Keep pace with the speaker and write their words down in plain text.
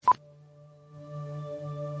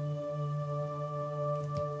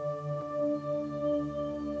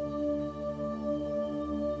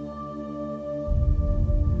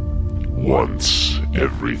Once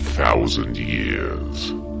every 1,000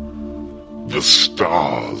 years, the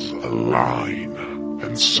stars align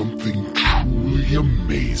and something truly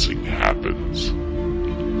amazing happens.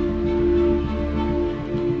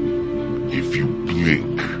 If you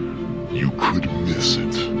blink, you could miss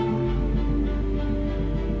it.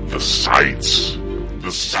 The sights,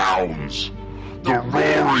 the sounds, the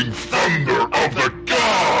roaring thunder of the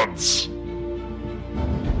gods!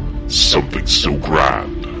 Something so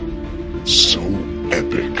grand, so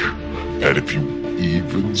epic, that if you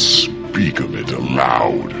even speak of it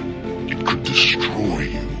aloud, it could destroy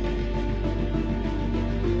you.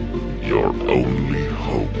 Your only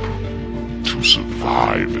hope to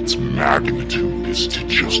survive its magnitude is to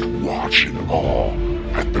just watch in awe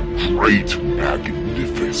at the great,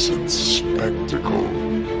 magnificent spectacle.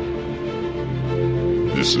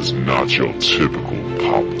 This is not your typical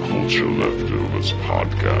Pop Culture Leftovers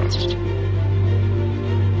podcast.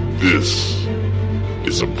 This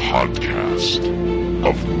is a podcast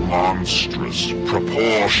of monstrous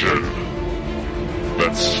proportion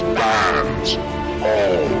that spans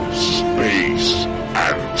all space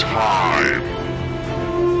and time,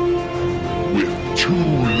 with two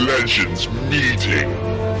legends meeting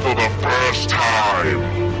for the first time,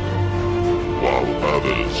 while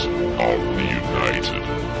others are reunited.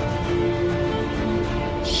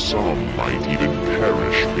 Some might even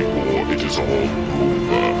perish before it is all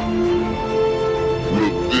over.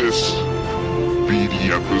 Will this be the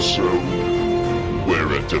episode where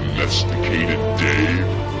a domesticated Dave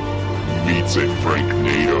meets a Frank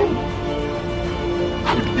Nato?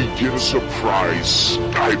 Could we get a surprise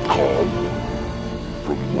Skype call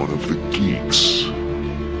from one of the geeks?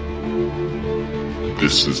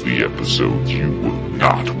 This is the episode you will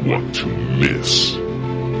not want to miss.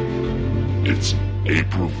 It's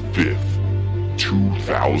April 5th,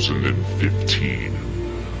 2015.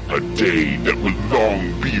 A day that will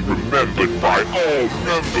long be remembered by all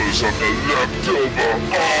members of the Leftover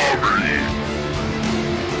Army.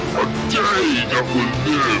 A day that will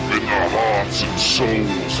live in the hearts and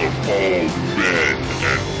souls of all men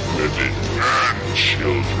and women and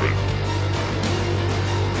children.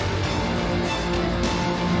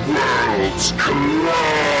 Worlds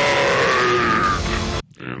collide!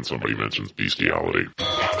 And somebody mentions bestiality.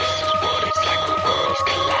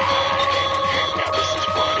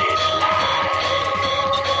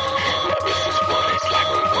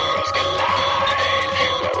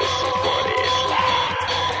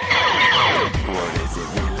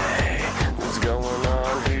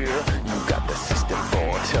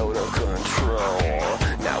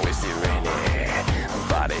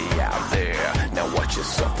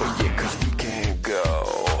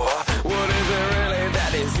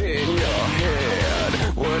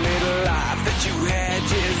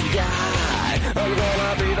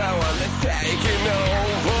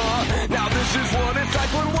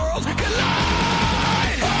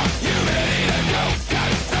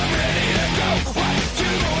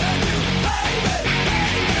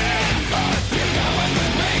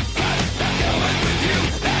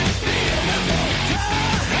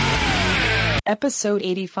 Episode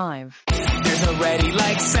 85. There's already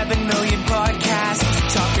like 7 million podcasts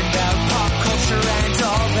talking about pop culture and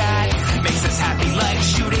all that. Makes us happy like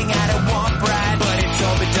shooting at a womp rat. But it's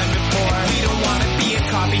all been done before. We don't want to be a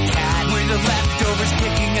copycat. We're the leftovers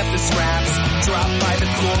picking up the scraps dropped by the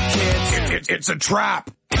cool kids. It's a trap.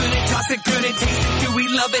 Good at toss it, good at taste it. Do we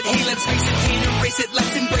love it? Hey, let's face it, can't erase it.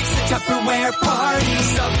 Let's embrace it. Tupperware party.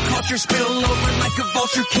 Subculture spill over like a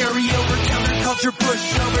vulture. Carry over counterculture,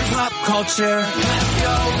 pushovers, pop culture.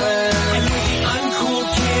 Leftovers. And we're the uncool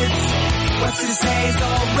kids. What's to say has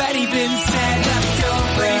already been said.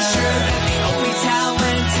 Leftovers. Pretty sure that the only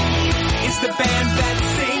talent is the band that's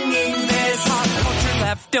singing this. Pop culture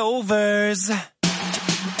leftovers.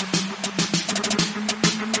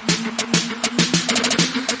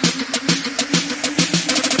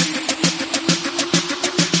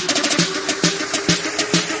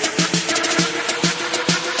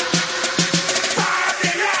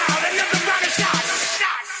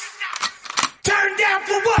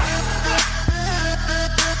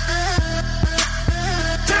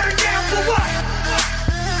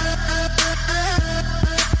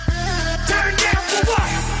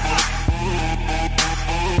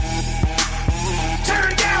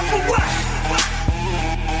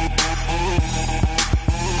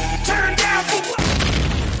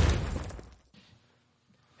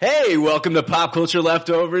 Hey, welcome to Pop Culture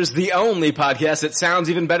Leftovers, the only podcast that sounds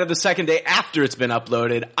even better the second day after it's been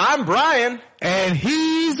uploaded. I'm Brian. And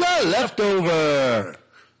he's a leftover.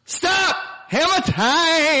 Stop! Hammer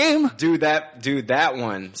time! Dude, that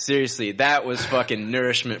one, seriously, that was fucking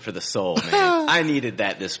nourishment for the soul, man. I needed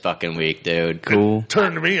that this fucking week, dude. Cool.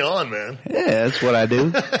 Turned me on, man. Yeah, that's what I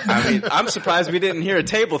do. I mean, I'm surprised we didn't hear a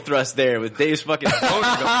table thrust there with Dave's fucking phone going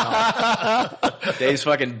off. Dave's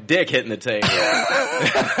fucking dick hitting the table.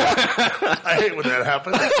 I hate when that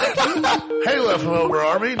happens. Hey, Leftover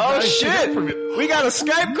Army. Oh nice to hear shit! from you. We got a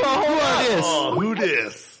Skype call. Hold on. Oh, who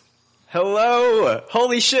dis? Hello.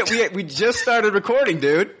 Holy shit, we just started recording,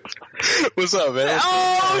 dude. What's up, man?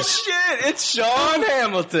 Oh shit, it's Sean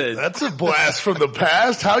Hamilton. That's a blast from the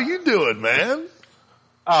past. How you doing, man?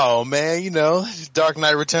 Oh, man, you know, Dark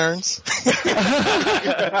Knight Returns.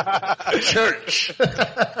 Church.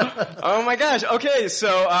 Oh my gosh. Okay,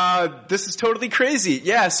 so this is totally crazy.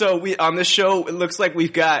 Yeah, so we on this show it looks like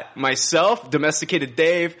we've got myself, Domesticated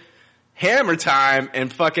Dave, Hammer Time,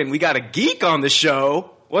 and fucking we got a geek on the show.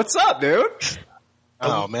 What's up, dude?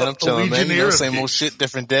 Oh, man, I'm chilling, man. You know, same old shit,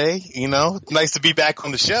 different day. You know, nice to be back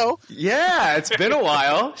on the show. Yeah, it's been a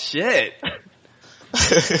while. Shit.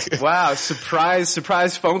 Wow, surprise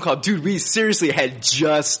phone call. Dude, we seriously had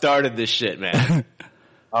just started this shit, man.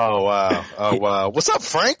 Oh, wow. Oh, wow. What's up,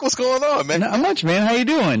 Frank? What's going on, man? Not much, man. How you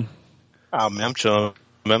doing? Oh, man, I'm chilling.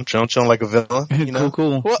 I'm chilling like a villain. You know?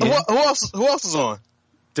 Cool. Who Yeah. else is on?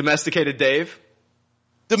 Domesticated Dave.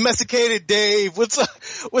 Domesticated Dave. What's up,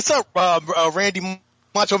 Randy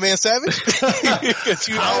Macho Man Savage?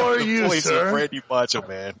 How are you, sir? Randy Macho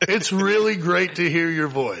Man. It's really great to hear your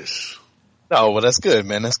voice. Oh, well, that's good,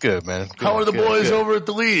 man. That's good, man. Good, How are the good, boys good. over at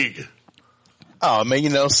the league? Oh, man, you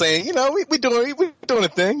know, saying, you know, we doing a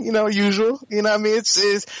thing, you know, usual. You know what I mean?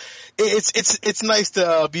 It's nice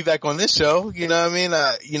to be back on this show. You know what I mean?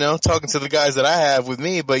 You know, talking to the guys that I have with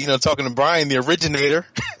me, but, you know, talking to Brian, the originator.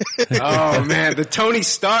 Oh man, the Tony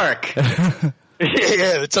Stark. Yeah,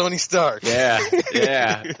 the Tony Stark.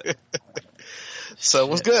 Yeah. So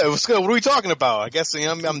what's good? What are we talking about? I guess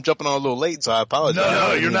I'm jumping on a little late, so I apologize.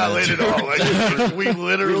 No, you're not late at all. Like, we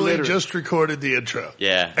literally just recorded the intro.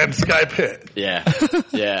 Yeah. And Skype hit. Yeah.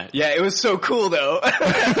 It was so cool though.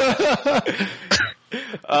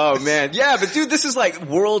 Oh man, yeah, but dude, this is like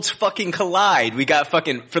worlds fucking collide. We got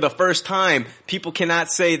fucking, for the first time, people cannot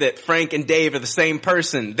say that Frank and Dave are the same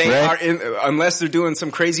person. They are, unless they're doing some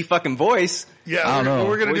crazy fucking voice. Yeah, I don't know.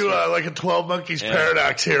 we're going to do like a 12 Monkeys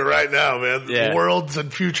paradox here right now, man. Yeah. Worlds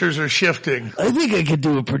and futures are shifting. I think I could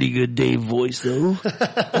do a pretty good Dave voice, though.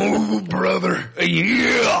 Oh, brother.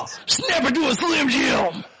 Yeah! Snap into a Slim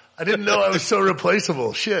Jim! I didn't know I was so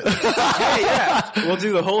replaceable. Shit. Yeah. We'll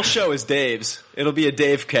do the whole show as Dave's. It'll be a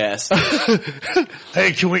Dave cast.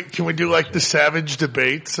 Hey, can we do like the Savage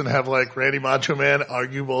debates and have like Randy Macho Man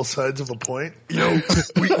argue both sides of a point? You know,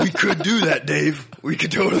 we could do that, Dave. We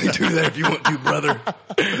could totally do that if you want to, brother.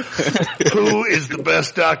 Who is the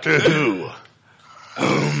best Doctor Who?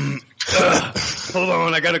 Hold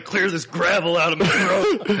on, I gotta clear this gravel out of my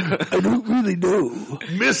throat. I don't really know.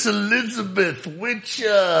 Miss Elizabeth, which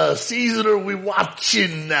season are we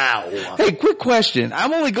watching now? Hey, quick question.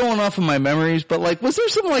 I'm only going off of my memories, but like, was there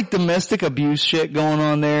some like domestic abuse shit going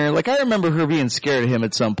on there? Like, I remember her being scared of him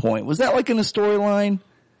at some point. Was that like in the storyline?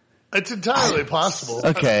 It's entirely possible.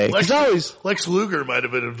 Okay. Lex Luger might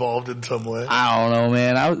have been involved in some way. I don't know,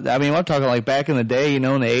 man. I mean, I'm talking like back in the day, you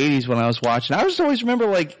know, in the 80s when I was watching. I just always remember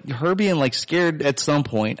like her being like scared at some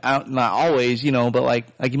point. Not always, you know, but like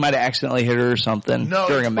you might have accidentally hit her or something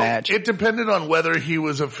during a match. It depended on whether he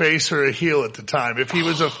was a face or a heel at the time. If he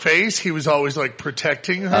was a face, he was always like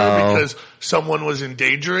protecting her because someone was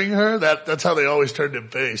endangering her. That's how they always turned him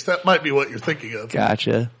face. That might be what you're thinking of.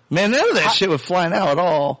 Gotcha. Man, none of that shit was flying out at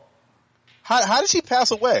all. How did she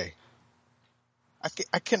pass away?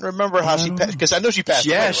 I can't remember how she passed, because I know she passed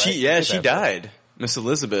away, right? She died. Miss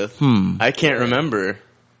Elizabeth. I can't remember.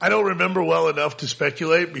 I don't remember well enough to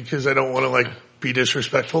speculate because I don't want to like be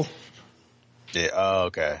disrespectful. Yeah. Oh,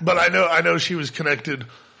 okay. But I know she was connected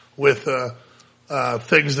with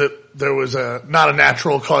things that there was not a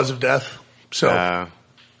natural cause of death. So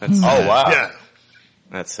that's sad. Oh wow. Yeah.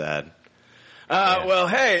 That's sad. Well,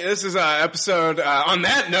 hey, this is episode, on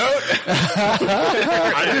that note.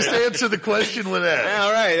 I just answered the question with that.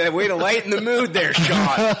 All right, way to lighten the mood there, Sean.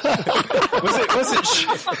 Was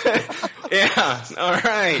it? Yeah, all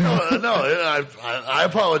right. No, I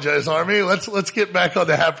apologize, Army. Let's get back on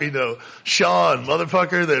the happy note. Sean,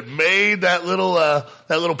 motherfucker, that made that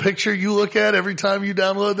little picture you look at every time you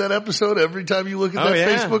download that episode, every time you look at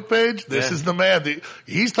that Facebook page. This is the man.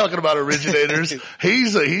 He's talking about originators.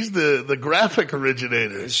 He's the graphic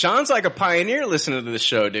originator. Sean's like a pioneer listening to the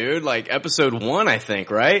show, dude. Like episode 1, I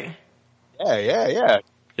think, right? Yeah.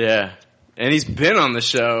 Yeah. And he's been on the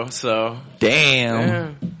show, so. Damn.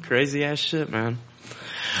 Yeah, crazy ass shit, man.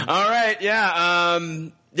 All right, yeah.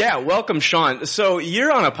 Yeah, welcome, Sean. So you're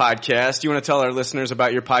on a podcast. You want to tell our listeners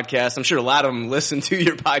about your podcast? I'm sure a lot of them listen to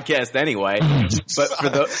your podcast anyway. But for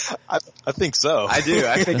the, I think so. I do.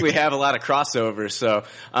 I think we have a lot of crossovers. So,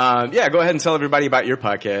 yeah, go ahead and tell everybody about your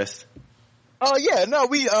podcast. Oh yeah, no,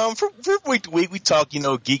 we from week to week we talk,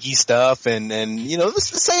 geeky stuff and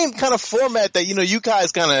it's the same kind of format that you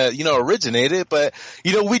guys kind of originated, but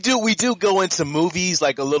we do go into movies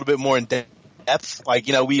like a little bit more in depth, like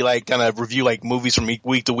we like kind of review like movies from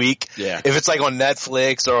week to week. Yeah. If it's like on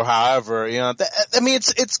Netflix or however, I mean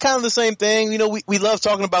it's kind of the same thing. We love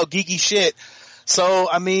talking about geeky shit. So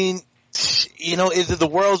I mean, the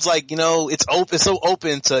world's like, it's so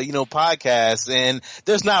open to, podcasts, and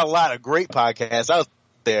there's not a lot of great podcasts out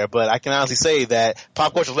there, but I can honestly say that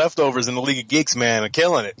Pop Culture Leftovers and the League of Geeks, man, are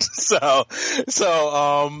killing it. So,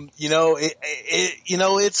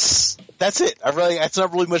 that's it. That's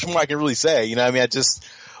not really much more I can really say.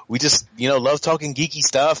 We just love talking geeky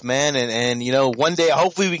stuff, man. And one day,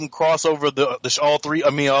 hopefully we can cross over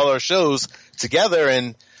all our shows together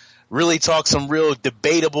and really talk some real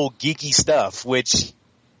debatable geeky stuff, which,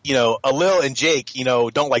 Alil and Jake,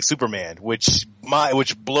 don't like Superman, which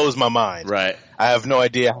blows my mind. Right. I have no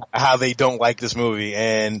idea how they don't like this movie.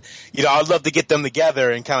 And, I'd love to get them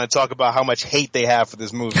together and kind of talk about how much hate they have for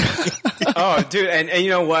this movie. Oh, dude. And you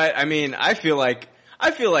know what? I mean, I feel like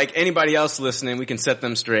anybody else listening, we can set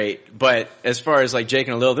them straight. But as far as like Jake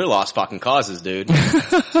and Alil, they're lost fucking causes, dude.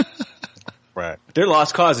 Right. They're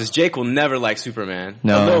lost causes. Jake will never like Superman.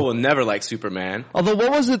 No. Alil will never like Superman. Although,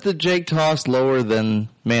 what was it that Jake tossed lower than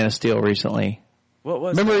Man of Steel recently? What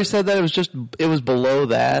was Remember that? he said that it was below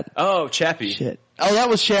that? Oh, Chappie. Shit. Oh, that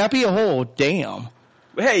was Chappie? Oh, damn.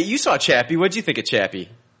 Hey, you saw Chappie. What'd you think of Chappie?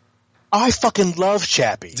 I fucking love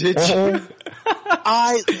Chappie. Did you?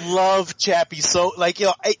 I love Chappie so,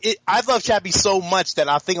 I've loved Chappie so much that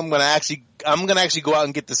I think I'm gonna actually go out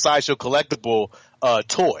and get the Sideshow collectible,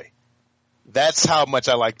 toy. That's how much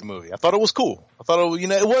I liked the movie. I thought it was cool. I thought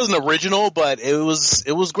it wasn't original, but it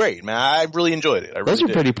was great, man. I really enjoyed it. Those are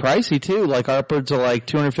pretty pricey too, like upwards of like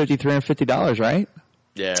 $250, $350, right?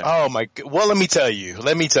 Yeah. Oh my god. Well, let me tell you. In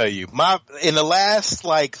the last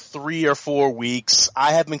like 3 or 4 weeks,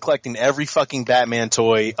 I have been collecting every fucking Batman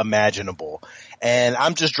toy imaginable. And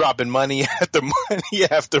I'm just dropping money after money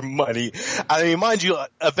after money. I mean, mind you,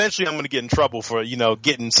 eventually I'm going to get in trouble for,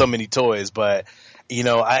 getting so many toys, but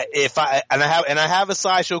I have a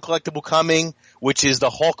Sideshow collectible coming, which is the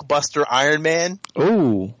Hulkbuster Iron Man.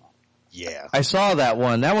 Ooh. Yeah. I saw that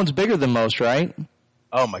one. That one's bigger than most, right?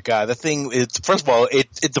 Oh my god, the thing is, first of all,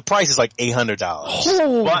 the price is like $800.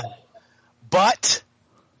 Oh. But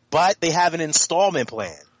they have an installment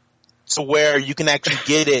plan. So where you can actually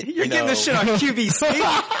get it, You're getting this shit on QVC?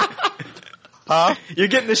 Huh? You're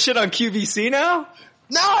getting this shit on QVC now?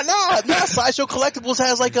 No. Sideshow Collectibles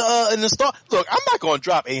has like an install. Look, I'm not going to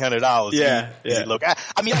drop $800. Yeah. Look,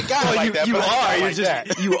 I mean, I got it like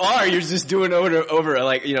that. You're just doing over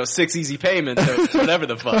like 6 easy payments or whatever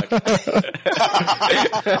the fuck.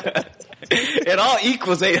 It all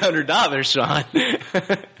equals $800, Sean.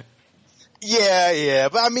 Yeah,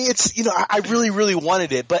 but I mean, it's I really, really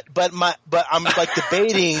wanted it, but I'm like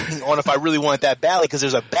debating on if I really want it that badly because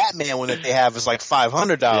there's a Batman one that they have is like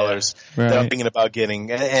 $500 that I'm thinking about getting,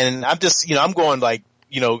 and I'm just I'm going like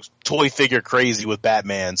toy figure crazy with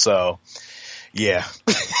Batman, so yeah.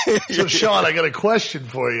 So Sean, I got a question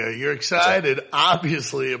for you. You're excited,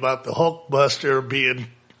 obviously, about the Hulkbuster being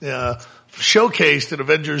showcased in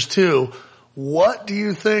Avengers 2. What do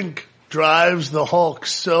you think drives the Hulk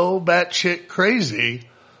so batshit crazy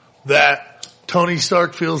that Tony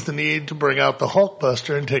Stark feels the need to bring out the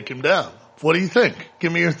Hulkbuster and take him down? What do you think?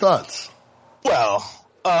 Give me your thoughts. Well,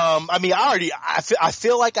 I mean, I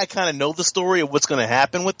feel like I kind of know the story of what's going to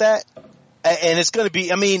happen with that, and it's going to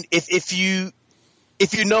be. I mean, if you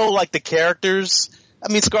know like the characters.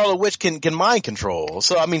 I mean, Scarlet Witch can mind control.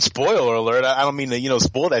 So, I mean, spoiler alert. I don't mean to,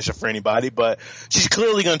 spoil that shit for anybody, but she's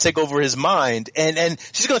clearly going to take over his mind and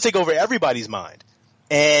she's going to take over everybody's mind.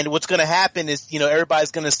 And what's going to happen is, everybody's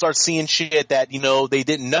going to start seeing shit that, they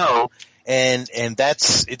didn't know. And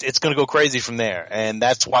it's going to go crazy from there. And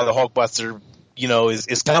that's why the Hulkbuster,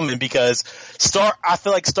 is coming because I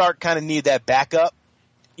feel like Stark kind of needed that backup.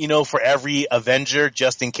 For every Avenger,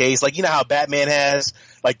 just in case. Like, how Batman has,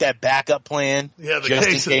 like, that backup plan. Yeah, the just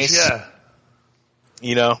cases, in case.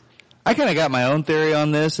 yeah. I kind of got my own theory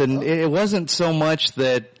on this, and it wasn't so much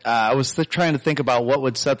that I was trying to think about what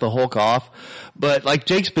would set the Hulk off, but like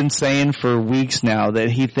Jake's been saying for weeks now that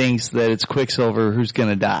he thinks that it's Quicksilver who's going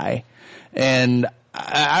to die. And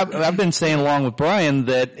I've been saying along with Brian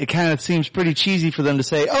that it kind of seems pretty cheesy for them to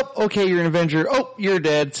say, oh, okay, you're an Avenger. Oh, you're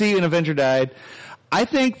dead. See, an Avenger died. I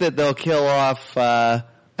think that they'll kill off, I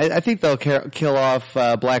think they'll kill off,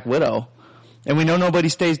 Black Widow. And we know nobody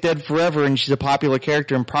stays dead forever, and she's a popular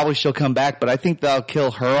character, and probably she'll come back, but I think they'll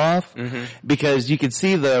kill her off, because you can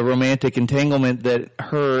see the romantic entanglement that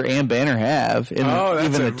her and Banner have in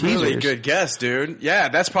even the teasers. Really good guess, dude. Yeah,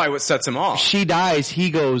 that's probably what sets him off. She dies,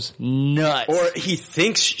 he goes nuts. Or he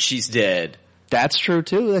thinks she's dead. That's true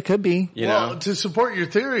too. That could be. You well, know? to support your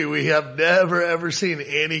theory, we have never ever seen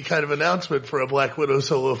any kind of announcement for a Black Widow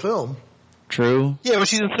solo film. True. Yeah, but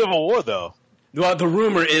she's in Civil War though. Well, the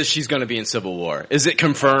rumor is she's going to be in Civil War. Is it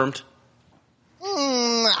confirmed?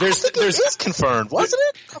 I think it is confirmed, wasn't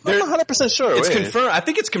it? I'm not 100% sure. It's confirmed. I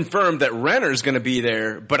think it's confirmed that Renner's going to be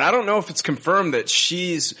there, but I don't know if it's confirmed that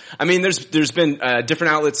she's. I mean, there's been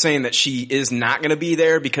different outlets saying that she is not going to be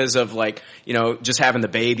there because of like just having the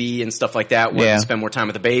baby and stuff like that. Wanting to spend more time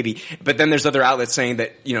with the baby. But then there's other outlets saying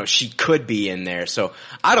that she could be in there. So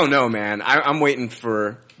I don't know, man. I'm waiting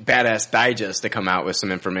for Badass Digest to come out with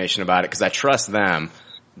some information about it because I trust them.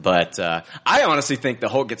 But I honestly think the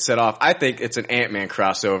Hulk gets set off. I think it's an Ant-Man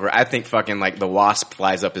crossover. I think fucking like the Wasp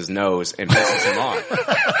flies up his nose and pisses him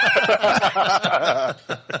off.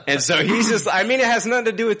 And so he's just, I mean, it has nothing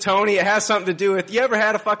to do with Tony. It has something to do with, you ever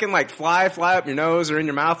had a fucking like fly up your nose or in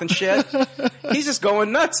your mouth and shit? He's just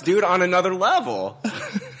going nuts, dude, on another level.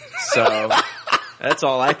 So that's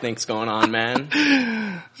all I think's going on, man.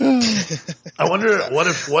 I wonder, what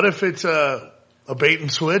if it's a bait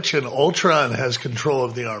and switch and Ultron has control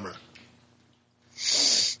of the armor?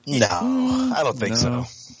 No, I don't think so.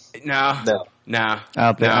 No. I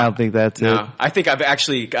don't think that's it. I think I've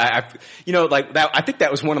actually, like that. I think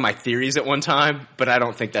that was one of my theories at one time, but I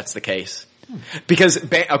don't think that's the case. Because,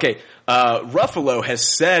 Ruffalo has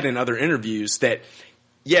said in other interviews that,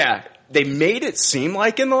 they made it seem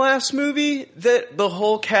like in the last movie that the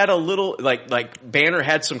Hulk had a little, like Banner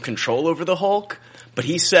had some control over the Hulk. But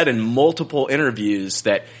he said in multiple interviews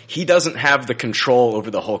that he doesn't have the control over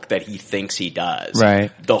the Hulk that he thinks he does.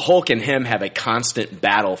 Right. The Hulk and him have a constant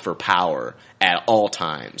battle for power at all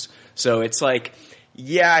times. So it's like,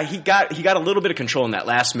 he got a little bit of control in that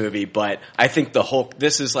last movie, but I think the Hulk,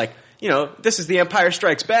 this is like, this is the Empire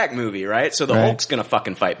Strikes Back movie, right? So the Hulk's gonna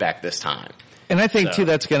fucking fight back this time. And I think too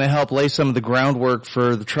that's gonna help lay some of the groundwork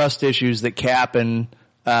for the trust issues that Cap and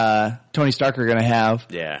Tony Stark are going to have.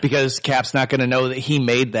 Yeah. Because Cap's not going to know that he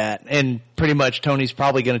made that. And pretty much Tony's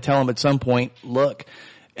probably going to tell him at some point, look,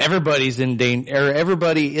 everybody's in danger,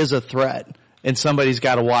 everybody is a threat, and somebody's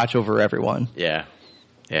got to watch over everyone. Yeah.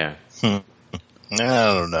 Yeah. I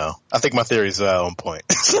don't know. I think my theory's on point.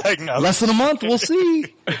 It's like, no. Less than a month, we'll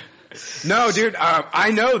see. No, dude,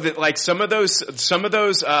 I know that like some of those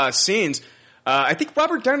scenes, I think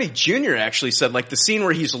Robert Downey Jr. actually said, like, the scene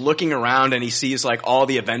where he's looking around and he sees, like, all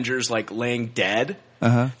the Avengers, like, laying dead.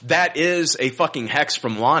 That is a fucking hex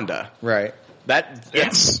from Wanda. Right.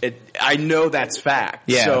 I know that's fact.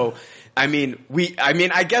 Yeah. So, I mean,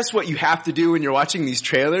 I guess what you have to do when you're watching these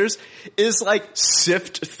trailers is, like,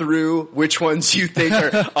 sift through which ones you think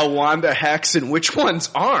are a Wanda hex and which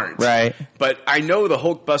ones aren't. Right. But I know the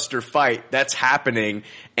Hulkbuster fight, that's happening,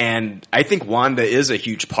 and I think Wanda is a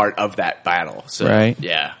huge part of that battle. So, right.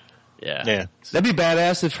 Yeah. That'd be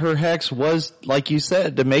badass if her hex was, like you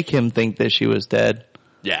said, to make him think that she was dead.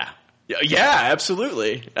 Yeah,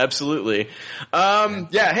 absolutely. Absolutely.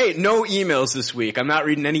 Hey, no emails this week. I'm not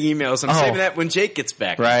reading any emails. I'm saving that when Jake gets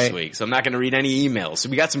back next week. So I'm not going to read any emails. So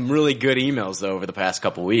we got some really good emails though over the past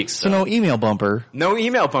couple weeks. So no email bumper. No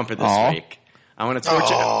email bumper this week. I want to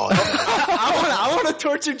torture. I want to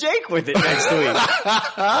torture Jake with it next week.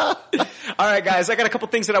 All right, guys. I got a couple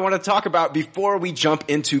things that I want to talk about before we jump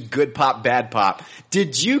into good pop, bad pop.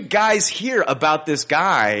 Did you guys hear about this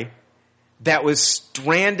guy that was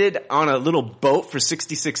stranded on a little boat for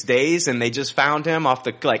 66 days and they just found him off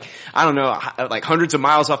the, hundreds of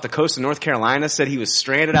miles off the coast of North Carolina, said he was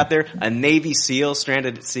stranded out there, a Navy SEAL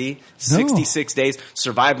stranded at sea, 66 days,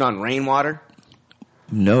 survived on rainwater.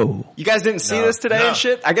 No. You guys didn't see this today and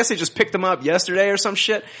shit? I guess they just picked him up yesterday or some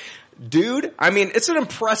shit. Dude, I mean, it's an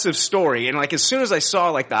impressive story. And like, as soon as I saw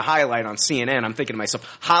like the highlight on CNN, I'm thinking to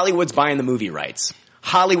myself, Hollywood's buying the movie rights.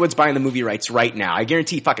 Hollywood's buying the movie rights right now. I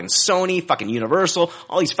guarantee fucking Sony, fucking Universal,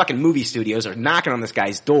 all these fucking movie studios are knocking on this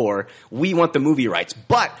guy's door. We want the movie rights.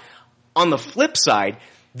 But on the flip side,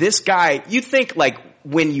 this guy, you think like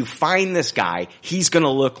when you find this guy, he's gonna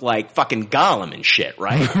look like fucking Gollum and shit,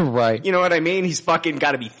 right? Right. You know what I mean? He's fucking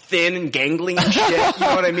gotta be thin and gangly and shit. You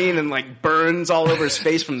know what I mean? And like burns all over his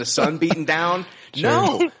face from the sun beating down. Sure.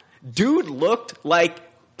 No. Dude looked like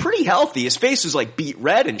pretty healthy. His face was like beet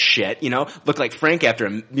red and shit, you know, looked like Frank after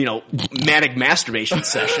a, you know, manic masturbation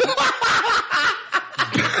session.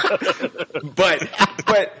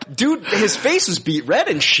 But dude, his face was beet red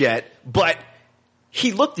and shit, but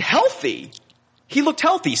he looked healthy. He looked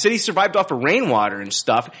healthy. He said he survived off of rainwater and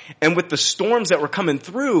stuff. And with the storms that were coming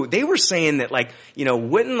through, they were saying that, like, you know,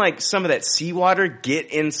 wouldn't like some of that seawater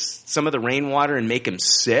get in some of the rainwater and make him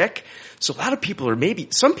sick? So a lot of people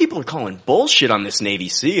some people are calling bullshit on this Navy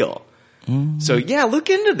SEAL. So yeah, look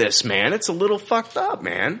into this, man. It's a little fucked up,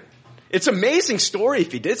 man. It's an amazing story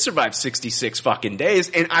if he did survive 66 fucking days.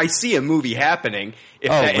 And I see a movie happening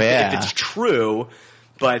if it's true.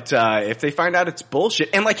 But if they find out it's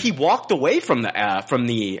bullshit, and like he walked away from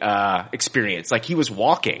the experience, like he was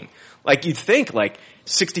walking, like you'd think like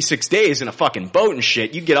 66 days in a fucking boat and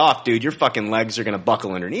shit, you get off, dude, your fucking legs are gonna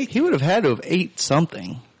buckle underneath. He would have had to have ate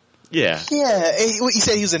something. Yeah. Yeah. You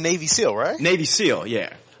said he was a Navy SEAL, right? Navy SEAL,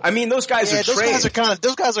 yeah. I mean, those guys are trained.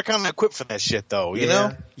 Those guys are kind of equipped for that shit, though. You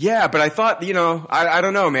know? Yeah, but I thought, you know, I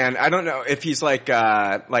don't know, man. I don't know if he's like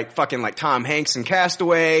fucking like Tom Hanks in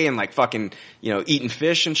Castaway and like fucking, you know, eating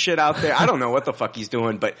fish and shit out there. I don't know what the fuck he's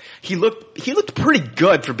doing, but he looked pretty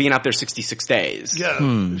good for being out there 66 days.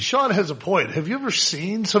 Yeah. Sean has a point. Have you ever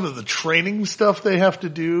seen some of the training stuff they have to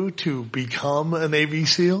do to become a Navy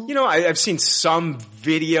SEAL? You know, I've seen some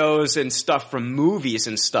videos and stuff from movies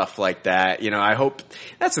and stuff like that. You know, I hope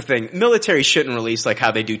that's the thing. Military shouldn't release like how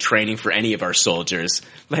they do training for any of our soldiers.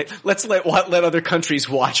 Like, let's let other countries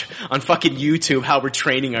watch on fucking YouTube how we're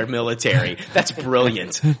training our military. That's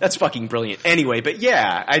brilliant. That's fucking brilliant. Anyway, but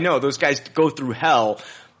yeah, I know those guys go through hell.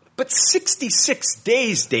 But 66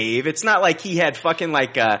 days, Dave. It's not like he had fucking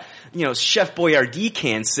like you know, Chef Boyardee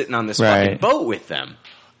cans sitting on this fucking boat with them.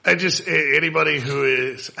 And just anybody who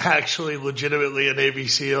is actually legitimately a Navy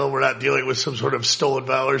SEAL, we're not dealing with some sort of stolen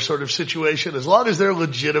valor sort of situation. As long as they're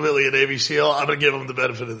legitimately a Navy SEAL, I'm going to give them the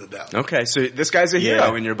benefit of the doubt. Okay, so this guy's a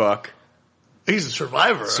hero in your book. He's a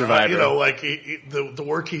survivor. You know, like the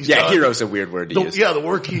work he's done. Yeah, hero's a weird word to use. Yeah, the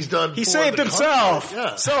work he's done. He saved himself.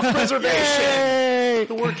 Yeah. Self-preservation.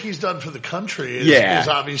 The work he's done for the country is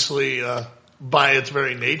obviously by its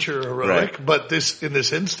very nature heroic. Right. But in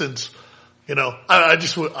this instance, you know, I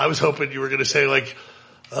was hoping you were going to say like,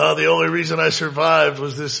 the only reason I survived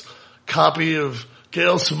was this copy of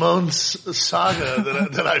Gail Simone's saga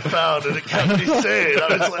that I found, and it kept me sane.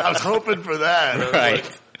 I was hoping for that. Right.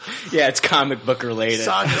 Like, yeah, it's comic book related.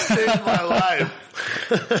 Saga saved my life.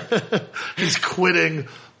 He's quitting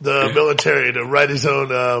the military to write his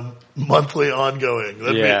own monthly ongoing.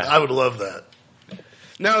 I would love that.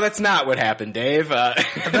 No, that's not what happened, Dave.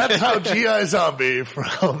 That's how G.I. Zombie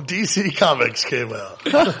from DC Comics came out.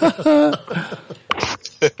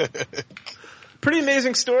 Pretty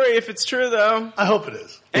amazing story if it's true, though. I hope it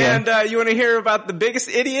is. And you want to hear about the biggest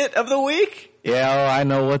idiot of the week? Yeah, I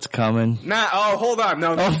know what's coming. Hold on.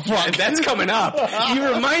 No, that's coming up.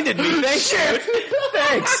 You reminded me. Thanks,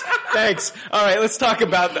 Thanks. All right, let's talk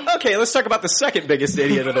about the second biggest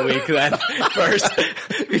idiot of the week then first,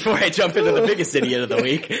 before I jump into the biggest idiot of the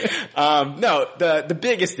week. The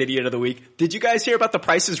biggest idiot of the week. Did you guys hear about the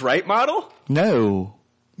Price is Right model? No.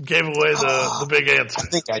 Gave away the big answer. I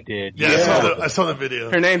think I did. Yeah. I saw the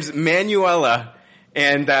video. Her name's Manuela,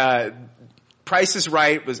 and Price is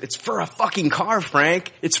Right it's for a fucking car,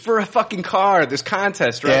 Frank. It's for a fucking car, this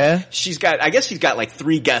contest, right? Yeah. I guess she's got like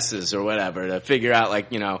 3 guesses or whatever to figure out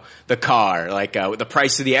like, you know, the car, like,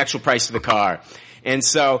 the actual price of the car. And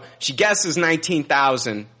so she guesses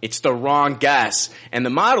 19,000. It's the wrong guess. And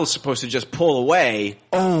the model's supposed to just pull away.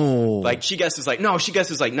 Oh. Like she guesses like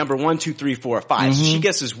number 1, 2, 3, 4, 5. So she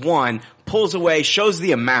guesses 1, pulls away, shows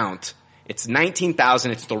the amount. It's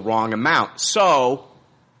 19,000. It's the wrong amount. So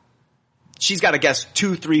she's got to guess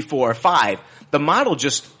 2, 3, 4, 5. The model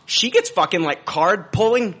she gets fucking like card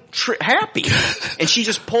pulling happy. And she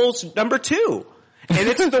just pulls number 2. And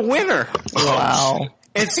it's the winner. Wow.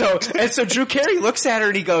 And so Drew Carey looks at her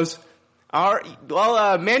and he goes,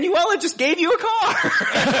 Manuela just gave you a car.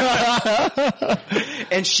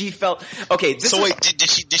 And she felt, okay. Did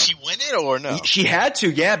she win it or no? She had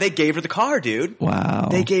to, yeah. They gave her the car, dude. Wow.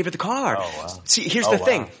 They gave her the car. Oh, wow. See, here's the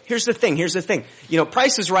thing. You know,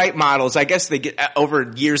 Price is Right models, I guess they get,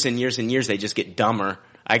 over years and years and years, they just get dumber.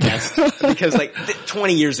 I guess. Because like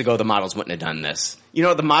 20 years ago, the models wouldn't have done this. You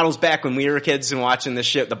know, the models back when we were kids and watching this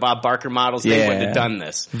shit, the Bob Barker models, they wouldn't have done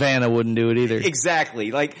this. Vanna wouldn't do it either.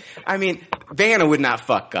 Exactly. Like, I mean, Vanna would not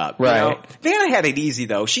fuck up. Right. You know? Vanna had it easy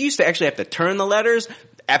though. She used to actually have to turn the letters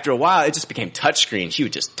after a while, it just became touchscreen. She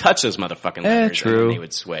would just touch those motherfucking letters true. and then they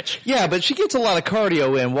would switch. Yeah, but she gets a lot of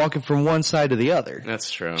cardio in walking from one side to the other. That's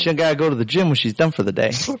true. She don't gotta go to the gym when she's done for the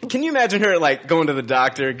day. Can you imagine her like going to the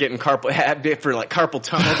doctor, getting carpal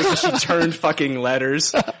tunnel because she turned fucking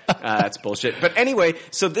letters? That's bullshit. But anyway,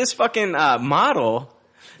 so this fucking model.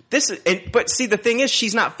 But see, the thing is,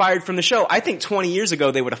 she's not fired from the show. I think 20 years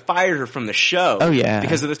ago they would have fired her from the show. Oh yeah.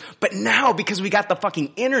 Because of this. But now, because we got the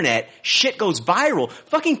fucking internet, shit goes viral.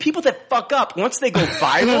 Fucking people that fuck up, once they go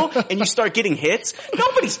viral and you start getting hits,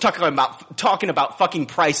 nobody's talking about fucking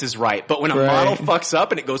Price is Right. But when a model fucks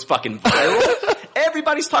up and it goes fucking viral,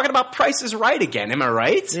 everybody's talking about Price is Right again. Am I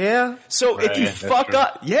right? Yeah. So if you fuck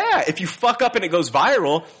up and it goes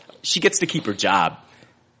viral, she gets to keep her job.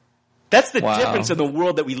 That's the difference in the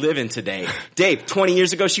world that we live in today. Dave, 20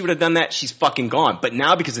 years ago she would have done that, she's fucking gone. But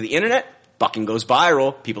now because of the internet, fucking goes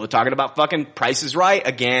viral. People are talking about fucking Price is Right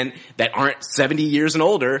again that aren't 70 years and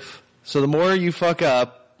older. So the more you fuck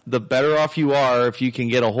up, the better off you are if you can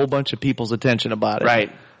get a whole bunch of people's attention about it.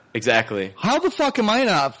 Right. Exactly. How the fuck am I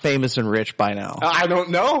not famous and rich by now? I don't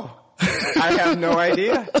know. I have no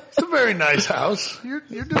idea. It's a very nice house. You're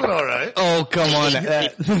doing all right. Oh, come on. Hey,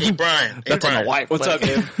 Brian. That's on the wife. What's up,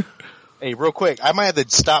 dude? Hey, real quick, I might have to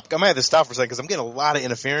stop for a second because I'm getting a lot of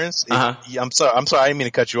interference. I'm sorry. I didn't mean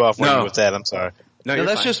to cut you off when you were with that. I'm sorry. No,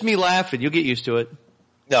 that's fine. Just me laughing. You'll get used to it.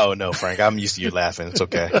 No, Frank. I'm used to you laughing. It's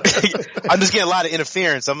okay. I'm just getting a lot of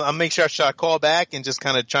interference. I'm make sure should I call back and just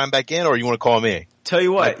kind of chime back in, or you want to call me? Tell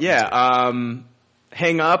you what,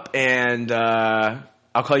 hang up and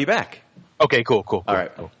I'll call you back. Okay, cool. All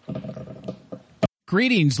right. Cool.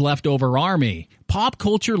 Greetings, Leftover Army. Pop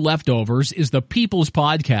Culture Leftovers is the People's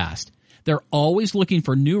Podcast. They're always looking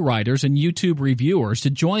for new writers and YouTube reviewers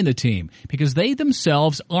to join the team because they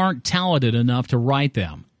themselves aren't talented enough to write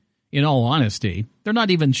them. In all honesty, they're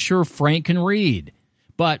not even sure Frank can read.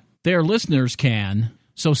 But their listeners can.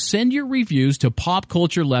 So send your reviews to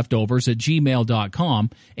popcultureleftovers@gmail.com,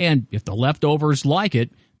 and if the leftovers like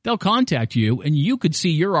it, they'll contact you and you could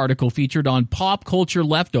see your article featured on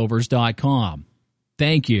popcultureleftovers.com.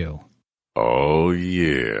 Thank you. Oh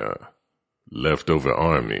yeah. Leftover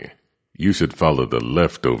Army. You should follow the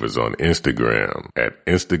Leftovers on Instagram at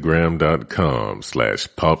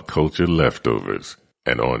instagram.com/popcultureleftovers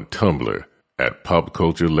and on Tumblr at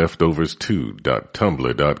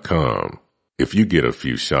popcultureleftovers2.tumblr.com. If you get a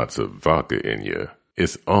few shots of vodka in you,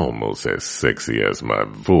 it's almost as sexy as my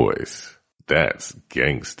voice. That's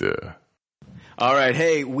gangster. All right,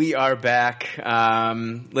 hey, we are back.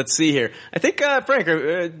 Let's see here. I think, Frank,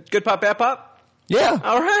 good pop, bad pop? Yeah.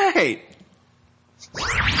 All right.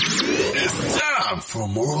 It's time for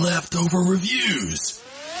more leftover reviews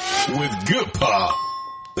with Good Pop,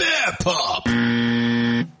 Bad Pop.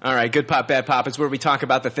 All right, Good Pop, Bad Pop is where we talk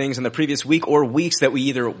about the things in the previous week or weeks that we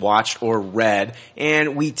either watched or read,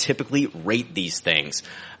 and we typically rate these things.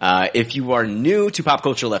 If you are new to Pop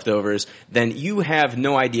Culture Leftovers, then you have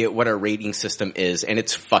no idea what our rating system is, and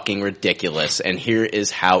it's fucking ridiculous. And here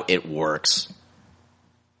is how it works.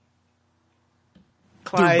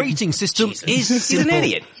 Clyde, the rating system is simple. He's an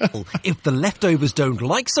idiot. If the leftovers don't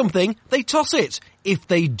like something, they toss it. If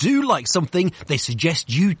they do like something, they suggest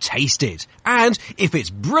you taste it. And if it's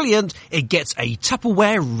brilliant, it gets a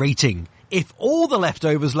Tupperware rating. If all the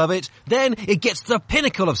leftovers love it, then it gets the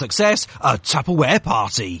pinnacle of success, a Tupperware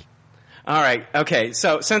party. All right, okay.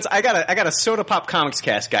 So since I got a Soda Pop Comics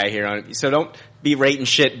Cast guy here on, so don't be rating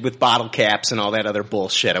shit with bottle caps and all that other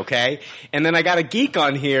bullshit, okay? And then I got a geek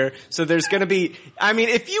on here, so there's gonna be. I mean,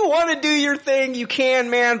 if you want to do your thing, you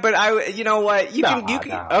can, man. But you know what? You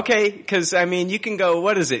can. Okay, because I mean, you can go.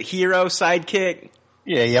 What is it? Hero, sidekick.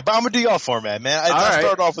 Yeah, but I'm gonna do y'all format, man. I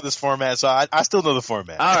started off with this format, so I still know the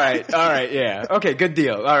format. All right, yeah. Okay, good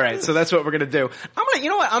deal. All right, so that's what we're gonna do. You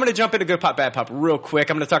know what? I'm gonna jump into Good Pop, Bad Pop real quick.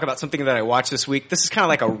 I'm gonna talk about something that I watched this week. This is kind of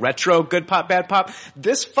like a retro Good Pop, Bad Pop.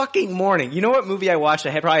 This fucking morning, you know what movie I watched?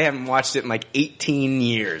 I probably haven't watched it in like 18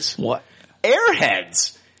 years. What?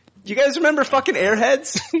 Airheads. You guys remember fucking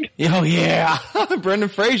Airheads? Oh yeah, Brendan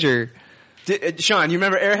Fraser. Sean, you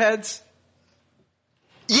remember Airheads?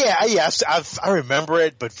 Yeah, I remember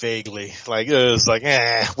it, but vaguely. Like, it was like,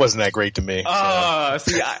 wasn't that great to me.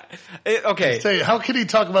 See, okay. Say, how can he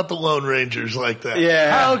talk about the Lone Rangers like that? Yeah.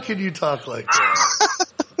 How can you talk like that?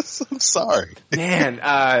 I'm sorry. Man,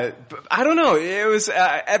 I don't know. It was,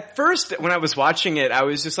 at first when I was watching it, I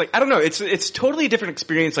was just like, I don't know. It's totally a different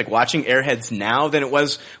experience like watching Airheads now than it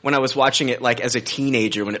was when I was watching it like as a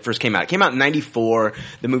teenager when it first came out. It came out in 94.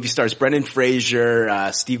 The movie stars Brendan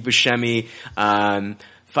Fraser, Steve Buscemi,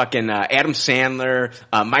 fucking Adam Sandler,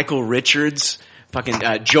 Michael Richards, fucking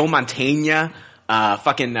Joe Mantegna,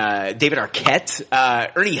 David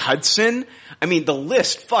Arquette, Ernie Hudson. I mean, the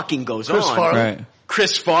list fucking goes Chris on. Farley. Right.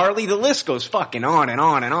 Chris Farley, the list goes fucking on and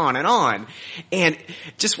on and on and on. And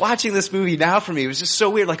just watching this movie now for me was just so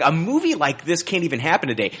weird. Like, a movie like this can't even happen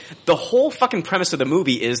today. The whole fucking premise of the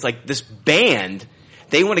movie is like this band,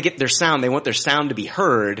 they want to get their sound, they want their sound to be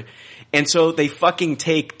heard. And so they fucking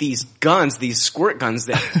take these guns, these squirt guns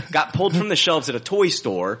that got pulled from the shelves at a toy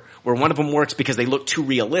store, where one of them works because they look too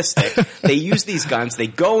realistic. They use these guns, they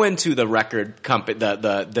go into the record company,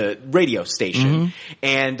 the radio station,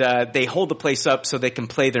 and they hold the place up so they can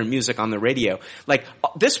play their music on the radio. Like,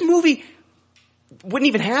 this movie wouldn't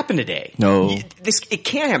even happen today. No. It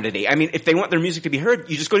can't happen today. I mean, if they want their music to be heard,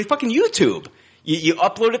 you just go to fucking YouTube. You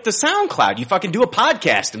upload it to SoundCloud. You fucking do a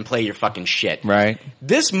podcast and play your fucking shit. Right.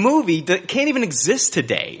 This movie that can't even exist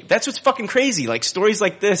today. That's what's fucking crazy. Like, stories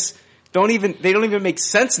like this don't even make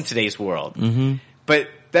sense in today's world. Mm-hmm. But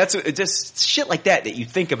that's just shit like that you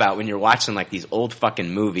think about when you're watching like these old fucking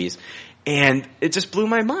movies. And it just blew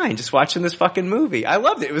my mind just watching this fucking movie. I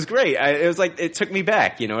loved it. It was great. It was like, it took me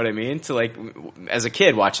back, you know what I mean? To like, as a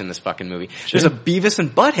kid watching this fucking movie. Sure. There's a Beavis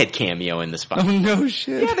and Butthead cameo in this fucking movie. Oh, no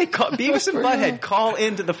shit. Yeah, Beavis and Butthead call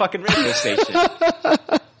into the fucking radio station.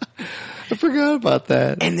 I forgot about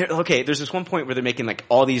that. And there's this one point where they're making like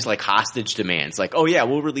all these like hostage demands. Like, oh yeah,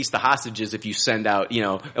 we'll release the hostages if you send out,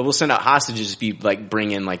 we'll send out hostages if you like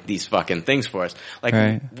bring in like these fucking things for us. Like,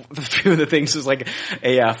 a few of the things was like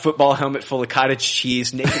a football helmet full of cottage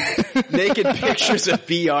cheese, naked pictures of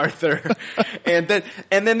B. Arthur. And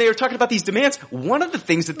then they were talking about these demands. One of the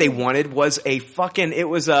things that they wanted was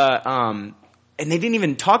and they didn't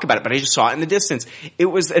even talk about it, but I just saw it in the distance. It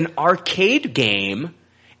was an arcade game.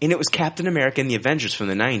 And it was Captain America and the Avengers from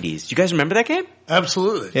the 90s. Do you guys remember that game?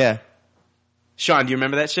 Absolutely. Yeah. Sean, do you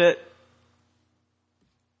remember that shit?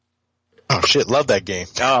 Oh shit, love that game.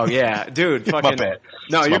 Oh yeah, dude, fucking. My bad.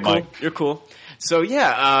 No, It's you're my cool. mic. You're cool. So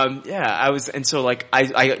I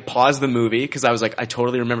paused the movie because I was like, I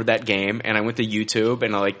totally remembered that game, and I went to YouTube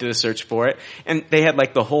and I like did a search for it, and they had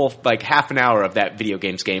like the whole like half an hour of that video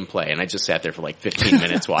game's gameplay, and I just sat there for like 15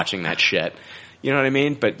 minutes watching that shit. You know what I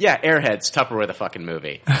mean? But yeah, Airheads, Tupperware the fucking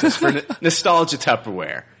movie. Just for nostalgia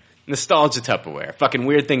Tupperware. Nostalgia Tupperware. Fucking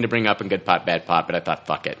weird thing to bring up in Good Pop, Bad Pop, but I thought,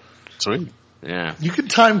 fuck it. Sweet. Yeah. You can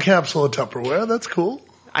time capsule a Tupperware. That's cool.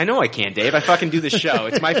 I know I can, Dave. I fucking do the show.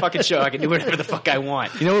 It's my fucking show. I can do whatever the fuck I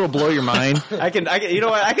want. You know what'll blow your mind? I can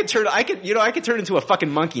turn into a fucking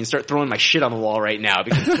monkey and start throwing my shit on the wall right now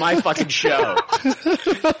because it's my fucking show.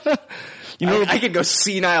 You know, I could go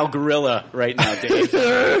senile gorilla right now, Dave.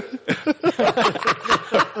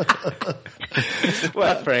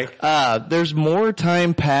 What, Frank? There's more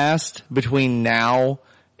time passed between now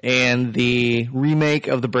and the remake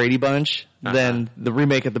of the Brady Bunch than the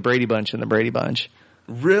remake of the Brady Bunch and the Brady Bunch.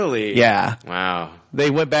 Really? Yeah. Wow. They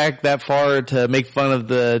went back that far to make fun of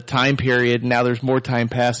the time period. Now there's more time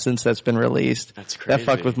passed since that's been released. That's crazy. That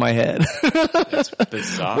fucked with my head. That's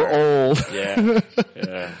bizarre. We're old. Yeah.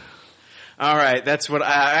 Yeah. All right, that's what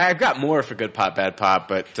I've got more for Good Pop, Bad Pop,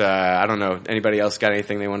 but I don't know. Anybody else got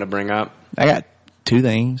anything they want to bring up? I got 2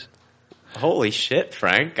 things. Holy shit,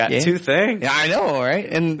 Frank! Got 2 things. Yeah, I know, right?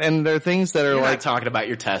 And there are things that are You're like not talking about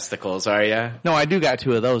your testicles, are you? No, I do got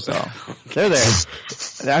 2 of those though. They're there.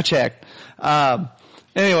 I checked.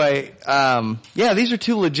 Anyway, yeah, these are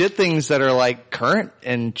 2 legit things that are like current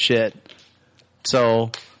and shit. So,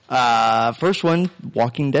 first one,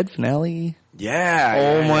 Walking Dead finale. Yeah.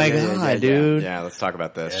 Oh my god, dude. Yeah, let's talk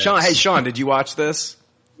about this. Yes. Sean, did you watch this?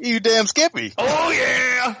 You damn Skippy. Oh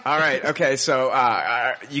yeah. All right. Okay. So,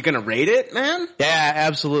 you gonna rate it, man? Yeah,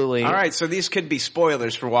 absolutely. All right. So these could be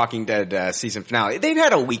spoilers for Walking Dead season finale. They've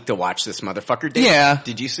had a week to watch this motherfucker.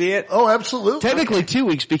 Did you see it? Oh, absolutely. Technically 2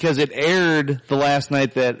 weeks because it aired the last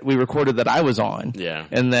night that we recorded that I was on. Yeah.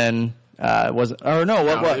 And then it was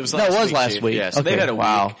last week. Yeah. So okay. they've had a week.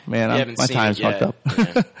 Wow, man, my time's fucked up.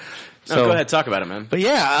 Yeah. So, go ahead, talk about it, man. But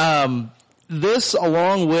yeah, this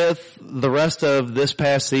along with the rest of this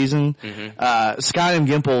past season, Scott M.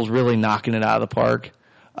 Gimple's really knocking it out of the park.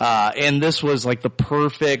 And this was like the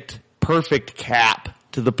perfect cap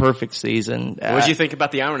to the perfect season. What did you think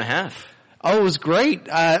about the hour and a half? Oh, it was great.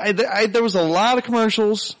 There was a lot of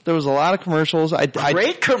commercials. Great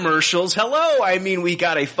commercials. Hello. I mean, we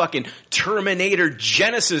got a fucking Terminator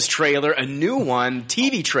Genesis trailer, a new one,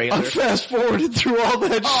 TV trailer. I fast forwarded through all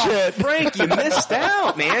that shit. Frank, you missed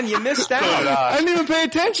out, man. You missed out. I didn't even pay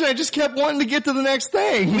attention. I just kept wanting to get to the next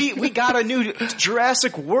thing. We got a new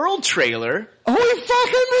Jurassic World trailer. Oh, we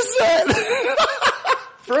fucking missed that.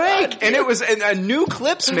 Frank. And it was new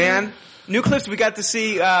clips, man. New clips. We got to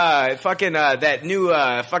see that new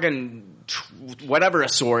fucking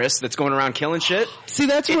whatever-asaurus that's going around killing shit. See,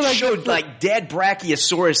 that's it what I showed like dead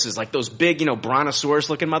brachiosauruses, like those big,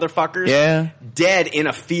 brontosaurus-looking motherfuckers. Yeah. Dead in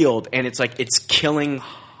a field, and it's like it's killing.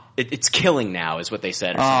 It's killing now, is what they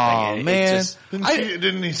said. Or something. Man!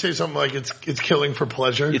 Didn't he say something like it's killing for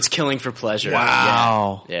pleasure? It's killing for pleasure.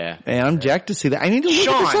 Wow. Yeah. Man, I'm jacked to see that. I need to look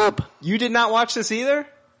this up. You did not watch this either?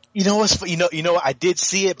 You know what's you know I did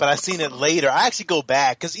see it, but I seen it later. I actually go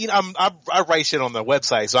back because I write shit on the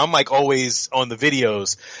website, so I'm like always on the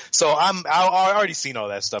videos. So I already seen all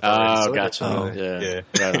that stuff already. So gotcha.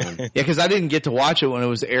 Yeah. Because I didn't get to watch it when it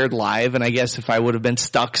was aired live, and I guess if I would have been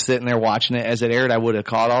stuck sitting there watching it as it aired, I would have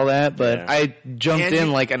caught all that. But I jumped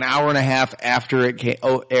in like an hour and a half after it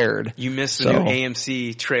aired. You missed the new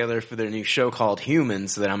AMC trailer for their new show called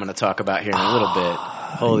Humans that I'm going to talk about here in a little bit.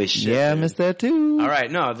 Holy shit! Yeah, I missed that too. All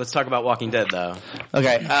right, no. Let's talk about Walking Dead, though.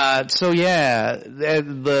 Okay, so yeah,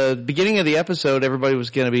 at the beginning of the episode, everybody was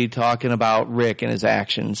going to be talking about Rick and his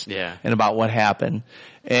actions, and about what happened,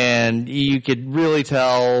 and you could really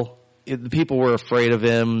tell the people were afraid of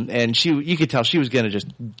him, and you could tell she was going to just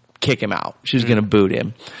kick him out. She was going to boot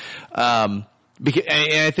him, and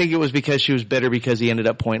I think it was because she was bitter because he ended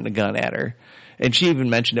up pointing a gun at her. And she even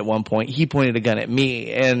mentioned at one point, he pointed a gun at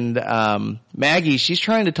me. And Maggie, she's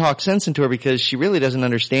trying to talk sense into her because she really doesn't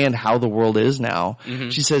understand how the world is now. Mm-hmm.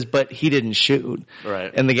 She says, but he didn't shoot.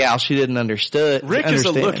 Right. And the gal, she didn't understand. Rick is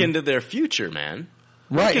a look into their future, man.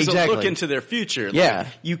 Right, Rick is exactly. a look into their future. Yeah. Like,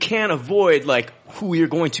 you can't avoid, like, who you're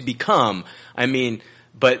going to become. I mean,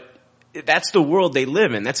 but that's the world they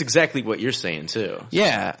live in. That's exactly what you're saying too.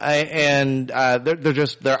 Yeah, they're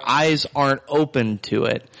just, their eyes aren't open to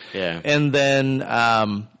it. Yeah. And then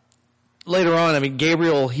later on, I mean,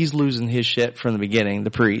 Gabriel, he's losing his shit from the beginning,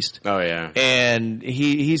 the priest. Oh yeah. And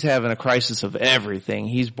he's having a crisis of everything.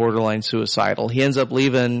 He's borderline suicidal. He ends up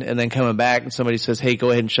leaving and then coming back, and somebody says, "Hey, go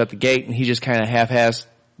ahead and shut the gate," and he just kind of half-assed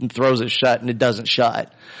and throws it shut, and it doesn't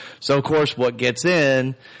shut. So of course, what gets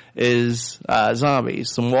in is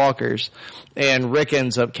zombies, some walkers, and Rick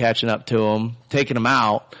ends up catching up to him, taking him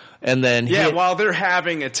out, and then while they're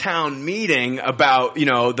having a town meeting about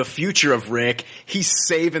the future of Rick, he's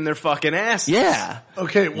saving their fucking asses. Yeah.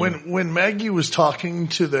 Okay, when Maggie was talking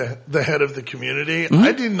to the head of the community,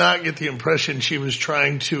 I did not get the impression she was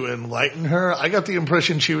trying to enlighten her. I got the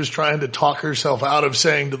impression she was trying to talk herself out of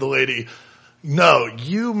saying to the lady, "No,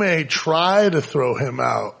 you may try to throw him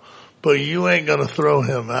out, but you ain't gonna throw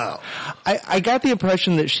him out." I got the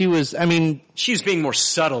impression that she was, she's being more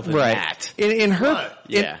subtle than that. In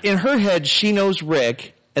her head, she knows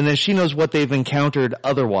Rick, and then she knows what they've encountered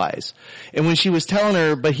otherwise. And when she was telling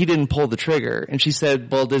her, but he didn't pull the trigger, and she said,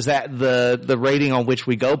 "Well, is that the rating on which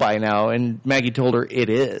we go by now?" And Maggie told her it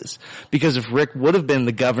is. Because if Rick would have been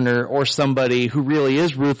the governor or somebody who really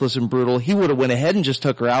is ruthless and brutal, he would have went ahead and just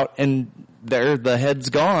took her out, and the head's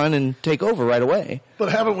gone and take over right away.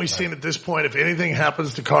 But haven't we seen at this point, if anything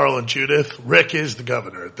happens to Carl and Judith, Rick is the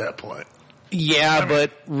governor at that point? Yeah,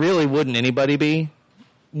 but really wouldn't anybody be?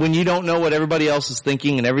 When you don't know what everybody else is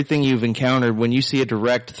thinking and everything you've encountered, when you see a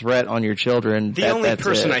direct threat on your children, the only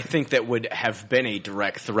person I think that would have been a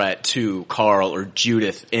direct threat to Carl or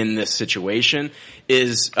Judith in this situation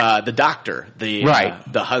is the doctor, the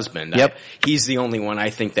husband. Yep. He's the only one I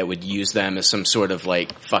think that would use them as some sort of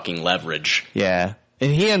like fucking leverage. Yeah.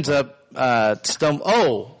 And he ends up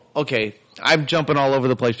okay. I'm jumping all over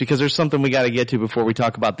the place because there's something we got to get to before we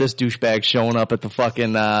talk about this douchebag showing up at the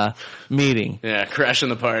fucking meeting. Yeah, crashing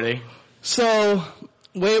the party. So,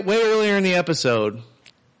 way earlier in the episode,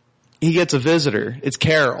 he gets a visitor. It's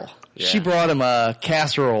Carol. Yeah. She brought him a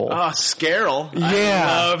casserole. Oh, Scarol. Yeah.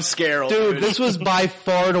 I love Scarol. Dude, this was by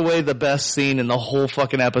far and away the best scene in the whole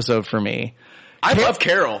fucking episode for me. I love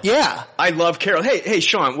Carol. Yeah. I love Carol. Hey,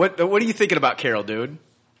 Sean, what are you thinking about Carol, dude?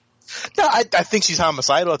 No, I think she's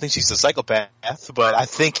homicidal. I think she's a psychopath, but I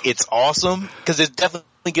think it's awesome because it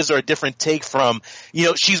definitely gives her a different take from,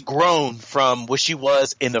 she's grown from what she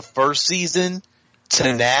was in the first season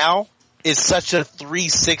to now. It's such a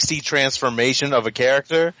 360 transformation of a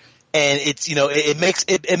character, and it's,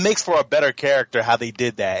 it makes for a better character how they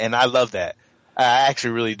did that, and I love that. I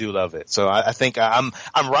actually really do love it. So I think I'm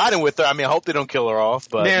riding with her. I mean, I hope they don't kill her off,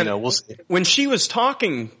 but we'll see. When she was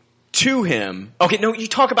talking to him. Okay, no, you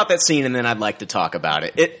talk about that scene and then I'd like to talk about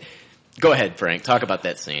it. Go ahead, Frank. Talk about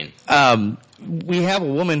that scene. We have a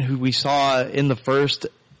woman who we saw in the first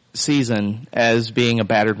season as being a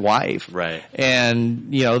battered wife. Right.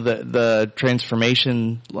 And, the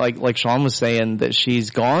transformation, like Sean was saying, that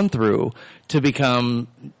she's gone through to become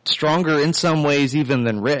stronger in some ways even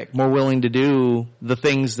than Rick, more willing to do the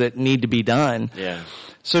things that need to be done. Yeah.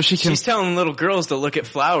 So she's telling little girls to look at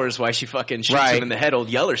flowers while she fucking shoots them in the head, old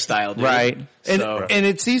Yeller style, dude. Right. So. And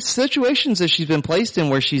it's these situations that she's been placed in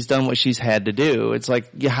where she's done what she's had to do. It's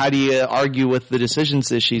like, how do you argue with the decisions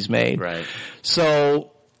that she's made? Right.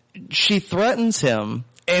 So she threatens him.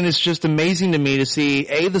 And it's just amazing to me to see,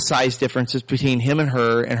 the size differences between him and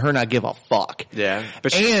her not give a fuck. Yeah.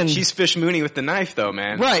 But she's Fish Mooney with the knife, though,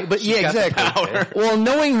 man. Right, but she's exactly. Well,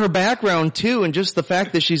 knowing her background, too, and just the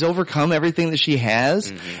fact that she's overcome everything that she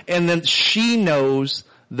has, and then she knows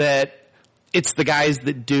that it's the guys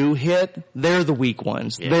that do hit, they're the weak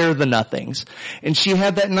ones. Yeah. They're the nothings. And she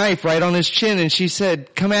had that knife right on his chin, and she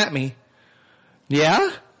said, come at me.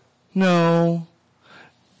 Yeah? No.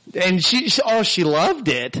 And she loved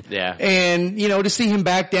it. Yeah. And, to see him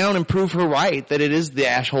back down and prove her right that it is the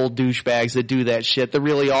asshole douchebags that do that shit that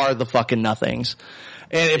really are the fucking nothings.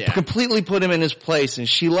 And it completely put him in his place, and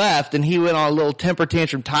she left, and he went on a little temper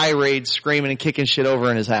tantrum tirade, screaming and kicking shit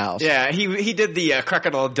over in his house. Yeah, he did the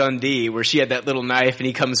Crocodile Dundee, where she had that little knife, and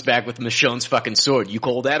he comes back with Michonne's fucking sword. You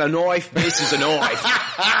call that a knife? This is a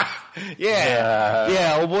knife.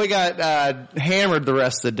 Yeah, old boy got hammered the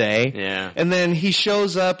rest of the day. Yeah. And then he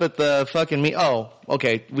shows up at the fucking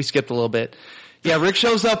okay, we skipped a little bit. Yeah, Rick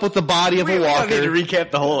shows up with the body of a walker. We don't need to recap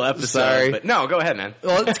the whole episode. Sorry. But no, go ahead, man.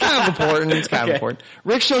 Well, it's kind of important. It's kind of important.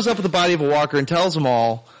 Rick shows up with the body of a walker and tells them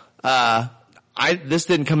all, this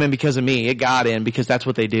didn't come in because of me. It got in because that's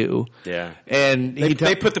what they do. Yeah. And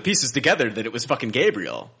they put the pieces together that it was fucking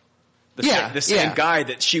Gabriel. The same guy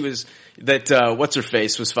that she was, what's her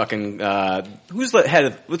face was fucking, who's the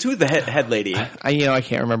head lady? I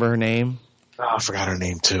can't remember her name. Oh, I forgot her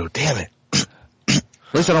name too. Damn it.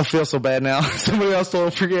 At least I don't feel so bad now. Somebody else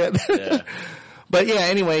will forget. Yeah. But yeah,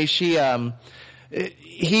 anyway, he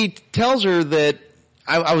tells her that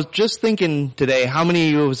I was just thinking today, how many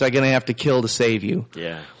of you was I going to have to kill to save you?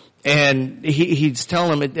 Yeah. And he's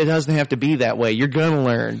telling him it doesn't have to be that way. You're going to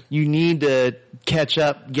learn. You need to catch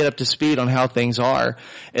up, get up to speed on how things are.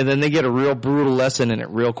 And then they get a real brutal lesson in it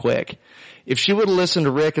real quick. If she would have listened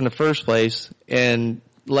to Rick in the first place and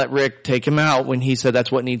let Rick take him out when he said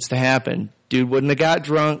that's what needs to happen, dude wouldn't have got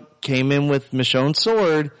drunk, came in with Michonne's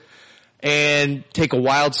sword, and take a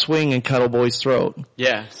wild swing and cut old boy's throat.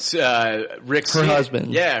 Yeah, Rick's her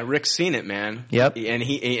husband. Yeah, Rick's seen it, man. Yep. And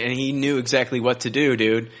he knew exactly what to do,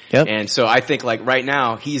 dude. Yep. And so I think like right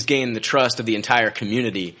now he's gained the trust of the entire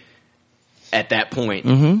community at that point.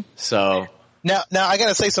 Mm-hmm. So now I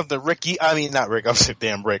gotta say something, Rick. Not Rick. I'm saying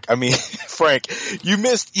damn Rick. Frank. You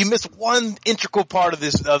missed one integral part of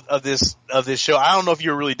this show. I don't know if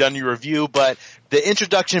you're really done your review, but the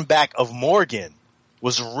introduction back of Morgan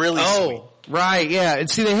was really sweet. Right, yeah. And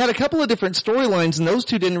see, they had a couple of different storylines, and those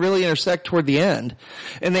two didn't really intersect toward the end.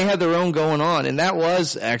 And they had their own going on, and that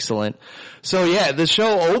was excellent. So yeah, the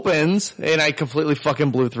show opens, and I completely fucking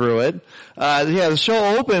blew through it. The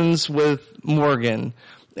show opens with Morgan,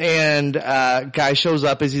 and guy shows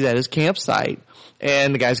up as he's at his campsite.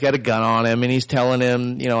 And the guy's got a gun on him, and he's telling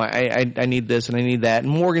him, I need this and I need that.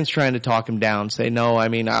 And Morgan's trying to talk him down, say, no,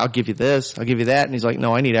 I'll give you this, I'll give you that. And he's like,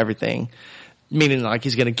 no, I need everything. Meaning like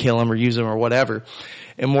he's going to kill him or use him or whatever.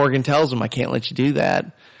 And Morgan tells him, I can't let you do that.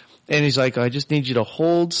 And he's like, I just need you to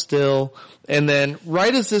hold still. And then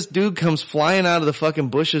right as this dude comes flying out of the fucking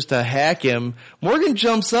bushes to hack him, Morgan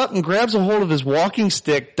jumps up and grabs a hold of his walking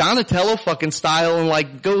stick, Donatello fucking style, and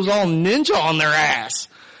like goes all ninja on their ass.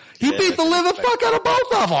 He beat the living fuck out of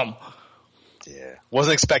both of them. Yeah.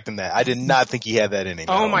 Wasn't expecting that. I did not think he had that in him.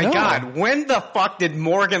 Oh my God. When the fuck did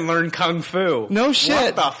Morgan learn Kung Fu? No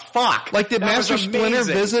shit. What the fuck? Like, did Master Splinter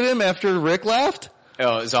visit him after Rick left?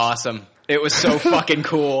 Oh, it was awesome. It was so fucking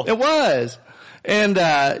cool. It was. And,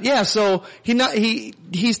 so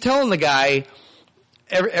he's telling the guy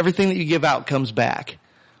everything that you give out comes back.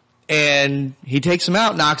 And he takes him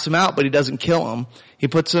out, knocks him out, but he doesn't kill him. He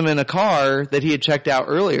puts him in a car that he had checked out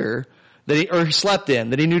earlier, he slept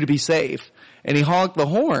in, that he knew to be safe. And he honked the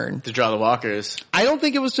horn. To draw the walkers. I don't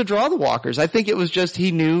think it was to draw the walkers. I think it was just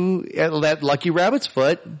he knew that Lucky Rabbit's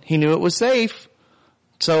foot. He knew it was safe.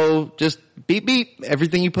 So just beep beep.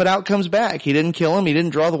 Everything you put out comes back. He didn't kill him. He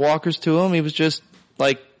didn't draw the walkers to him. He was just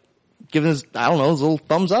like giving his little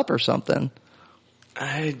thumbs up or something.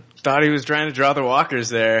 I thought he was trying to draw the walkers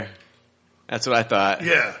there. That's what I thought.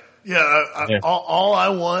 Yeah. All I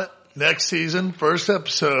want next season, first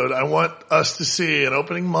episode, I want us to see an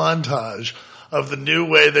opening montage of the new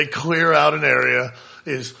way they clear out an area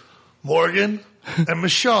is Morgan and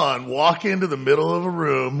Michonne walk into the middle of a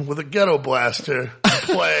room with a ghetto blaster,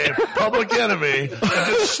 play Public Enemy, and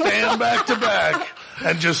just stand back to back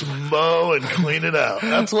and just mow and clean it out.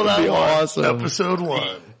 That's what I want. Awesome. Episode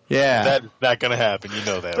 1. Yeah. That's not gonna happen. You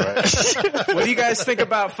know that, right? What do you guys think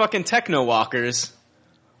about fucking techno walkers?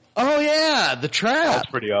 Oh yeah, the trap. That's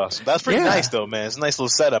pretty awesome. That's pretty Yeah. nice though, man. It's a nice little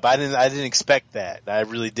setup. I didn't expect that. I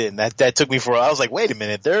really didn't. That took me for. I was like, wait a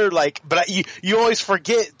minute. They're like, but you always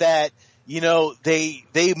forget that.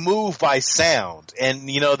 They move by sound, and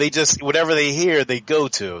they just whatever they hear they go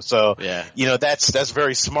to. So that's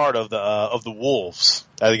very smart of the wolves.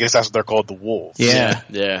 I guess that's what they're called, the wolves. Yeah.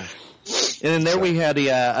 Yeah. And then there we had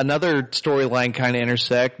another storyline kind of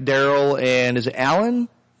intersect. Daryl and is it Alan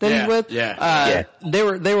that he's with? Yeah. They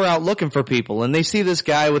were out looking for people, and they see this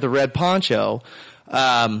guy with a red poncho.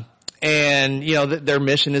 And their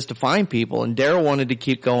mission is to find people, and Daryl wanted to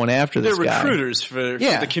keep going after this They're guy. recruiters for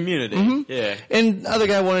the community. Mhm. Yeah. And the other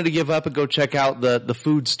guy wanted to give up and go check out the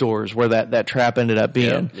food stores where that trap ended up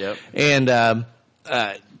being. Yep. And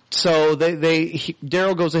so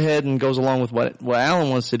Daryl goes ahead and goes along with what Alan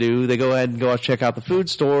wants to do. They go ahead and go out check out the food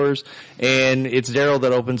stores, and it's Daryl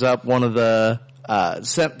that opens up one of the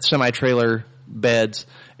semi-trailer beds,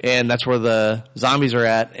 and that's where the zombies are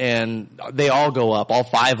at, and they all go up, all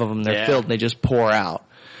 5 of them, they're filled, and they just pour out.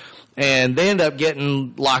 And they end up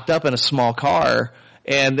getting locked up in a small car,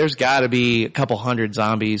 and there's gotta be a couple hundred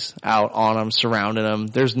zombies out on them, surrounding them.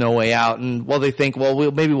 There's no way out, and they think,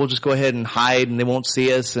 maybe we'll just go ahead and hide, and they won't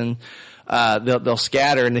see us, and they'll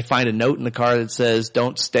scatter, and they find a note in the car that says,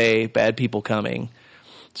 "Don't stay, bad people coming."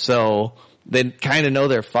 So they kind of know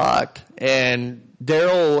they're fucked, and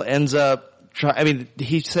Daryl ends up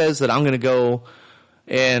he says that I'm going to go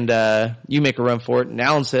and you make a run for it. And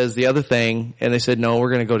Alan says the other thing, and they said, no, we're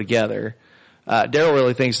going to go together. Daryl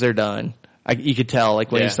really thinks they're done. You could tell,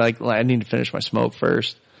 when he's like, I need to finish my smoke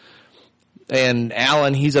first. And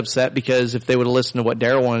Alan, he's upset because if they would have listened to what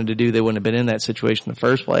Daryl wanted to do, they wouldn't have been in that situation in the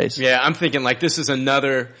first place. Yeah, I'm thinking this is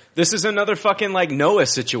another fucking Noah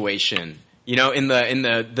situation, in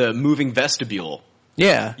the moving vestibule.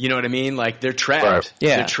 Yeah. You know what I mean? They're trapped. Right.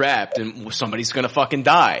 Yeah. They're trapped and somebody's gonna fucking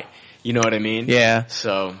die. You know what I mean? Yeah.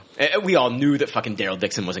 So, we all knew that fucking Daryl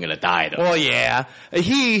Dixon wasn't gonna die though. Well, yeah.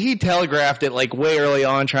 He telegraphed it way early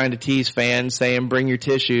on, trying to tease fans, saying bring your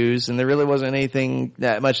tissues, and there really wasn't anything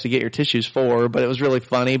that much to get your tissues for, but it was really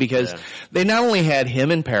funny because they not only had him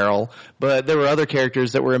in peril, but there were other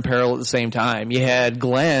characters that were in peril at the same time. You had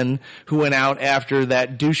Glenn, who went out after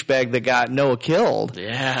that douchebag that got Noah killed.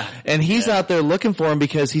 Yeah. And he's out there looking for him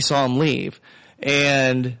because he saw him leave.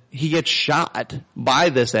 And he gets shot by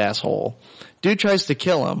this asshole. Dude tries to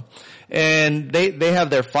kill him. And they have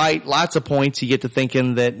their fight. Lots of points. You get to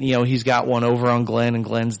thinking that, he's got one over on Glenn and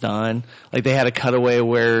Glenn's done. They had a cutaway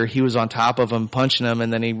where he was on top of him punching him,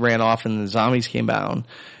 and then he ran off and the zombies came down.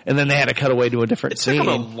 And then they had a cutaway to a different scene. It took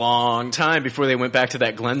them a long time before they went back to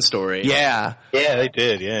that Glenn story. Yeah. Yeah, they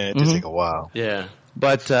did. Yeah, it did take a while. Yeah.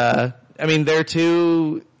 But, they're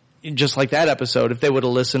too, just like that episode, if they would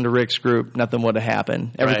have listened to Rick's group, nothing would have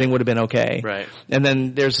happened. Everything would have been okay. Right. And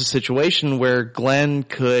then there's a situation where Glenn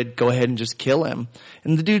could go ahead and just kill him.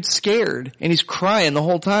 And the dude's scared, and he's crying the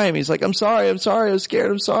whole time. He's like, I'm sorry, I was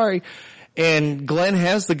scared, I'm sorry. And Glenn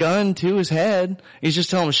has the gun to his head. He's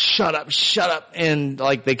just telling him, shut up. And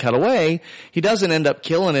they cut away. He doesn't end up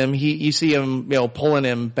killing him. You see him, pulling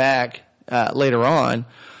him back, later on.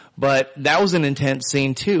 But that was an intense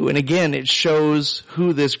scene too. And again, it shows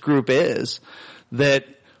who this group is, that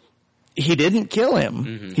he didn't kill him.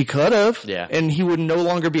 Mm-hmm. He could have. Yeah. And he would no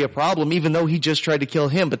longer be a problem, even though he just tried to kill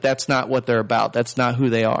him. But that's not what they're about. That's not who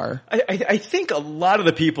they are. I think a lot of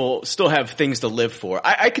the people still have things to live for.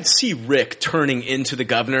 I could see Rick turning into the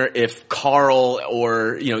governor if Carl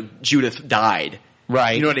or, Judith died.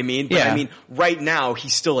 Right. You know what I mean? But yeah. Right now,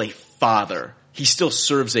 he's still a father. He still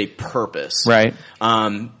serves a purpose. Right.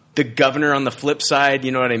 The governor on the flip side,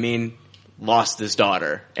 you know what I mean, lost his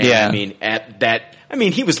daughter. And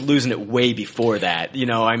he was losing it way before that.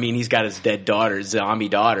 He's got his dead daughter, zombie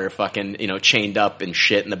daughter, fucking, chained up and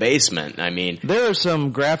shit in the basement. There are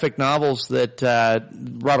some graphic novels that,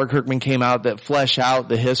 Robert Kirkman came out that flesh out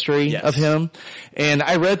the history of him. And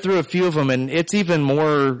I read through a few of them, and it's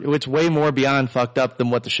way more beyond fucked up than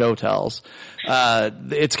what the show tells.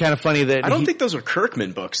 It's kind of funny that I don't think those are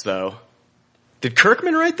Kirkman books though. Did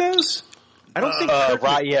Kirkman write those? I don't think. I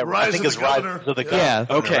think it's Rise of the Governor. Yeah.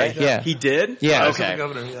 Okay. Right? Yeah. He did. Yeah. Rise of Okay. the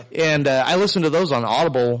Governor, yeah. And I listened to those on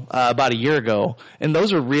Audible about a year ago, and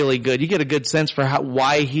those are really good. You get a good sense for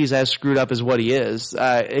why he's as screwed up as what he is.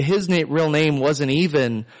 His real name wasn't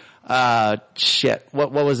even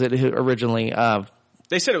what was it originally?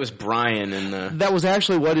 They said it was Brian in the... That was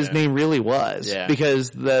actually what his name really was. Yeah. Because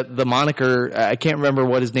the moniker, I can't remember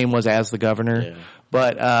what his name was as the governor,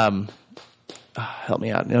 but help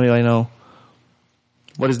me out. Anybody know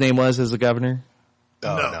what his name was as the governor?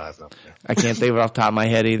 Oh, No. no, that's not. I can't think of it off the top of my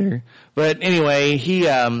head either. But anyway, he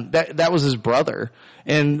that was his brother.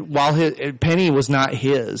 And while Penny was not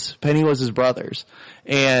his, Penny was his brother's.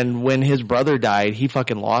 And when his brother died, he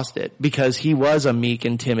fucking lost it because he was a meek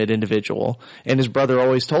and timid individual. And his brother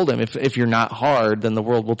always told him, if you're not hard, then the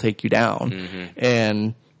world will take you down. Mm-hmm.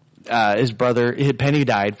 And his brother, Penny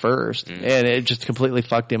died first, and it just completely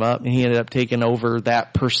fucked him up, and he ended up taking over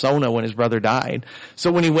that persona when his brother died.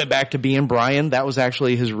 So when he went back to being Brian, that was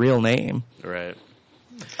actually his real name. Right.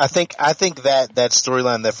 I think that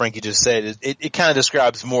storyline that Frankie just said, it kind of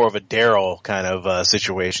describes more of a Daryl kind of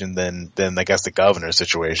situation than I guess the Governor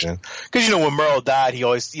situation. Cause when Merle died, he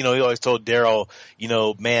always told Daryl,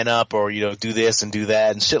 man up or, do this and do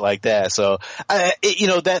that and shit like that. So,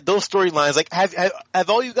 those storylines, like,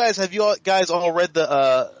 have you guys all read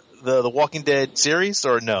the Walking Dead series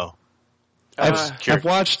or no? I've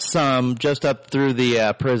watched some just up through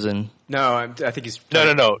the prison. No, I think he's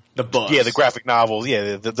no. The books. Yeah, the graphic novels.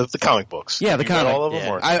 Yeah, the comic books. Yeah, the comic. All of them.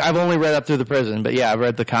 Yeah. I've only read up through the prison, but yeah, I've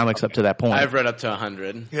read the comics up to that point. I've read up to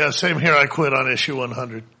 100. Yeah, same here. I quit on issue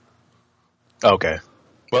 100. Okay.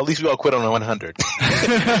 Well, at least we all quit on 100. we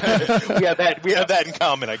have that in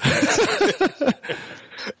common, I guess.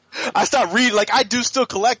 I stopped reading. Like, I do still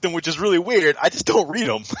collect them, which is really weird. I just don't read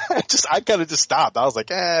them. I kind of just stopped. I was like,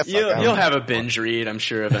 fuck. You'll have a binge read, I'm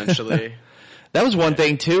sure, eventually. That was one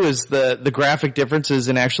thing too, is the graphic differences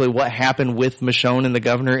in actually what happened with Michonne and the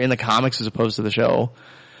Governor in the comics as opposed to the show.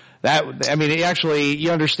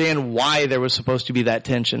 You understand why there was supposed to be that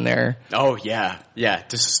tension there. Oh yeah,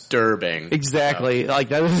 disturbing. Exactly, like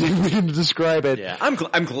that was the way to describe it. Yeah, I'm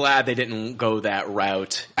glad they didn't go that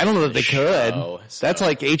route. I don't know that they could. That's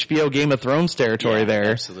like HBO Game of Thrones territory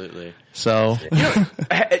there. Absolutely. So,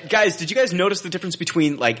 guys, did you guys notice the difference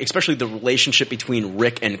between, like, especially the relationship between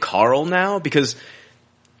Rick and Carl now? Because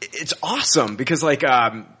it's awesome. Because, like,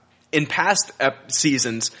 in past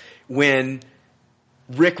seasons, when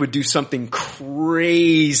Rick would do something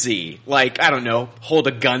crazy, like, I don't know, hold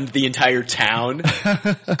a gun to the entire town,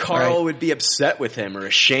 Carl would be upset with him or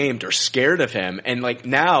ashamed or scared of him. And, like,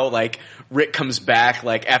 now, like, Rick comes back,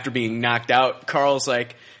 like, after being knocked out, Carl's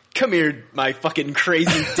like, come here, my fucking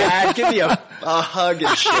crazy dad, give me a hug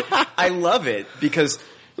and shit. I love it because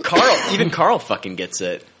even Carl fucking gets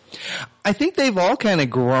it. I think they've all kind of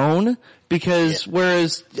grown. Because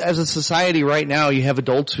whereas as a society right now you have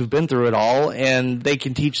adults who've been through it all and they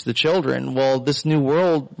can teach the children, well, this new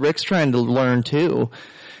world, Rick's trying to learn too.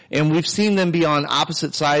 And we've seen them be on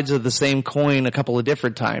opposite sides of the same coin a couple of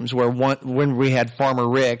different times, where when we had Farmer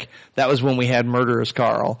Rick, that was when we had Murderous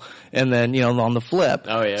Carl. And then, on the flip.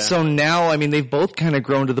 Oh yeah. So now, they've both kind of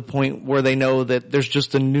grown to the point where they know that there's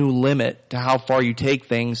just a new limit to how far you take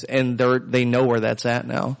things, and they know where that's at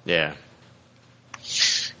now. Yeah.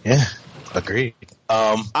 Yeah. Agreed.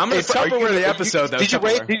 I'm going to Tupperware the episode, though. Did you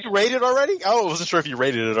rate it already? Oh, I wasn't sure if you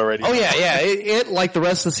rated it already. Oh, yeah. It, like the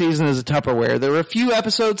rest of the season, is a Tupperware. There were a few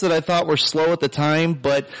episodes that I thought were slow at the time,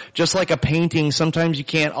 but just like a painting, sometimes you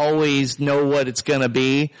can't always know what it's going to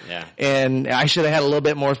be. Yeah. And I should have had a little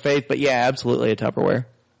bit more faith, but yeah, absolutely a Tupperware.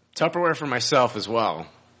 Tupperware for myself as well.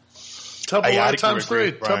 Tupperware times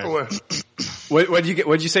 3. Tupperware.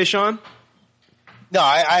 What'd you say, Sean? No,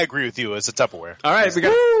 I agree with you. It's a Tupperware. All right, we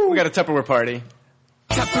got a Tupperware party.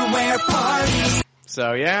 Tupperware party.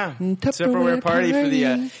 So yeah, Tupperware party for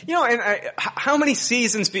the how many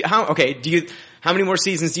seasons? How many more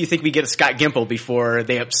seasons do you think we get of Scott Gimple before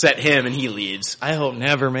they upset him and he leaves? I hope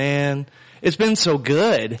never, man. It's been so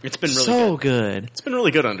good. It's been really so good. It's been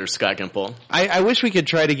really good under Scott Gimple. I wish we could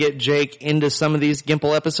try to get Jake into some of these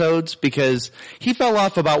Gimple episodes because he fell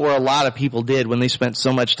off about where a lot of people did when they spent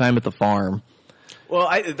so much time at the farm. Well,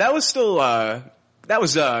 that was still Glenn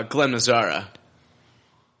Mazzara,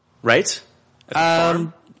 right?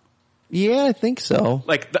 Yeah, I think so.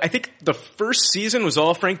 I think the first season was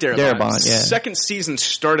all Frank Darabont. Yeah. Second season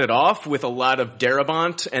started off with a lot of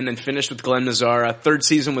Darabont and then finished with Glenn Mazzara. Third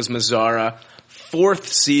season was Mazzara. Fourth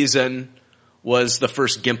season was the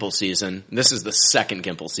first Gimple season. This is the second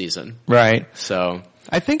Gimple season. Right. So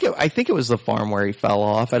I think it was the farm where he fell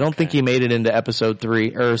off. I don't think he made it into episode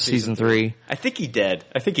 3 or season 3. I think he did.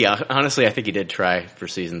 I think he did try for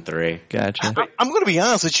season 3. Gotcha. I'm going to be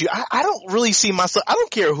honest with you. I don't really see myself. I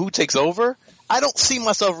don't care who takes over. I don't see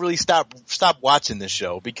myself really stop watching this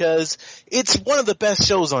show because it's one of the best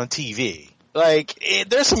shows on TV.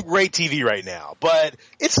 There's some great TV right now, but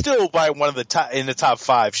it's still by one of the top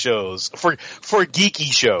 5 shows for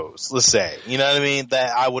geeky shows, let's say. You know what I mean?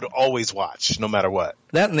 That I would always watch, no matter what.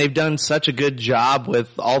 That, and they've done such a good job with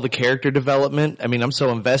all the character development. I'm so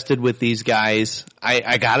invested with these guys.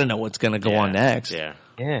 I gotta know what's gonna go on next. Yeah.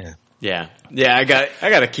 Yeah. Yeah. I got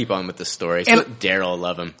to keep on with the story. So Daryl,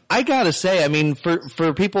 love him. I gotta say, I mean,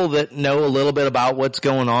 for people that know a little bit about what's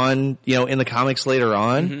going on, you know, in the comics later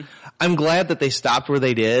on, I'm glad that they stopped where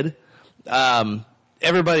they did.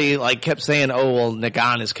 Everybody like kept saying, "Oh, well,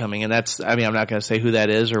 Nagan is coming," and I'm not gonna say who that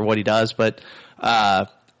is or what he does, but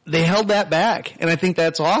they held that back, and I think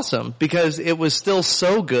that's awesome because it was still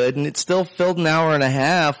so good, and it still filled an hour and a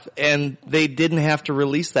half, and they didn't have to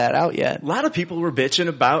release that out yet. A lot of people were bitching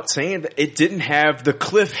about saying that it didn't have the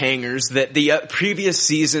cliffhangers that the previous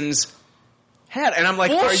seasons had, and I'm like,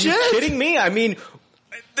 bullshit. Are you kidding me? I mean,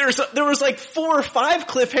 there was like 4 or 5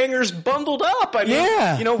 cliffhangers bundled up. I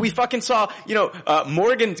mean, you know, we fucking saw, you know,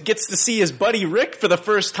 Morgan gets to see his buddy Rick for the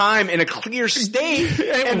first time in a clear state.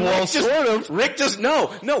 And well, Rick just,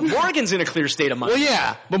 no, Morgan's in a clear state of mind. Well,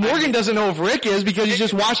 yeah, but Morgan doesn't know if Rick is because he's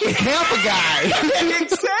just watching camp a guy.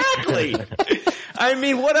 Exactly. I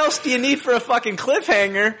mean, what else do you need for a fucking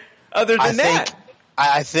cliffhanger other than that?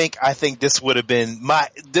 I think this would have been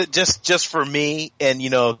just for me, and you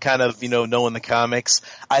know, kind of, you know, knowing the comics.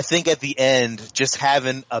 I think at the end, just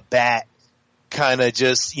having a bat kind of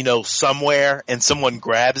just, you know, somewhere and someone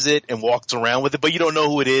grabs it and walks around with it, but you don't know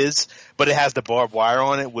who it is, but it has the barbed wire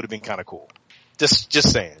on it, would have been kind of cool. Just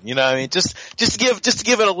saying, you know what I mean? Just to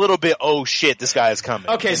give it a little bit, oh shit, this guy is coming.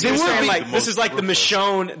 Okay, so you're saying like, this is like the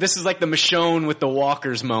Michonne with the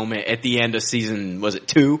walkers moment at the end of season, was it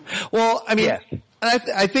 2? Well, I mean,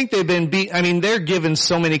 I think they've been they're given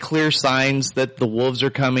so many clear signs that the wolves are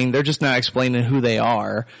coming. They're just not explaining who they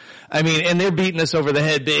are. I mean, and they're beating us over the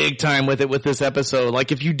head big time with this episode.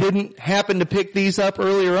 Like, if you didn't happen to pick these up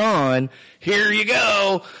earlier on, here you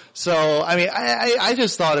go. So, I mean, I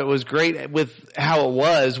just thought it was great with how it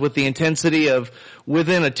was, with the intensity of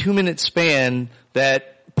within a 2-minute span,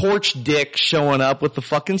 that porch dick showing up with the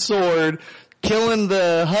fucking sword, killing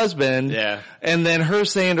the husband, and then her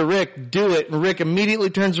saying to Rick, do it, and Rick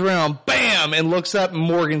immediately turns around, bam, and looks up, and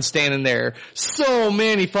Morgan's standing there. So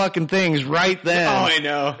many fucking things right then. Oh, I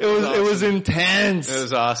know. It was intense. It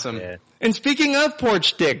was awesome. Yeah. And speaking of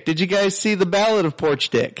Porch Dick, did you guys see the Ballad of Porch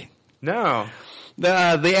Dick? No.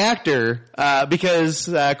 The actor, because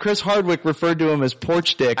Chris Hardwick referred to him as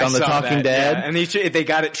Porch Dick on The Talking Dead. Yeah. And they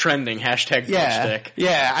got it trending, hashtag Porch Dick.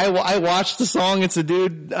 Yeah, I watched the song. It's a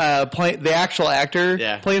dude, the actual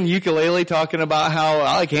actor, playing the ukulele, talking about how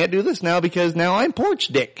I can't do this now because now I'm Porch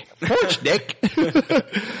Dick. Porch Dick.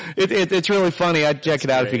 It's really funny. I'd check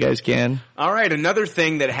it out if you guys can. All right, another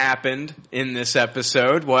thing that happened in this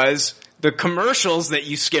episode was the commercials that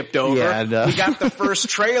you skipped over. Yeah, we got the first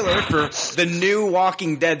trailer for the new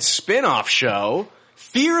Walking Dead spin-off show,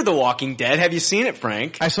 Fear the Walking Dead. Have you seen it,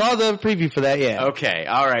 Frank? I saw the preview for that, yeah. Okay,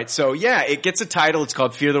 alright. So yeah, it gets a title. It's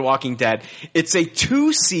called Fear the Walking Dead. It's a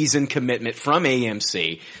 2-season commitment from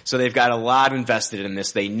AMC. So they've got a lot invested in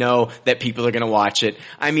this. They know that people are gonna watch it.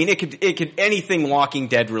 I mean, it could anything Walking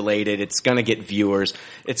Dead related, it's gonna get viewers.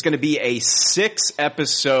 It's gonna be a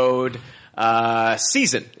 6-episode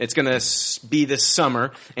season. It's gonna be this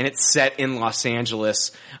summer, and it's set in Los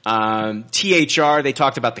Angeles. THR, they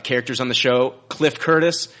talked about the characters on the show. Cliff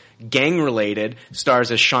Curtis, gang related,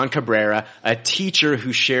 stars as Sean Cabrera, a teacher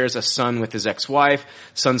who shares a son with his ex-wife.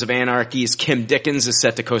 Sons of Anarchy's Kim Dickens is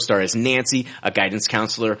set to co-star as Nancy, a guidance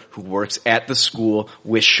counselor who works at the school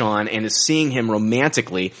with Sean and is seeing him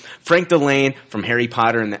romantically. Frank Delane from Harry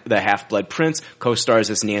Potter and the Half-Blood Prince co-stars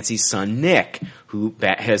as Nancy's son Nick, who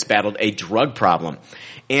has battled a drug problem.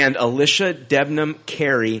 And Alicia Debnam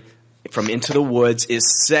Carey from Into the Woods is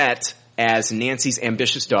set as Nancy's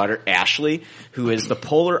ambitious daughter, Ashley, who is the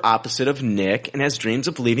polar opposite of Nick and has dreams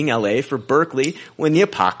of leaving LA for Berkeley when the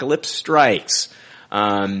apocalypse strikes.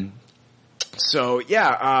 I'm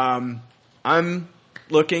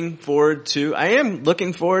looking forward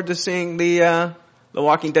to seeing the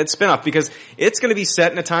Walking Dead spinoff, because it's going to be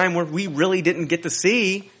set in a time where we really didn't get to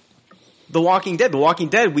see The Walking Dead. The Walking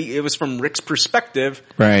Dead, it was from Rick's perspective,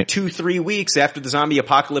 right, 2-3 weeks after the zombie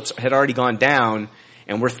apocalypse had already gone down,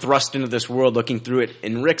 and we're thrust into this world looking through it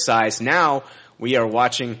in Rick's eyes. Now we are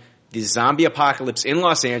watching the zombie apocalypse in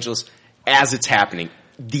Los Angeles as it's happening.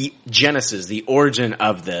 The genesis, the origin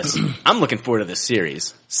of this. I'm looking forward to this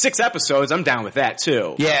series. 6 episodes, I'm down with that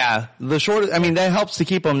too. Yeah, that helps to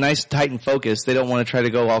keep them nice, tight, and focused. They don't want to try to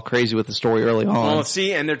go all crazy with the story early on. Well,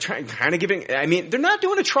 see, and they're they're not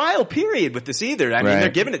doing a trial period with this either. I mean, they're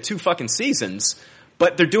giving it 2 fucking seasons,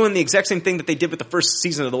 but they're doing the exact same thing that they did with the first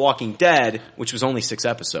season of The Walking Dead, which was only 6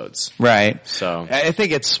 episodes. Right. So I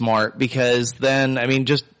think it's smart because then,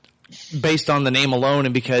 just based on the name alone,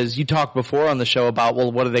 and because you talked before on the show about,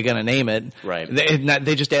 well, what are they going to name it? Right.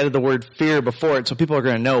 They just added the word fear before it, so people are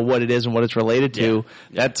going to know what it is and what it's related to.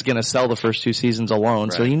 Yeah. That's going to sell the first 2 seasons alone,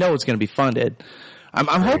 right. So you know it's going to be funded. I'm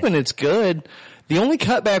hoping it's good. The only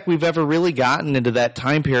cutback we've ever really gotten into that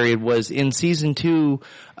time period was in season 2.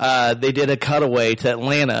 They did a cutaway to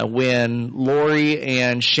Atlanta when Lori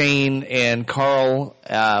and Shane and Carl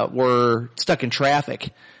were stuck in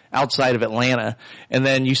traffic outside of Atlanta, and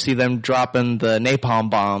then you see them dropping the napalm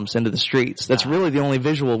bombs into the streets. That's really the only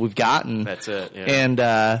visual we've gotten. That's it. Yeah.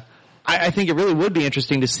 And I think it really would be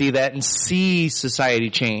interesting to see that and see society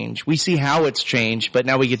change. We see how it's changed, but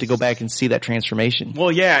now we get to go back and see that transformation.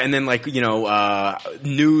 Well, yeah, and then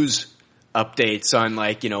news updates on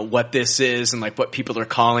what this is and what people are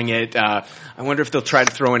calling it. I wonder if they'll try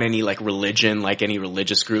to throw in any religion, any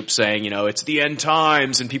religious group saying, it's the end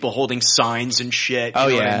times and people holding signs and shit. You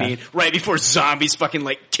know what I mean? Right before zombies fucking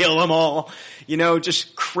kill them all.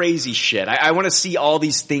 Just crazy shit. I want to see all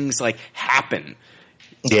these things happen.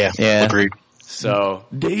 Yeah. Agreed. So,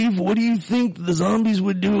 Dave, what do you think the zombies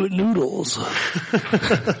would do at Noodles? That's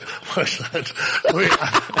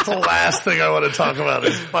the last thing I want to talk about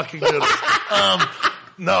is fucking Noodles.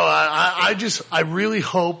 No, I really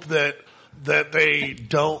hope that they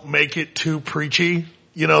don't make it too preachy.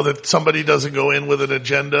 That somebody doesn't go in with an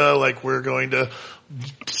agenda we're going to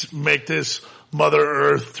make this Mother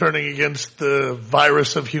Earth turning against the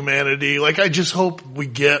virus of humanity. I just hope we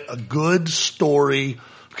get a good story.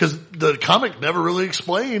 Because the comic never really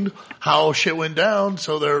explained how shit went down,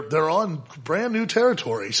 so they're on brand new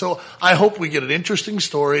territory. So I hope we get an interesting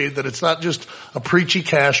story, that it's not just a preachy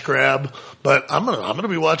cash grab. But I'm gonna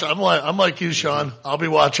be watching. I'm like you, Sean. I'll be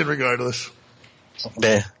watching regardless.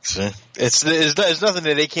 Yeah, it's nothing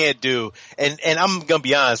that they can't do. And I'm gonna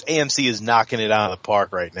be honest, AMC is knocking it out of the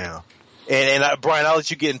park right now. And Brian, I'll let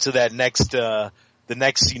you get into that next. The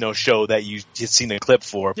next, show that you just seen a clip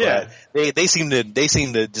for, but they seem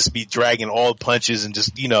to just be dragging all punches and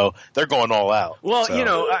just, they're going all out. Well,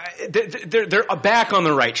 so. They're back on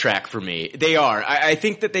the right track for me. They are. I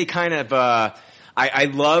think that they kind of, I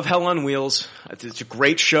love Hell on Wheels. It's a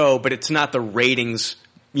great show, but it's not the ratings,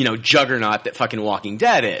 juggernaut that fucking Walking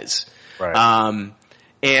Dead is. Right.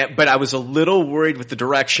 But I was a little worried with the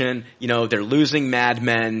direction. They're losing Mad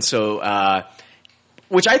Men, so,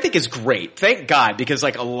 which I think is great. Thank God, because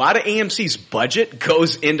a lot of AMC's budget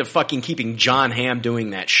goes into fucking keeping John Hamm doing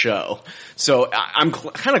that show. So I'm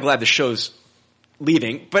kind of glad the show's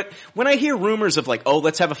leaving. But when I hear rumors of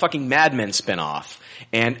let's have a fucking Mad Men spinoff,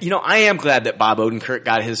 and I am glad that Bob Odenkirk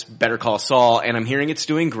got his Better Call Saul, and I'm hearing it's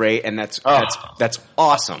doing great, and that's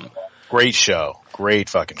awesome. Great show. Great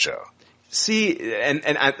fucking show. See, and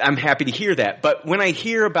I'm happy to hear that. But when I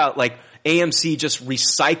hear about AMC just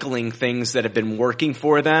recycling things that have been working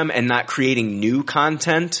for them and not creating new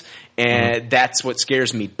content, and that's what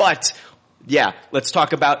scares me. But yeah, let's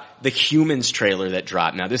talk about the Humans trailer that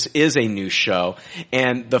dropped. Now, this is a new show,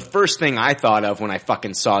 and the first thing I thought of when I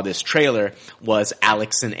fucking saw this trailer was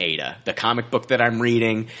Alex and Ada, the comic book that I'm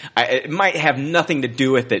reading. It might have nothing to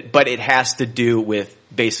do with it, but it has to do with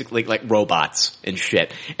basically robots and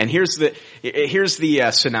shit. And here's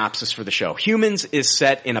the synopsis for the show. Humans is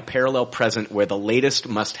set in a parallel present where the latest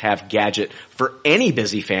must-have gadget for any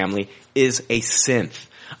busy family is a synth,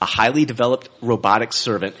 a highly developed robotic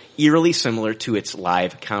servant eerily similar to its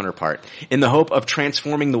live counterpart. In the hope of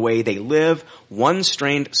transforming the way they live, one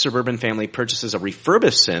strained suburban family purchases a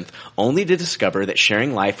refurbished synth only to discover that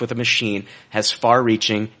sharing life with a machine has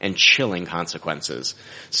far-reaching and chilling consequences.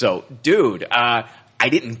 So, dude, I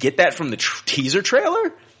didn't get that from the teaser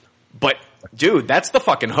trailer, but dude, that's the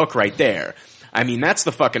fucking hook right there. I mean, that's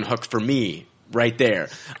the fucking hook for me right there.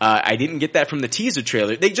 I didn't get that from the teaser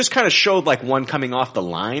trailer. They just kind of showed one coming off the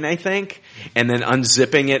line, I think, and then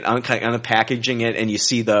unzipping it, unpackaging it, and you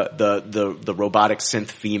see the robotic synth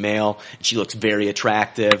female. She looks very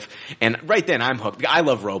attractive, and right then I'm hooked. I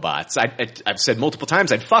love robots. I've said multiple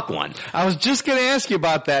times I'd fuck one. I was just gonna ask you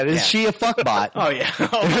about that. Is she a fuck bot? Oh yeah.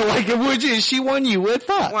 Is she one you would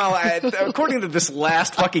fuck? Well, according to this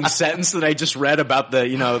last fucking sentence that I just read about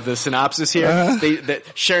the synopsis here, that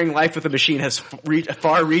sharing life with a machine has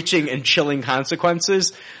far-reaching and chilling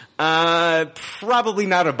consequences. Probably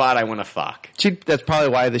not a bot I want to fuck. That's probably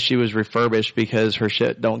why she was refurbished, because her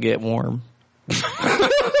shit don't get warm.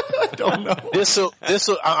 I don't know. This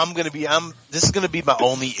is gonna be my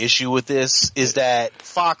only issue with this, is that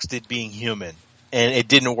Fox did Being Human, and it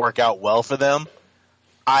didn't work out well for them.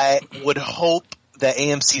 I would hope that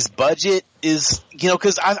AMC's budget is,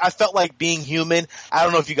 because I felt like Being Human. I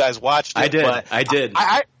don't know if you guys watched it. I did.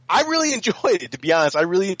 I really enjoyed it, to be honest. I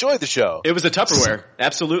really enjoyed the show. It was a Tupperware.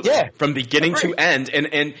 Absolutely. Yeah. From beginning to end.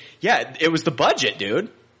 And yeah, it was the budget, dude.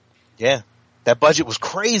 Yeah. That budget was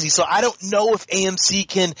crazy. So I don't know if AMC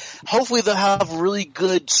can, hopefully they'll have really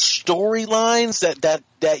good storylines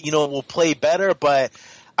that, you know, will play better, but,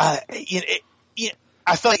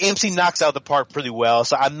 I feel like AMC knocks out of the park pretty well,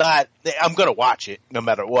 so I'm gonna watch it no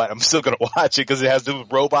matter what. I'm still gonna watch it because it has to do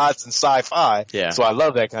with robots and sci-fi. Yeah. So I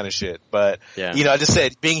love that kind of shit. But, you know, I just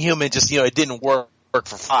said Being Human just, you know, it didn't work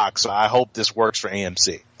for Fox, so I hope this works for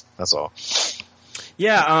AMC. That's all.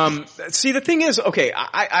 Yeah, see, the thing is, okay,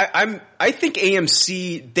 I think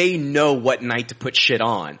AMC, they know what night to put shit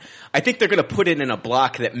on. I think they're gonna put it in a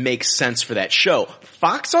block that makes sense for that show.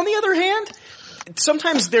 Fox, on the other hand,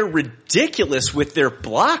 sometimes they're ridiculous with their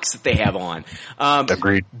blocks that they have on.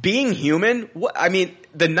 Agreed. Being Human, I mean,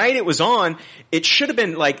 the night it was on, it should have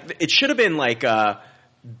been like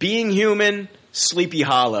Being Human, Sleepy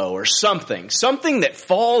Hollow, or something that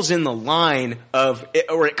falls in the line of,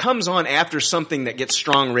 or it comes on after something that gets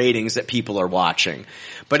strong ratings that people are watching.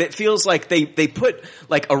 But it feels like they put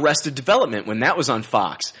like Arrested Development when that was on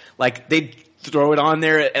Fox. Like they'd throw it on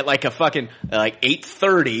there at like a fucking like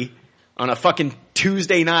 8:30. On a fucking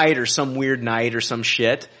Tuesday night or some weird night or some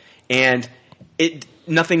shit, and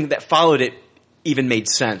nothing that followed it even made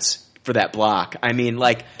sense for that block. I mean,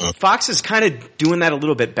 like, Fox is kind of doing that a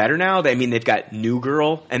little bit better now. I mean, they've got New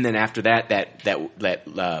Girl, and then after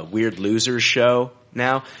that Weird Losers show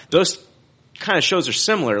now. Those kind of shows are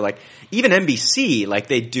similar. Like, even NBC, like,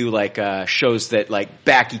 they do, like, shows that, like,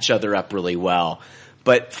 back each other up really well.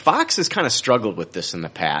 But Fox has kind of struggled with this in the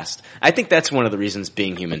past. I think that's one of the reasons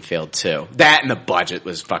Being Human failed too. That and the budget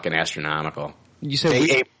was fucking astronomical. You said,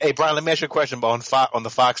 hey, Brian, let me ask you a question on the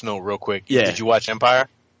Fox note real quick. Yeah. Did you watch Empire?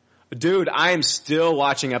 Dude, I am still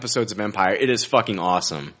watching episodes of Empire. It is fucking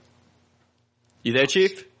awesome. You there,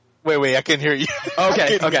 Chief? Wait, I can't hear you.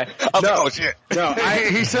 Okay. Oh shit. No,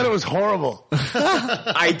 He said it was horrible.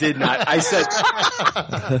 I did not.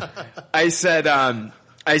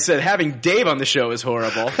 I said having Dave on the show is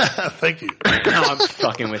horrible. Thank you. No, I'm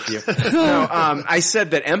fucking with you. No, I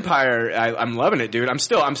said that Empire, I'm loving it, dude. I'm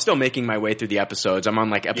still making my way through the episodes. I'm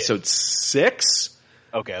on like episode 6.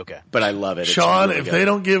 Okay. But I love it. It's Sean, really if good. they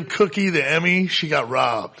don't give Cookie the Emmy, she got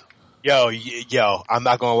robbed. Yo, I'm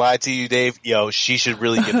not gonna lie to you, Dave. Yo, she should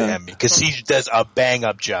really get the Emmy because she does a bang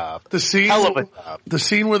up job. The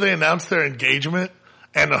scene where they announced their engagement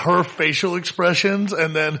and her facial expressions,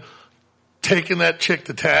 and then taking that chick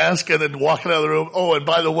to task, and then walking out of the room. Oh, and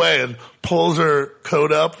by the way, and pulls her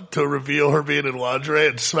coat up to reveal her being in lingerie,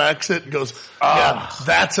 and smacks it and goes, "Yeah,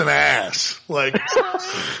 that's an ass." Like,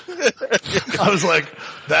 I was like,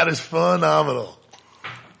 that is phenomenal.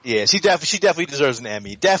 Yeah, she definitely deserves an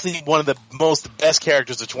Emmy. Definitely one of the best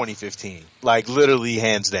characters of 2015. Like, literally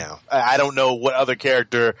hands down. I don't know what other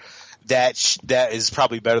character that is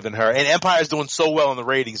probably better than her. And Empire's doing so well in the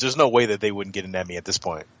ratings, there's no way that they wouldn't get an Emmy at this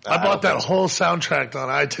point. I bought that whole soundtrack on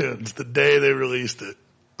iTunes the day they released it.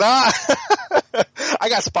 I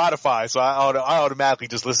got Spotify, so I automatically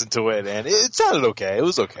just listened to it, and it sounded okay. It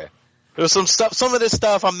was okay. There was some of this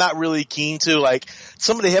stuff I'm not really keen to. Like,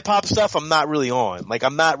 some of the hip hop stuff I'm not really on. Like,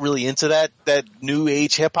 I'm not really into that new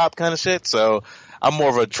age hip hop kind of shit, so I'm more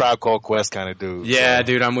of a Tribe Called Quest kind of dude. Yeah, so.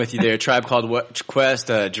 dude, I'm with you there. Tribe Called Quest,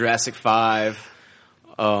 Jurassic 5.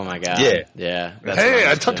 Oh my god. Yeah.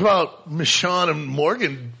 Hey, I talked about Michonne and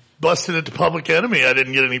Morgan busting into Public Enemy. I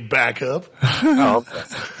didn't get any backup. Oh,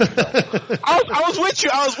 okay. I was with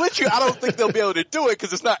you. I don't think they'll be able to do it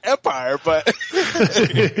because it's not Empire, but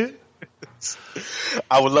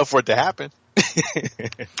I would love for it to happen.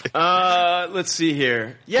 Let's see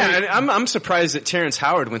here. Yeah, and I'm surprised that Terrence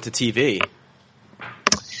Howard went to TV.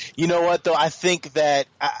 You know what, though? I think that,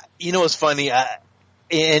 you know what's funny?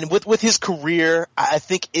 And with his career, I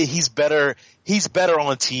think he's better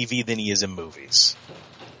on TV than he is in movies.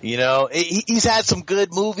 You know, he's had some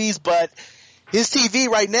good movies, but his TV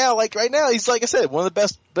right now, he's, like I said, one of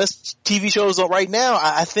the best TV shows right now.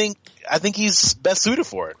 I think he's best suited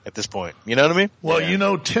for it at this point. You know what I mean? Well, You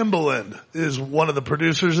know, Timbaland is one of the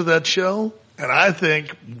producers of that show, and I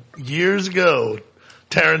think years ago,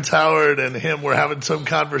 Terrence Howard and him were having some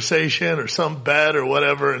conversation or some bet or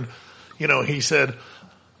whatever, and, you know, he said,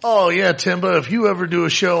 "Oh yeah, Timba, if you ever do a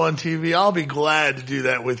show on TV, I'll be glad to do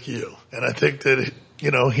that with you." And I think that,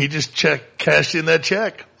 you know, he just cashed in that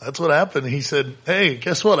check. That's what happened. He said, "Hey,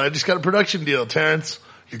 guess what? I just got a production deal, Terrence.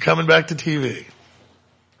 You're coming back to TV."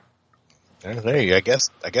 There you go.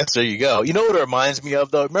 I guess there you go. You know what it reminds me of,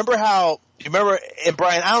 though? Remember, and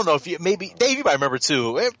Brian, I don't know if maybe Dave, you might remember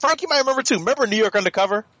too. Frank, you might remember too. Remember New York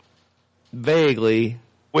Undercover? Vaguely.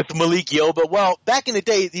 with Malik Yoba. Well, back in the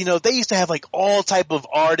day, you know, they used to have like all type of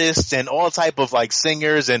artists and all type of like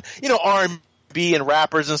singers and, you know, R&B and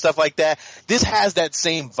rappers and stuff like that. This has that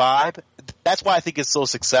same vibe. That's why I think it's so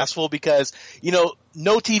successful because, you know,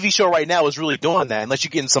 no TV show right now is really doing that unless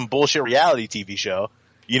you're getting some bullshit reality TV show.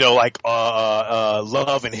 You know, like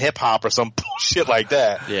Love and Hip Hop or some bullshit like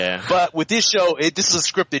that. Yeah. But with this show, this is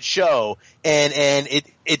a scripted show, and it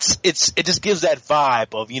just gives that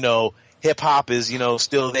vibe of, you know, hip hop is, you know,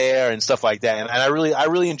 still there and stuff like that. And I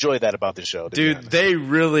really enjoy that about the show. Dude, they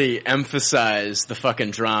really emphasize the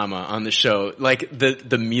fucking drama on the show. Like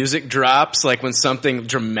the music drops, like when something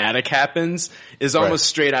dramatic happens, is almost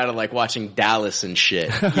straight out of like watching Dallas and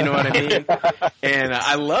shit. You know what I mean? And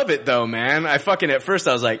I love it though, man. at first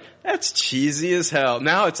I was like, that's cheesy as hell.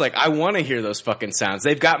 Now it's like, I want to hear those fucking sounds.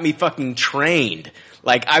 They've got me fucking trained.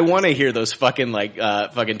 Like, I want to hear those fucking, like,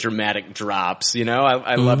 fucking dramatic drops, you know?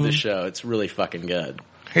 I love the show. It's really fucking good.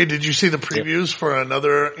 Hey, did you see the previews for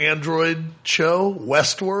another Android show,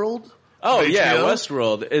 Westworld? Oh, yeah,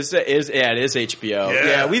 Westworld it is HBO.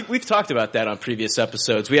 Yeah, we've talked about that on previous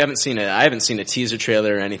episodes. I haven't seen a teaser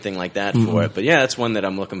trailer or anything like that for it, but yeah, that's one that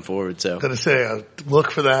I'm looking forward to. I'm gonna say, look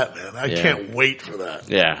for that, man. I can't wait for that.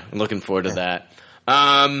 Yeah, I'm looking forward to that.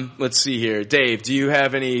 Let's see here. Dave, do you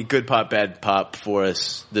have any good pop, bad pop for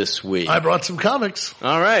us this week? I brought some comics.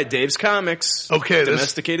 All right, Dave's Comics. Okay.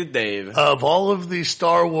 Domesticated Dave. Of all of the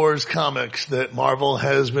Star Wars comics that Marvel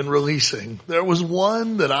has been releasing, there was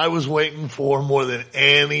one that I was waiting for more than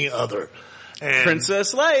any other. And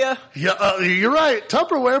Princess Leia. Yeah, you're right.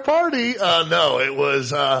 Tupperware party. No, it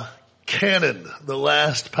was, Kanan, the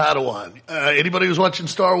last Padawan. Anybody who's watching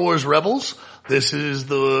Star Wars Rebels? This is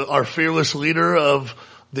our fearless leader of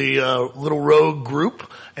the little rogue group,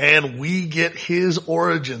 and we get his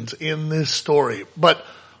origins in this story. But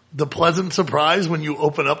the pleasant surprise when you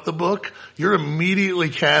open up the book, you're immediately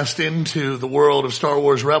cast into the world of Star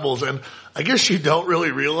Wars Rebels, and I guess you don't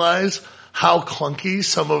really realize how clunky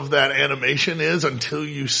some of that animation is until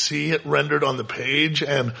you see it rendered on the page,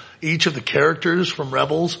 and each of the characters from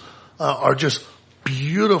Rebels are just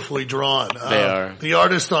beautifully drawn. They are. The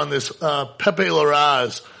artist on this, Pepe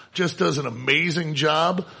Larraz, just does an amazing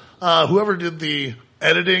job. Whoever did the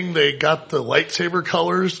editing, they got the lightsaber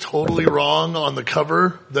colors totally wrong on the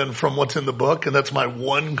cover than from what's in the book, and that's my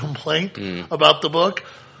one complaint about the book.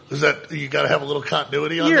 Is that you got to have a little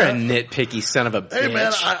continuity on You're that? You're a nitpicky son of a bitch. Hey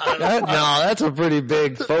man, no, that's a pretty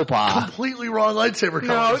big faux pas. Completely wrong lightsaber colors.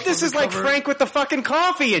 No, this is like Frank with the fucking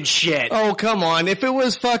coffee and shit. Oh, come on. If it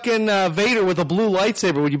was fucking Vader with a blue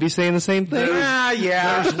lightsaber, would you be saying the same thing?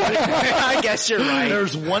 Yeah. I guess you're right.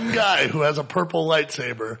 There's one guy who has a purple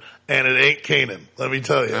lightsaber, and it ain't Kanan. Let me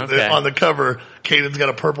tell you. Okay. On the cover, Kanan's got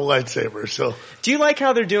a purple lightsaber. So, do you like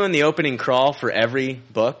how they're doing the opening crawl for every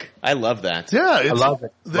book? I love that. Yeah, I love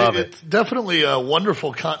it. It's definitely a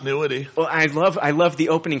wonderful continuity. Well, I love the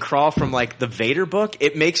opening crawl from like the Vader book.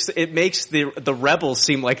 It makes the rebels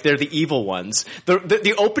seem like they're the evil ones.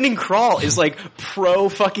 The opening crawl is like pro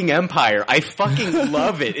fucking Empire. I fucking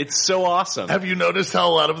love it. It's so awesome. Have you noticed how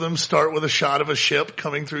a lot of them start with a shot of a ship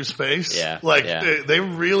coming through space? Yeah. Like they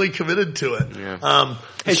really committed to it. Yeah.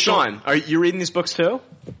 Hey Sean, are you reading these books too?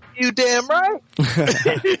 You damn right. I'm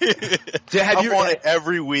on it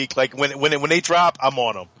every week. Like when they drop, I'm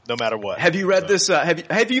on them, no matter what. Have you read this?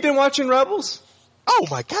 Have you been watching Rebels? Oh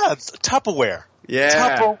my God, Tupperware.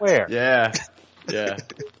 Yeah, Tupperware. Yeah.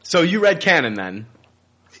 So you read Canon then?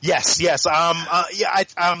 Yes.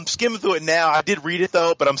 I'm skimming through it now. I did read it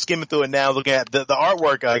though, but I'm skimming through it now. Looking at the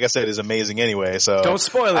artwork, like I said, is amazing anyway. So don't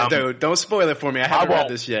spoil it, dude. Don't spoil it for me. I haven't read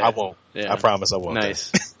this yet. I won't. Yeah. I promise I won't.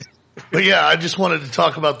 Nice. But yeah, I just wanted to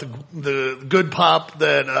talk about the good pop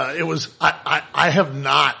that it was. I have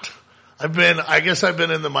not. I guess I've been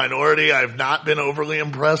in the minority. I've not been overly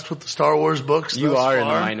impressed with the Star Wars books. You are in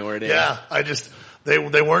the minority. Yeah,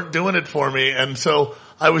 they weren't doing it for me, and so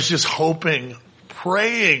I was just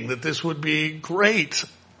praying that this would be great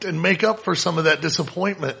and make up for some of that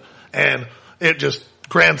disappointment, and it just.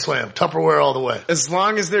 Grand slam, Tupperware all the way. As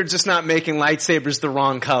long as they're just not making lightsabers the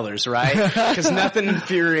wrong colors, right? Because nothing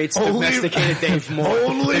infuriates domesticated Dave more.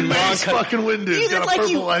 Only Mace fucking Windu's got a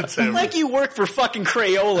purple lightsaber. Like you work for fucking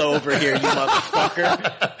Crayola over here, you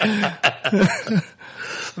motherfucker.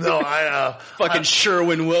 No, fucking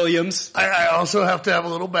Sherwin-Williams. I also have to have a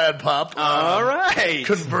little bad pop. All right.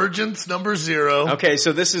 Convergence number 0. Okay,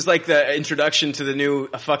 so this is like the introduction to the new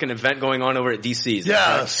fucking event going on over at DC.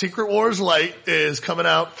 Yeah, right? Secret Wars Light is coming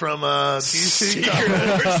out from DC.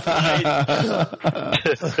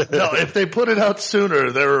 No, if they put it out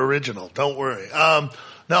sooner, they're original. Don't worry.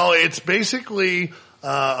 No, it's basically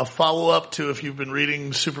a follow-up to, if you've been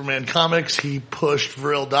reading Superman comics, he pushed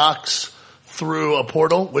Vril Dox through a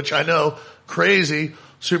portal, which I know, crazy,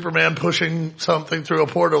 Superman pushing something through a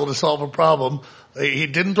portal to solve a problem. He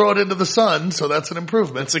didn't throw it into the sun, so that's an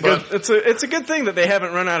improvement. It's a good thing that they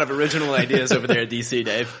haven't run out of original ideas over there at DC,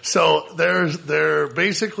 Dave. So they're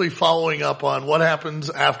basically following up on what happens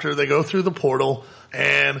after they go through the portal.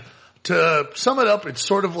 And to sum it up, it's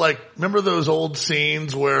sort of like, remember those old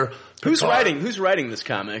scenes where Who's writing this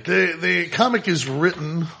comic? The comic is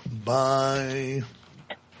written by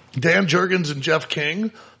Dan Jurgens and Jeff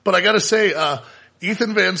King, but I got to say,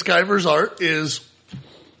 Ethan Van Sciver's art is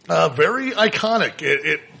very iconic.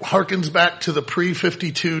 It harkens back to the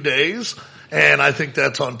pre-52 days, and I think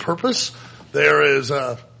that's on purpose. There is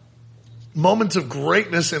moments of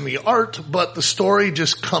greatness in the art, but the story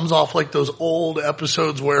just comes off like those old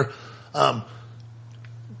episodes where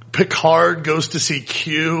Picard goes to see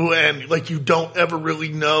Q, and like you don't ever really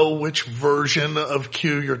know which version of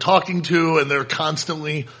Q you're talking to, and they're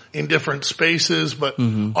constantly in different spaces, but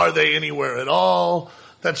are they anywhere at all?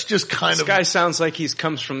 That's just kind This guy sounds like he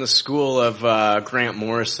comes from the school of Grant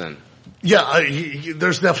Morrison. Yeah,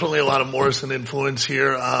 there's definitely a lot of Morrison influence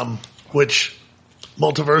here, which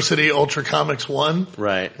Multiversity Ultra Comics 1.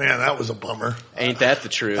 Right. Man, that was a bummer. Ain't that the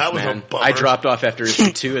truth, That was man. a bummer. I dropped off after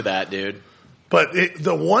issue 2 of that, dude. But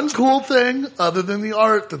the one cool thing, other than the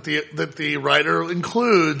art that the writer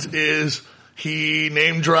includes, is he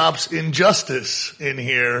name drops Injustice in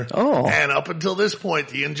here. Oh. And up until this point,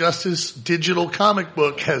 the Injustice digital comic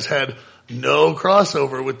book has had no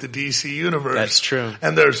crossover with the DC universe. That's true.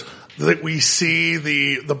 And we see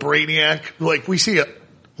the Brainiac, like we see a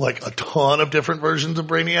ton of different versions of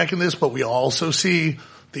Brainiac in this, but we also see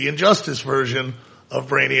the Injustice version of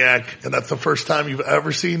Brainiac, and that's the first time you've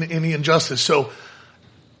ever seen any Injustice. So,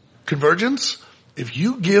 Convergence, if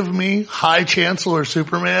you give me High Chancellor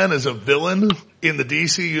Superman as a villain in the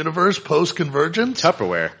DC universe post-Convergence,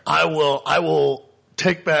 Tupperware, I will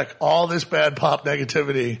take back all this bad pop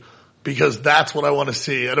negativity, because that's what I want to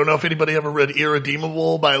see. I don't know if anybody ever read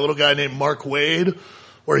Irredeemable by a little guy named Mark Waid,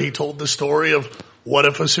 where he told the story of what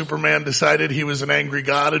if a Superman decided he was an angry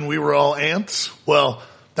god and we were all ants? Well,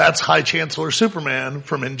 that's High Chancellor Superman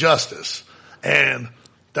from Injustice. And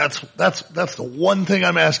that's the one thing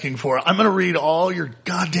I'm asking for. I'm going to read all your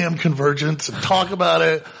goddamn Convergence and talk about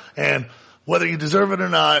it. And whether you deserve it or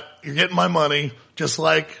not, you're getting my money, just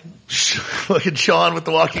like fucking Sean with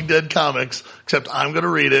the Walking Dead comics, except I'm going to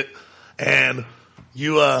read it. And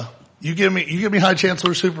you give me High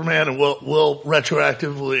Chancellor Superman, and we'll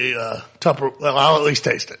retroactively, I'll at least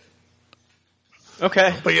taste it.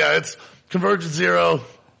 Okay. But yeah, it's Convergence 0.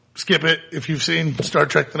 Skip it if you've seen Star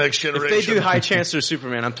Trek The Next Generation. If they do High Chancellor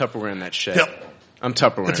Superman, I'm Tupperwareing that shit. Yep. I'm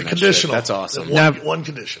Tupperwaring It's a that conditional. shit. That's awesome. One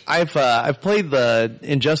condition. I've played the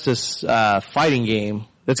Injustice fighting game.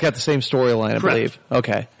 That's got the same storyline, I believe.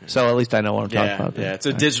 Okay. So at least I know what I'm talking about. Yeah, it's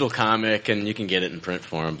a digital comic and you can get it in print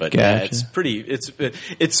form, but Gotcha. yeah, it's pretty,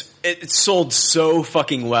 it's sold so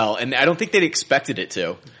fucking well, and I don't think they'd expected it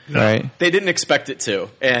to. No. Right. They didn't expect it to,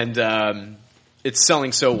 and it's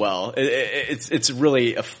selling so well. It's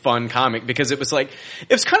really a fun comic because it was kind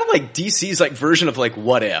of like DC's like version of like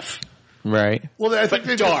What If. Right. Well, I think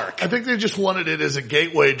they just wanted it as a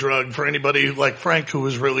gateway drug for anybody like Frank, who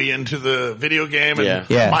was really into the video game and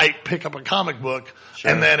might pick up a comic book,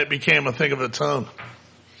 and then it became a thing of its own.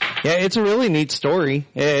 Yeah, it's a really neat story.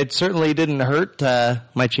 It certainly didn't hurt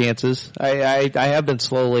my chances. I have been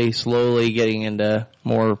slowly getting into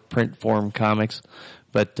more print form comics,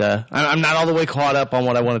 but I'm not all the way caught up on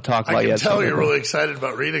what I want to talk about yet. I can tell you're really excited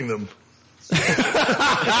about reading them.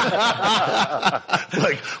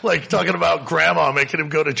 like talking about grandma making him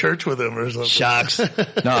go to church with him or something. Shucks.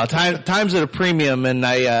 No, time's at a premium, and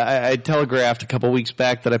I telegraphed a couple weeks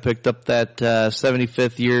back that I picked up that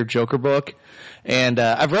 75th year Joker book, and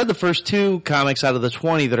I've read the first 2 comics out of the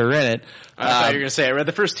 20 that are in it. I thought you were going to say I read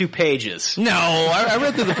the first 2 pages. No, I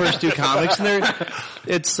read through the first 2 comics, and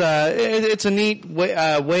it's a neat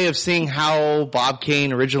way of seeing how Bob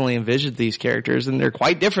Kane originally envisioned these characters, and they're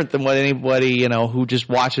quite different than what anybody who just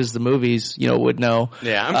watches the movies would know.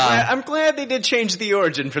 Yeah, I'm glad they did change the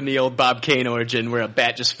origin from the old Bob Kane origin, where a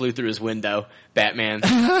bat just flew through his window. Batman.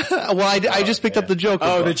 Well, I just picked up the Joker.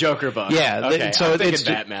 Oh, book. the Joker book. Yeah, okay. So I'm thinking it's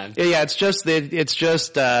Batman. Yeah, it's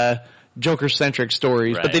just Joker-centric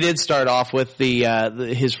stories, Right. but they did start off with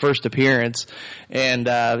his first appearance, and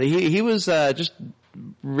he was just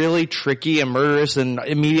really tricky and murderous, and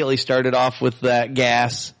immediately started off with that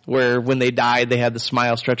gas where when they died they had the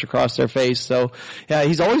smile stretch across their face. So yeah,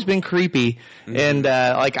 he's always been creepy. And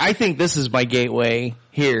like I think this is my gateway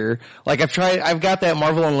here. Like I've got that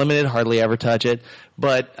Marvel Unlimited, hardly ever touch it,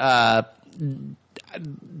 but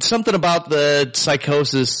something about the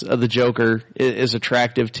psychosis of the Joker is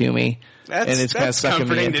attractive to me. And it's kind of sucking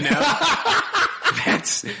me in. To know.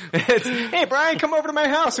 Hey Brian, come over to my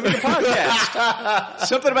house and we can podcast.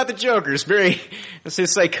 Something about the Joker is it's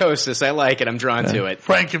his psychosis. I like it. I'm drawn to it.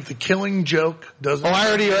 Frank, if The Killing Joke doesn't... I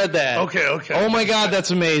already read that. Okay. Oh my God,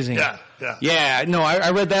 that's amazing. Yeah, no,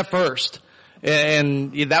 I read that first.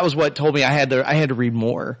 And that was what told me I had to read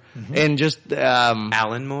more. And just,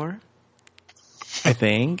 Alan Moore? I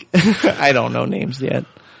think. I don't know names yet.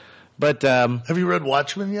 But, have you read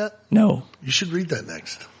Watchmen yet? No. You should read that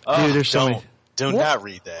next. Dude, there's so many. Do not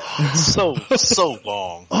read that. It's so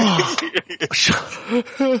long.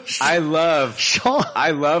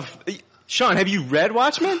 Sean, have you read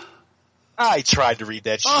Watchmen? I tried to read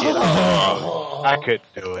that shit. I couldn't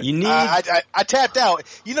do it. You need. I tapped out.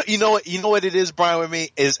 You know what it is, Brian, with me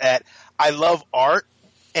is that I love art,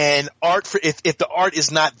 and art if the art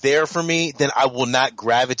is not there for me, then I will not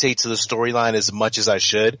gravitate to the storyline as much as I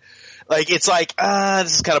should. Like, it's like,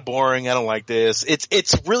 this is kind of boring. I don't like this.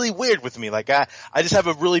 It's really weird with me. Like, I just have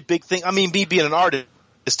a really big thing. I mean, me being an artist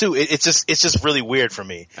too, it's just really weird for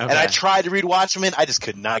me. Okay. And I tried to read Watchmen. I just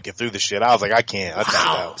could not get through the shit. I was like, I can't. I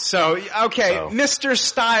tapped out. So, Mr.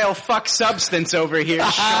 Style fuck substance over here,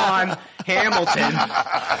 Sean Hamilton.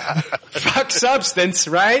 Fuck substance,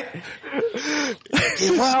 right?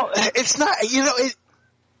 Well, it's not,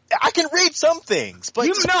 I can read some things, but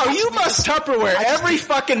you must Tupperware every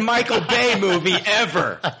fucking Michael Bay movie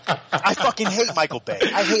ever. I fucking hate Michael Bay.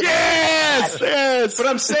 I hate yes. But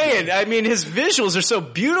I'm saying, I mean, his visuals are so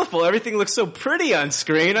beautiful. Everything looks so pretty on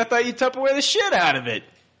screen. I thought you'd Tupperware the shit out of it.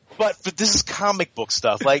 But this is comic book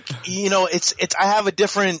stuff. Like, I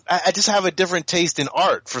just have a different taste in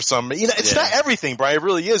art for some, it's not everything, Brian. It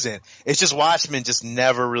really isn't. It's just Watchmen just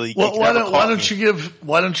never really. Well, why don't you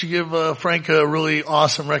give Frank a really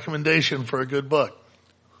awesome recommendation for a good book?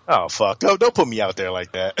 Oh fuck! Don't put me out there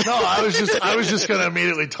like that. No, I was just going to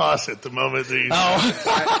immediately toss it the moment that you.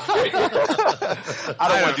 I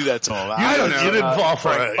don't want to do that to him. You didn't fall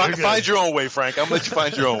for it. Find your own way, Frank. I'm gonna let you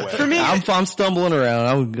find your own way. For me, I'm stumbling around.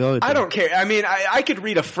 I would go. I don't care. I mean, I could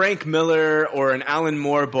read a Frank Miller or an Alan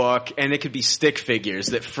Moore book, and it could be stick figures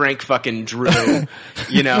that Frank fucking drew.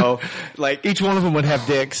 Like each one of them would have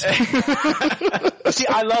dicks. See,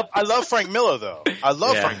 I love Frank Miller though. I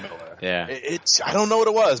love Frank Miller. Yeah. I don't know what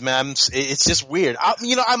it was, man. It's just weird.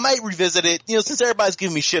 I might revisit it, since everybody's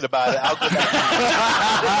giving me shit about it. I'll go back.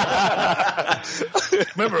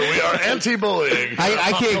 Remember, we are anti-bullying.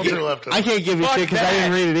 I can't give you shit because I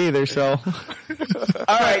didn't read it either, so.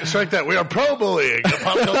 All right, strike that. We are pro-bullying.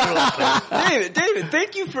 David,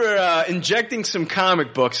 thank you for injecting some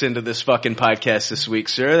comic books into this fucking podcast this week,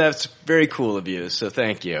 sir. That's very cool of you, so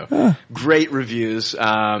thank you. Great reviews,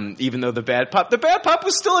 even though the Bad Pup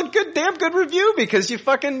was still a damn good review because you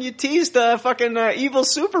teased fucking evil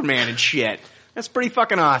Superman and shit. That's pretty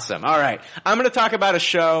fucking awesome. All right. I'm going to talk about a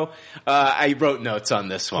show. I wrote notes on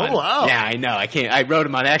this one. Oh, wow. Yeah, I know. I wrote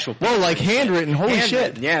them on actual paper. Whoa, like handwritten. Holy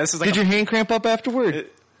shit. Yeah, this is like Did your hand cramp up afterward?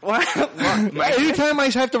 What? Anytime I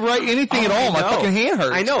have to write anything at all, my fucking hand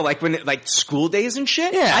hurts. I know, like school days and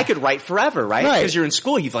shit. Yeah. I could write forever, right? Because you're in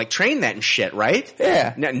school, you've trained that and shit, right?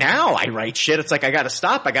 Yeah. Now I write shit. It's like I got to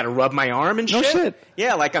stop. I got to rub my arm and shit. No shit.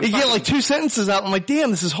 Yeah, you get 2 sentences out. I'm like, damn,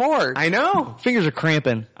 this is hard. I know. Fingers are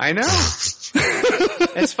cramping. I know.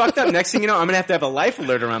 It's fucked up. Next thing you know, I'm gonna have to have a life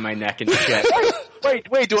alert around my neck and shit.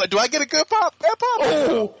 Wait, do I get a good pop? Bad pop?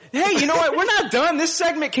 Oh. Hey, you know what? We're not done. This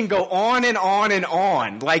segment can go on and on and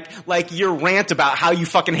on. Like your rant about how you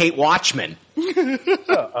fucking hate Watchmen.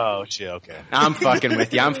 Oh shit, okay. I'm fucking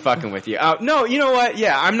with you. No, you know what?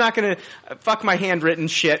 Yeah, I'm not gonna fuck my handwritten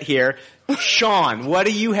shit here. Sean, what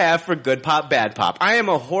do you have for good pop, bad pop? I'm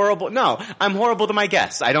horrible to my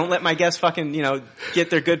guests. I don't let my guests fucking, get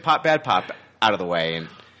their good pop, bad pop out of the way. And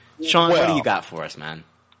Sean, what do you got for us, man?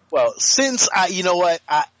 Well, since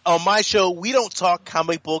on my show, we don't talk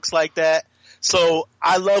comic books like that. So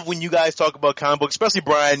I love when you guys talk about comic books, especially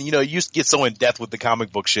Brian, you used to get so in depth with the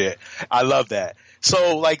comic book shit. I love that.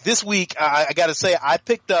 So this week, I gotta say, I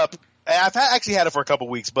picked up, I've actually had it for a couple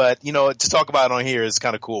weeks, but to talk about it on here is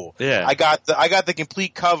kind of cool. Yeah. I got the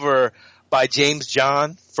complete cover by James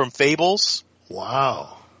John from Fables.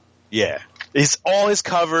 Wow. Yeah. It's all his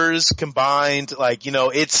covers combined,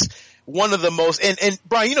 it's one of the most, and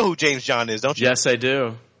Brian, you know who James John is, don't you? Yes, I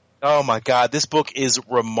do. Oh my God, this book is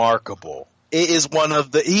remarkable. he is one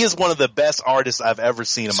of the best artists I've ever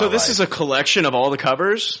seen in my life. So this is a collection of all the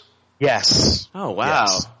covers? Yes. Oh wow.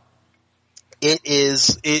 Yes.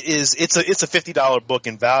 It's a $50 book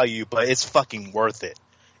in value, but it's fucking worth it.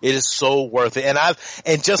 It is so worth it.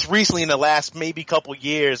 And just recently in the last maybe couple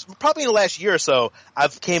years, probably in the last year or so,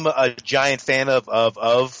 I've became a giant fan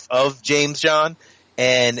of James John.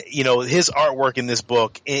 And, you know, his artwork in this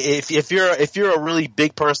book, if you're a really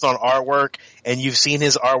big person on artwork and you've seen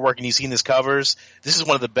his artwork and you've seen his covers, this is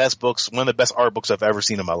one of the best art books I've ever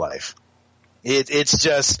seen in my life. It's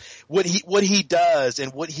just what he does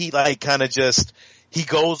and what he he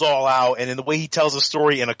goes all out, and in the way he tells a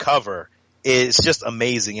story in a cover is just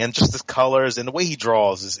amazing. And just his colors and the way he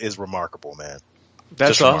draws is remarkable, man.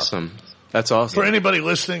 That's awesome. That's awesome. For anybody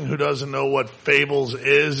listening who doesn't know what Fables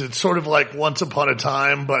is, it's sort of like Once Upon a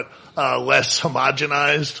Time, but less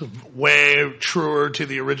homogenized, way truer to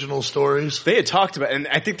the original stories. They had talked about, and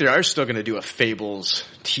I think they are still going to do a Fables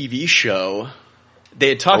TV show. They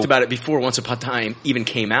had talked about it before Once Upon a Time even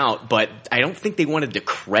came out, but I don't think they wanted to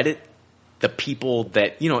credit the people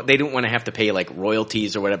that, you know, they didn't want to have to pay like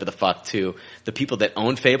royalties or whatever the fuck to the people that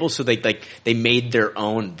own Fables, so they made their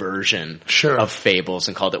own version of Fables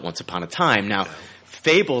and called it Once Upon a Time. Now,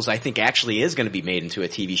 Fables, I think, actually is going to be made into a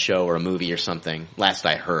TV show or a movie or something, last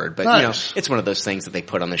I heard. But, you know, it's one of those things that they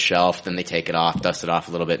put on the shelf, then they take it off, dust it off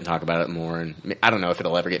a little bit and talk about it more. And I don't know if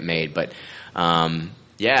it'll ever get made, but,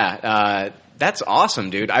 that's awesome,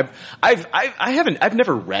 dude. I've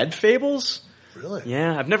never read Fables. Really?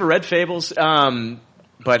 Yeah, I've never read Fables,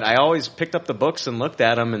 but I always picked up the books and looked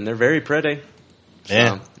at them, and they're very pretty.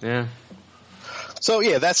 Yeah. So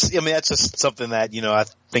yeah, that's just something that, you know, I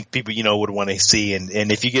think people, you know, would want to see, and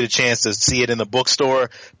if you get a chance to see it in the bookstore,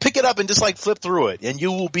 pick it up and just like flip through it, and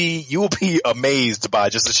you will be amazed by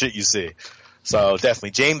just the shit you see. So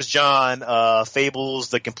definitely, James John, Fables,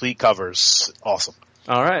 the complete covers, awesome.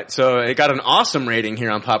 All right, so it got an awesome rating here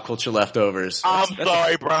on Pop Culture Leftovers. I'm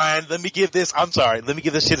sorry, Brian. Let me give this shit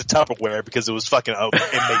a Tupperware because it was fucking amazing.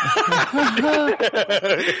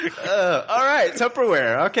 All right,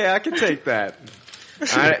 Tupperware. Okay, I can take that.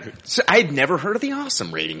 All right. So I'd never heard of the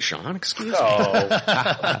awesome rating, Sean. Excuse me. All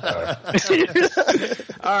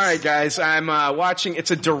right, guys. I'm watching. It's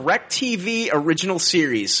a DirecTV original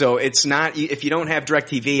series, so it's not. If you don't have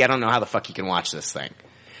DirecTV, I don't know how the fuck you can watch this thing.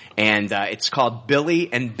 And it's called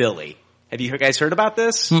Billy and Billy. Have you guys heard about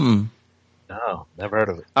this? Mm-mm. No, never heard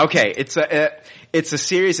of it. Okay, it's a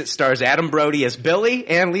series that stars Adam Brody as Billy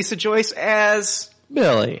and Lisa Joyce as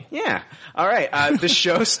Billy. Yeah. All right. The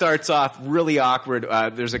show starts off really awkward.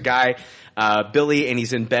 There's a guy, Billy, and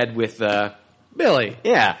he's in bed with Billy.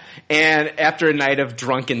 Yeah. And after a night of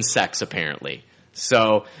drunken sex, apparently.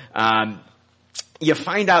 So you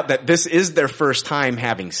find out that this is their first time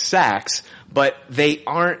having sex, but they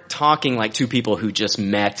aren't talking like two people who just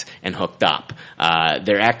met and hooked up.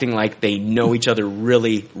 They're acting like they know each other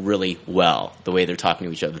really, really well, the way they're talking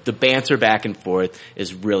to each other. The banter back and forth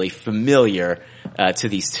is really familiar to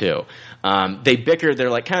these two. They bicker,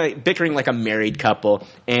 they're like kind of bickering like a married couple,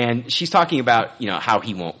 and she's talking about, you know, how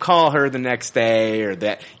he won't call her the next day, or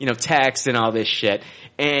that, you know, text and all this shit.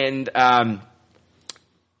 And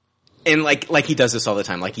like he does this all the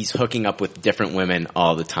time, like he's hooking up with different women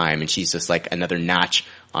all the time, and she's just like another notch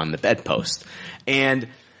on the bedpost. And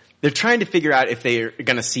they're trying to figure out if they're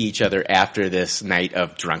gonna see each other after this night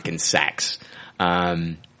of drunken sex.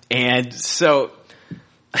 And so,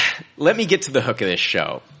 let me get to the hook of this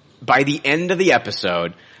show. By the end of the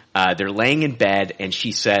episode, they're laying in bed, and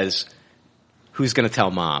she says, "Who's gonna tell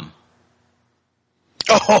mom?"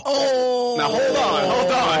 Oh! Now hold on.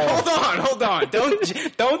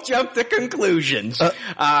 Don't jump to conclusions.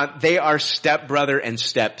 They are stepbrother and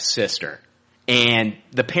stepsister, and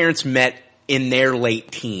the parents met in their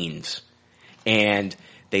late teens, and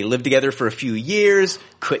they lived together for a few years,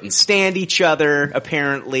 couldn't stand each other,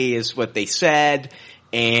 apparently, is what they said,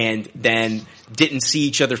 and then didn't see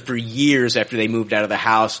each other for years after they moved out of the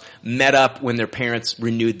house, met up when their parents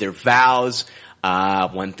renewed their vows.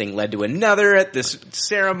 One thing led to another at this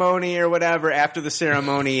ceremony or whatever, after the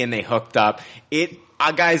ceremony, and they hooked up.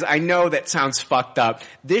 Guys, I know that sounds fucked up.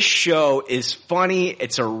 This show is funny.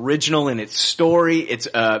 It's original in its story. It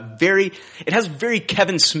has very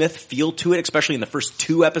Kevin Smith feel to it, especially in the first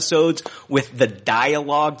 2 episodes with the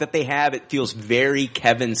dialogue that they have. It feels very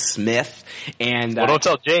Kevin Smith. And well, don't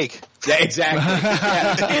tell Jake. Yeah, exactly.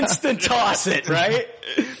 Yeah, instant toss it, right?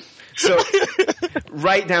 So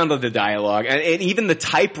right down to the dialogue and even the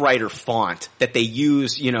typewriter font that they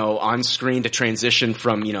use, on screen to transition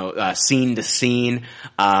from, scene to scene,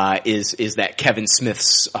 is that Kevin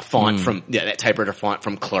Smith's font from, that typewriter font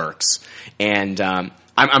from Clerks. And,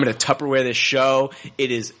 I'm going to Tupperware this show.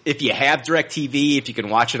 It is, if you have DirecTV, if you can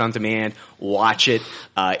watch it on demand, watch it.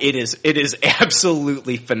 It is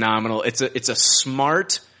absolutely phenomenal. It's a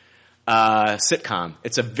smart, sitcom.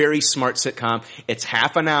 It's a very smart sitcom. It's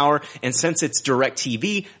half an hour, and since it's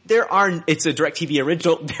DirecTV, it's a DirecTV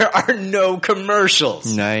original, there are no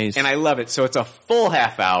commercials. Nice. And I love it. So it's a full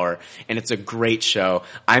half hour, and it's a great show.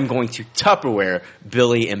 I'm going to Tupperware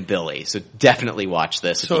Billy and Billy. So definitely watch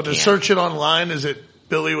this. So to search it online, is it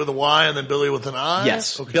Billy with a Y and then Billy with an I?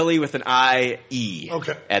 Yes. Okay. Billy with an I-E.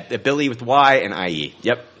 Okay. At Billy with Y and I-E.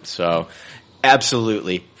 Yep. So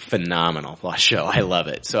absolutely phenomenal show. I love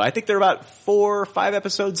it. So I think they're about 4 or 5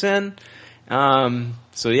 episodes in.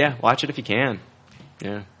 So yeah, watch it if you can.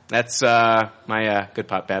 Yeah. That's, my, good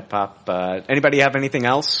pop, bad pop. Anybody have anything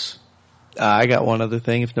else? I got one other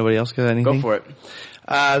thing if nobody else got anything. Go for it.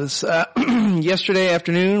 Yesterday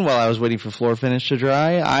afternoon, while I was waiting for floor finish to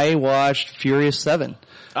dry, I watched Furious 7.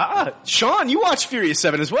 Sean, you watched Furious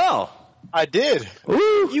 7 as well. I did.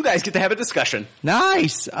 Ooh. You guys get to have a discussion.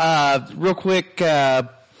 Nice. Real quick,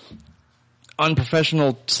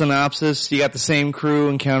 unprofessional synopsis. You got the same crew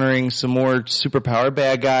encountering some more superpowered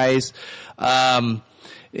bad guys.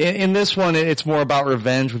 In this one, it's more about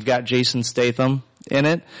revenge. We've got Jason Statham in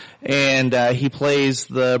it, and he plays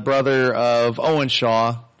the brother of Owen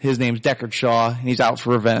Shaw. His name's Deckard Shaw, and he's out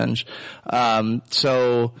for revenge.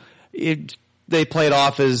 They play it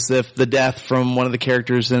off as if the death from one of the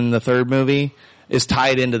characters in the third movie is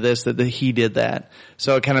tied into this, that he did that.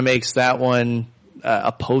 So it kind of makes that one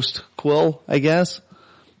a post-quill, I guess.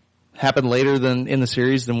 Happened later than in the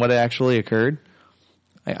series than what actually occurred.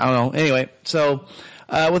 I don't know. Anyway, so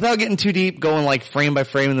without getting too deep, going like frame by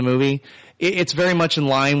frame in the movie, it's very much in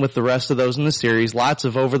line with the rest of those in the series. Lots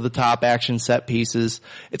of over-the-top action set pieces.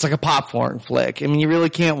 It's like a popcorn flick. I mean, you really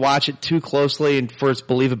can't watch it too closely for its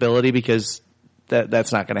believability because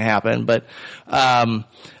that's not going to happen. But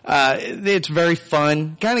it's very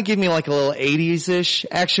fun. Kind of give me like a little 80s-ish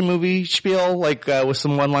action movie spiel, like with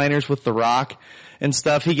some one-liners with The Rock and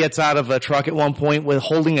stuff. He gets out of a truck at one point with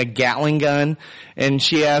holding a Gatling gun, and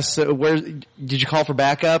she asks, "Where did you call for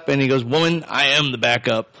backup?" And he goes, "Woman, I am the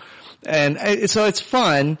backup." And so it's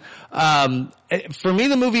fun. For me,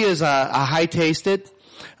 the movie is a high-tasted.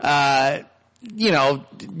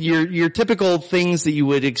 Your typical things that you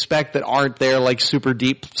would expect that aren't there, like super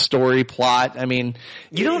deep story plot. I mean,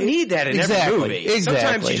 you don't need that in every movie. Exactly.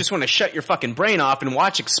 Sometimes you just want to shut your fucking brain off and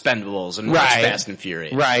watch Expendables and watch Fast and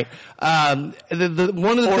Furious. Right. One of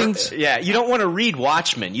the things. Yeah, you don't want to read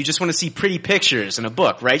Watchmen. You just want to see pretty pictures in a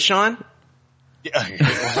book, right, Sean?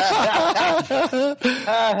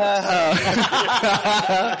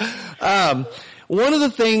 One of the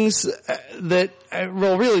things that,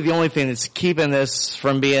 really the only thing that's keeping this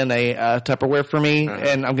from being a Tupperware for me,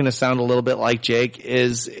 and I'm going to sound a little bit like Jake,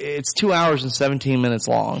 is it's 2 hours and 17 minutes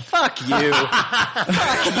long. Fuck you. Fuck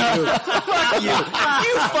you. Fuck you.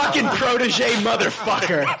 You fucking protege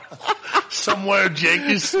motherfucker. Somewhere Jake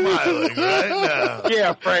is smiling right now.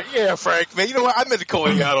 Yeah, Frank, man. You know what? I meant to call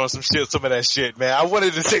you out on some of that shit, man. I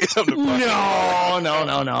wanted to say something about No.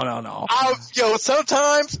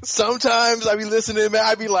 Sometimes I be listening, man.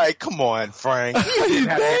 I be like, come on, Frank. You didn't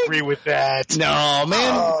have to agree with that. No,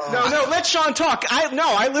 man. No, let Sean talk.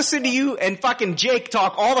 I listen to you and fucking Jake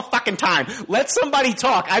talk all the fucking time. Let somebody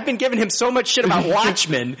talk. I've been giving him so much shit about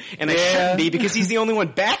Watchmen, and I shouldn't be because he's the only one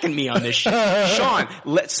backing me on this shit. Sean,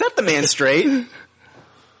 set the man straight.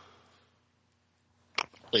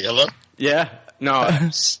 Wait, hello? Yeah. No.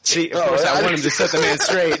 See, of course I want him to set the man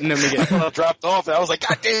straight, and then we get dropped off, and I was like,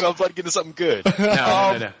 God damn, I was about to get into something good.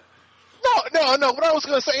 No. No. What I was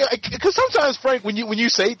gonna say, because sometimes, Frank, when you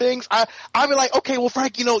say things, I be like, okay, well,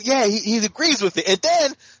 Frank, he agrees with it, and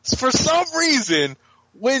then for some reason,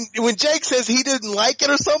 when Jake says he didn't like it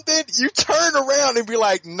or something, you turn around and be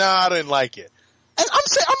like, nah, I didn't like it. And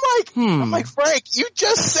I'm like, Frank, you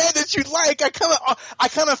just said that you like. I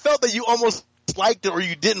kind of felt that you almost liked it or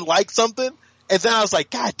you didn't like something, and then I was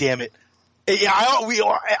like, God damn it. Yeah,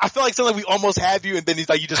 I feel like something we almost have you, and then he's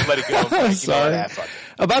like, you just let it go. Like, Sorry.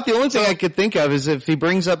 About the only thing I could think of is if he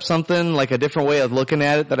brings up something like a different way of looking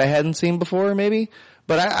at it that I hadn't seen before, maybe.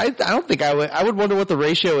 But I don't think I would. I would wonder what the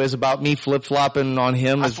ratio is about me flip flopping on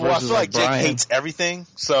him as versus I feel like Brian. Jake hates everything,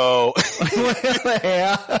 so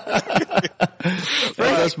yeah.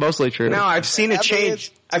 That's mostly true. No, I've seen a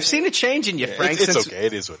change. I've seen a change in you, Frank. It's okay.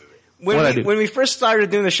 It is what it is. What'd when we first started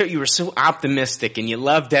doing the show, you were so optimistic and you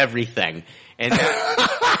loved everything. And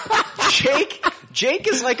Jake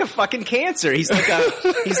is like a fucking cancer. He's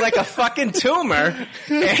like a fucking tumor.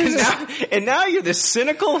 And now you're this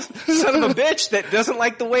cynical son of a bitch that doesn't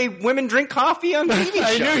like the way women drink coffee on TV shows.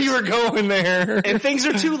 I knew you were going there. And things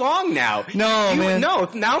are too long now. Man. No,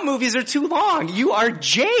 now movies are too long. You are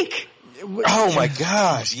Jake. Oh my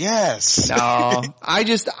gosh, yes. No, I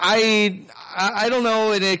don't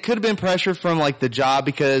know, and it could have been pressure from like the job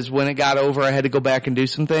because when it got over, I had to go back and do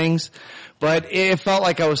some things. But it felt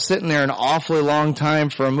like I was sitting there an awfully long time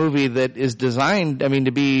for a movie that is designed,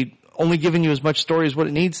 to be only giving you as much story as what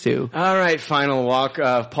it needs to. All right, final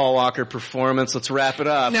Paul Walker performance. Let's wrap it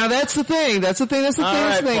up. Now that's the thing. All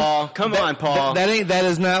right, Paul. Come on, Paul. That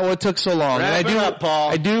is not what took so long. Wrap it up, Paul.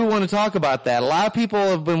 I do want to talk about that. A lot of people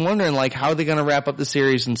have been wondering like how are they going to wrap up the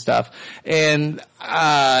series and stuff. And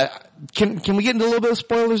can we get into a little bit of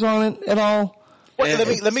spoilers on it at all? Well,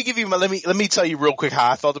 let me tell you real quick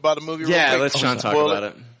how I felt about the movie. Yeah, real quick. let's Sean talk about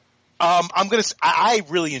it. I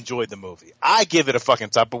really enjoyed the movie. I give it a fucking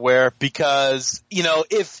Tupperware because,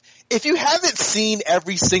 if you haven't seen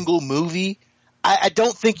every single movie, I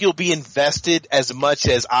don't think you'll be invested as much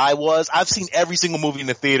as I was. I've seen every single movie in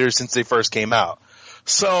the theater since they first came out.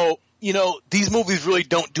 So, these movies really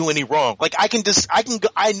don't do any wrong. Like I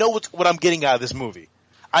know what I'm getting out of this movie.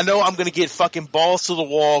 I know I'm gonna get fucking balls to the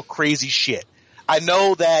wall crazy shit. I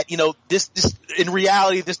know that, this in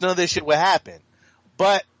reality, none of this shit would happen.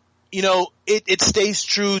 But, it stays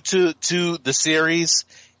true to the series,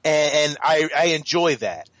 and I enjoy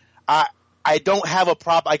that. I don't have a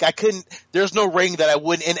problem. Like there's no ring that I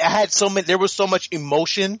wouldn't, and there was so much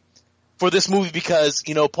emotion for this movie because,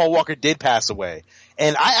 Paul Walker did pass away.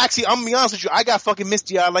 And I'm gonna be honest with you, I got fucking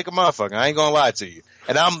misty eyed like a motherfucker. I ain't gonna lie to you.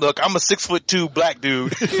 And I'm a 6'2" black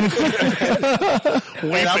dude. And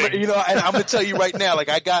I'm gonna tell you right now, like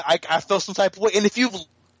I felt some type of way. And if you've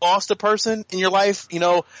lost a person in your life,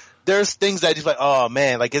 there's things that just like, oh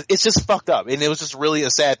man, like it's just fucked up, and it was just really a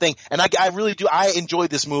sad thing. And I really do. I enjoyed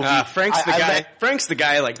this movie. Frank's the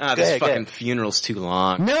guy. Like, this fucking funeral's too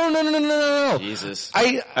long. No. Jesus,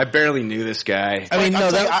 I barely knew this guy.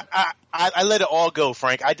 I let it all go,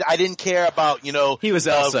 Frank. I didn't care about He was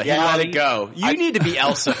Elsa. He let it go. You need to be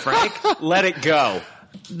Elsa, Frank. Let it go.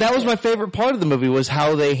 That was my favorite part of the movie was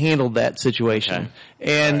how they handled that situation. Okay.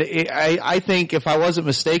 And I think if I wasn't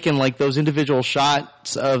mistaken, like those individual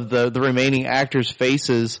shots of the remaining actors'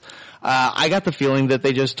 faces, I got the feeling that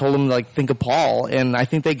they just told them like think of Paul, and I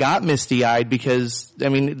think they got misty-eyed because they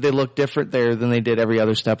look different there than they did every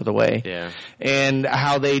other step of the way. Yeah. And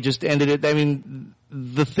how they just ended it.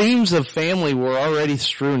 The themes of family were already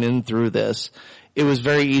strewn in through this. It was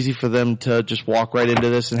very easy for them to just walk right into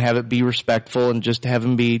this and have it be respectful and just have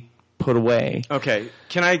him be put away. Okay.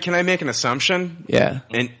 Can I make an assumption? Yeah.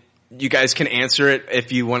 And you guys can answer it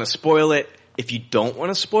if you want to spoil it. If you don't want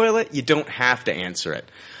to spoil it, you don't have to answer it.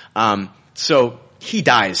 So he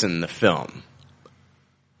dies in the film.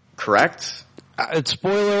 Correct?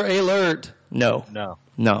 Spoiler alert. No.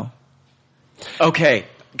 Okay,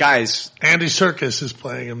 guys. Andy Serkis is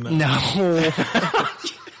playing him now. No.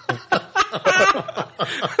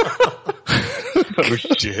 Oh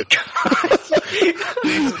shit.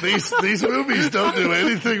 These movies don't do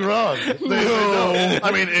anything wrong. They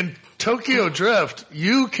don't. In Tokyo Drift,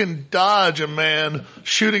 you can dodge a man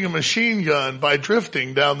shooting a machine gun by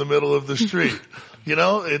drifting down the middle of the street.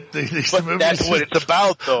 But that's what it's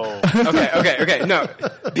about, though. Okay. No,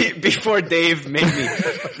 before Dave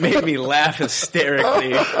made me laugh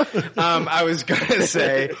hysterically, I was gonna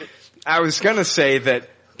say that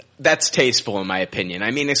that's tasteful in my opinion.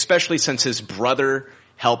 Especially since his brother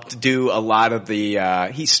helped do a lot of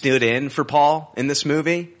he stood in for Paul in this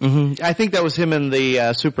movie. Mm-hmm. I think that was him in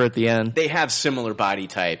the Super at the end. They have similar body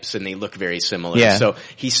types and they look very similar. Yeah. So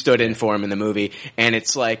he stood in for him in the movie, and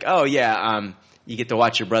it's like, oh yeah, you get to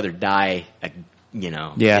watch your brother die,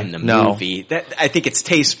 in the movie. I think it's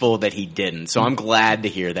tasteful that he didn't. So I'm glad to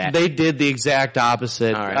hear that. They did the exact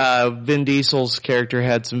opposite. All right. Vin Diesel's character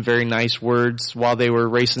had some very nice words while they were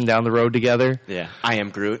racing down the road together. Yeah. I am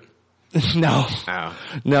Groot. No. Oh.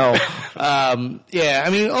 No.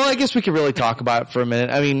 I guess we could really talk about it for a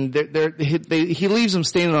minute. He leaves them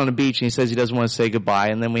standing on a beach and he says he doesn't want to say goodbye,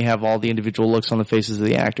 and then we have all the individual looks on the faces of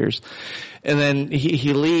the actors. And then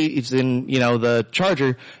he leaves in, the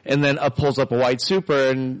Charger, and then pulls up a white Supra,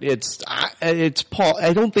 and it's Paul.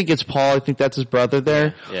 I don't think it's Paul. I think that's his brother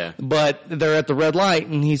there. Yeah. But they're at the red light,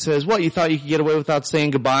 and he says, "What, you thought you could get away without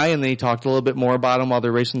saying goodbye?" And then he talked a little bit more about him while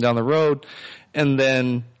they're racing down the road. And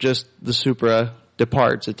then just the Supra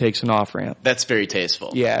departs. It takes an off ramp. That's very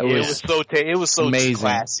tasteful. Yeah, It was so amazing.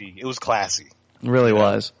 classy. It was classy. It really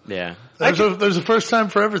was. Yeah. There's a first time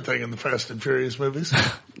for everything in the Fast and Furious movies.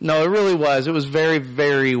 No, it really was. It was very,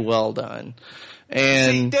 very well done.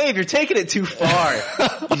 And Dave, you're taking it too far.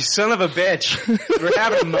 You son of a bitch. We're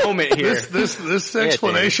having a moment here. This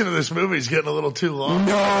explanation of this movie is getting a little too long.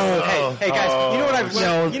 No. Hey guys, you know what I've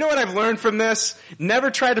learned? You know what I've learned from this?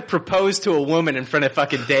 Never try to propose to a woman in front of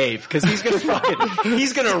fucking Dave, because he's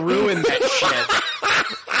gonna ruin that shit.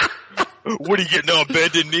 What are you getting on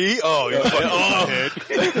bended knee? Oh, you're fucking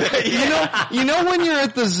head. you know when you're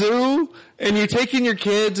at the zoo and you're taking your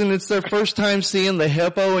kids and it's their first time seeing the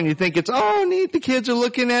hippo and you think it's, oh neat, the kids are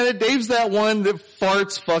looking at it. Dave's that one that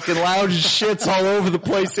farts fucking loud and shits all over the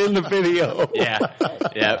place in the video. Yeah.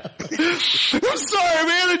 Yep. I'm sorry,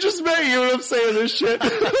 man. I just met you and I'm saying this shit.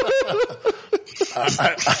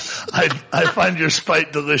 I find your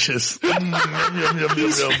spite delicious. He's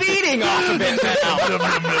feeding off of it now.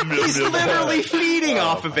 He's literally feeding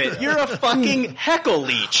off of it. You're a fucking heckle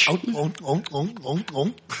leech.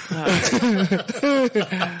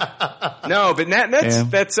 No, but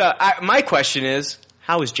that's my question is,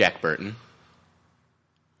 how is Jack Burton?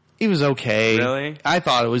 He was okay. Really? I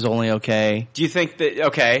thought it was only okay. Do you think that,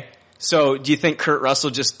 okay, so do you think Kurt Russell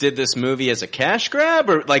just did this movie as a cash grab,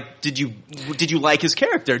 or like, did you like his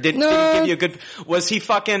character? Did he give you a good, was he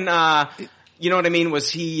fucking, you know what I mean? Was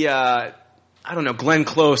he, I don't know, Glenn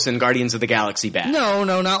Close in Guardians of the Galaxy bad? No,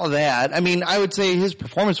 not that. I mean, I would say his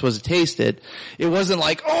performance was a taste it. It wasn't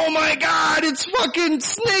like, oh my god, it's fucking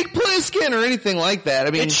Snake Plissken or anything like that.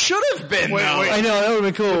 I mean, it should have been. Wait. I know, that would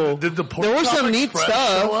have been cool. Did the there was some neat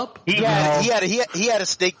stuff. Show up? He had a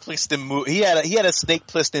Snake Plissken he had a Snake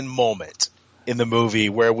Plissken moment in the movie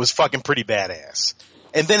where it was fucking pretty badass.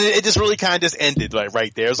 And then it just really kind of just ended like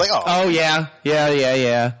right there. It was like, oh yeah.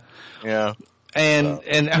 Yeah. And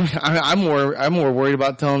I'm more worried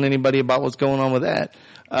about telling anybody about what's going on with that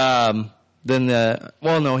than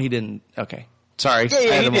no, he didn't. Okay, sorry.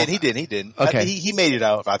 Yeah, he didn't. Okay, he made it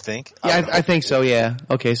out, I think. I think so. Yeah.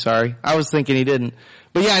 Okay, sorry. I was thinking he didn't,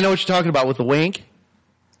 but yeah, I know what you're talking about with the wink.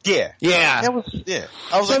 Yeah. Yeah. That was, yeah.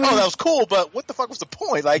 I was like, that was cool, but what the fuck was the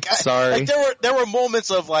point? Like, sorry. Like there were moments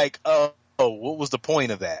of like, oh, what was the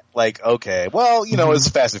point of that? Like, okay, well, you know, it's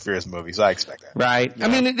a Fast and Furious movie, so I expect that. Right. Yeah. I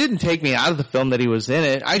mean, it didn't take me out of the film that he was in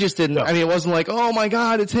it. I just didn't, I mean, it wasn't like, oh my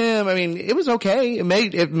god, it's him. I mean, it was okay.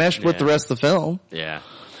 It meshed with the rest of the film. Yeah.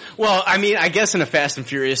 Well, I mean, I guess in a Fast and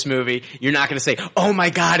Furious movie, you're not going to say, oh my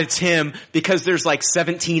god, it's him, because there's like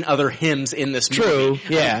 17 other hims in this movie. True,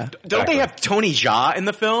 yeah. Don't they have Tony Jaa in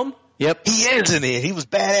the film? Yep. He is in it. He was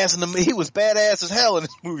badass he was badass as hell in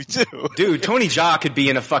this movie too. Dude, Tony Jaa could be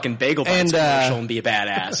in a fucking Bagel Bites commercial and be a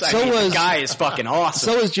badass. The guy is fucking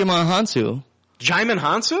awesome. So is Djimon Hounsou. Djimon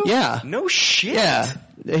Hounsou? Yeah. No shit. Yeah.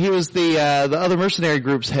 He was the other mercenary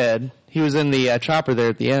group's head. He was in the chopper there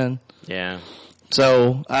at the end. Yeah.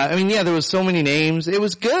 So, I mean, yeah, there was so many names. It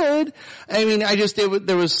was good. I mean,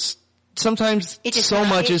 there was sometimes so much is too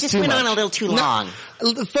much. It just went on a little too long.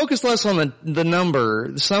 Focus less on the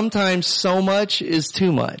number. Sometimes so much is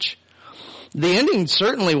too much. The ending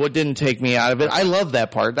certainly what didn't take me out of it. I love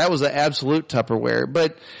that part. That was an absolute Tupperware.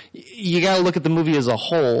 But you gotta look at the movie as a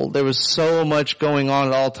whole. There was so much going on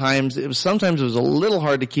at all times. Sometimes it was a little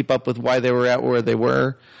hard to keep up with why they were at where they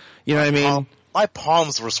were. You know what I mean? My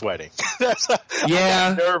palms were sweating. Yeah. I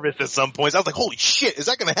was nervous at some points. I was like, holy shit, is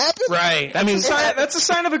that gonna happen? Right. That's a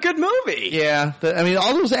sign of a good movie. Yeah. I mean,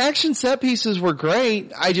 all those action set pieces were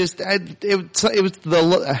great. It was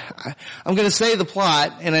I'm gonna say the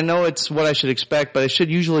plot, and I know it's what I should expect, but I should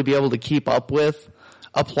usually be able to keep up with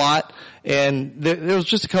a plot. And there was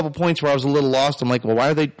just a couple points where I was a little lost. I'm like, well, why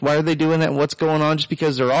are they doing that? And what's going on? Just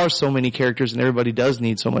because there are so many characters and everybody does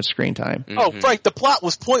need so much screen time. Mm-hmm. Oh, Frank, the plot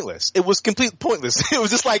was pointless. It was completely pointless. It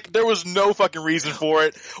was just like, there was no fucking reason for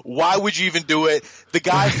it. Why would you even do it? The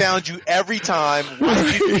guy found you every time. Why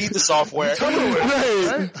did you need the software?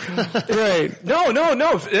 Right.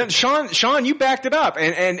 No. Sean, you backed it up.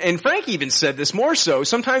 And Frank even said this more so.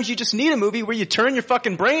 Sometimes you just need a movie where you turn your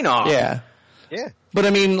fucking brain off. Yeah. Yeah. But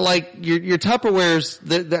I mean, like, your Tupperwares,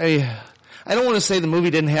 I don't want to say the movie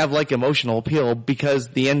didn't have, like, emotional appeal because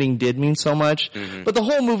the ending did mean so much. Mm-hmm. But the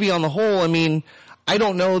whole movie on the whole, I mean, I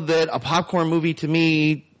don't know that a popcorn movie to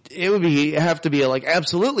me, it would have to be, like,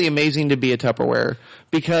 absolutely amazing to be a Tupperware.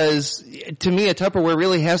 Because to me, a Tupperware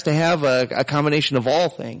really has to have a combination of all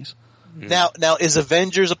things. Now, is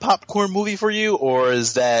Avengers a popcorn movie for you, or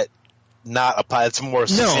is that not it's more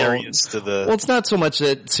serious to the... Well, it's not so much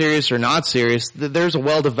that serious or not serious. There's a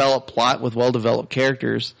well-developed plot with well-developed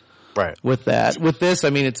characters. Right. With that. With this,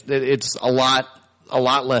 I mean, it's a lot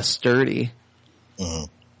less sturdy.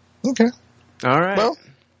 Okay. All right. Well,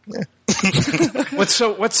 yeah. What's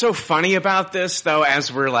so funny about this though,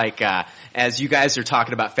 as we're like, as you guys are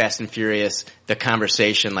talking about Fast and Furious, the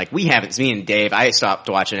conversation, like me and Dave, I stopped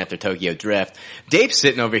watching after Tokyo Drift. Dave's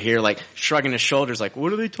sitting over here like shrugging his shoulders like,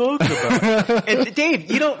 what are they talking about? And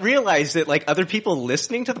Dave, you don't realize that like other people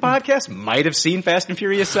listening to the podcast might have seen Fast and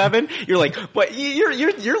Furious 7. You're like, what?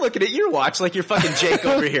 You're looking at your watch like you're fucking Jake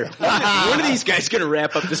over here. When are these guys gonna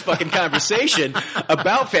wrap up this fucking conversation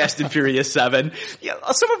about Fast and Furious 7? Yeah,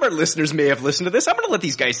 some of our listeners may have listened to this. I'm gonna let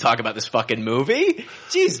these guys talk about this fucking movie.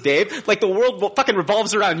 Jeez, Dave. Like the world fucking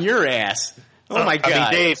revolves around your ass. Oh my god.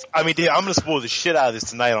 I mean, Dave, I'm gonna spoil the shit out of this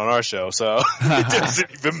tonight on our show, so it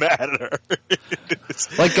doesn't even matter.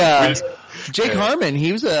 Like, Jake Harmon,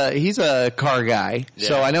 he's a car guy,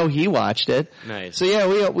 so I know he watched it. Nice. So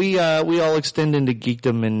yeah, we all extend into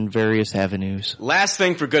geekdom in various avenues. Last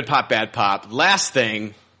thing for Good Pop, Bad Pop. Last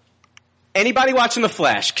thing. Anybody watching The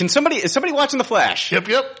Flash? Is somebody watching The Flash?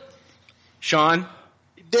 Yep. Sean?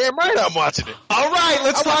 Damn right I'm watching it. All right,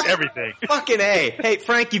 let's talk everything. Fucking A. Hey,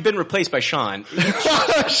 Frank, you've been replaced by Sean.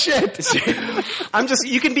 Oh, shit.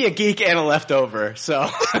 You can be a geek and a leftover, so.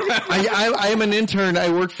 I am an intern.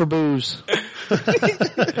 I work for booze.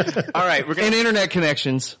 All right, and internet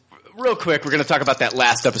connections. Real quick, we're going to talk about that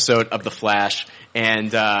last episode of The Flash,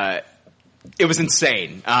 and it was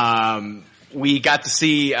insane. We got to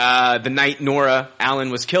see the night Nora Allen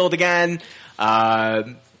was killed again.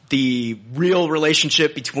 The real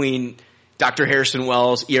relationship between Dr. Harrison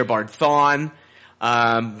Wells, Eobard Thawne.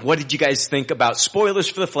 What did you guys think about, spoilers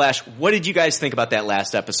for The Flash, what did you guys think about that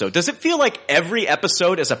last episode? Does it feel like every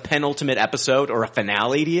episode is a penultimate episode or a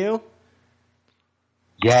finale to you?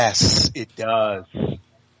 Yes, it does.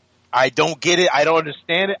 I don't get it. I don't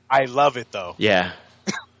understand it. I love it though. Yeah.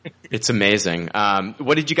 It's amazing.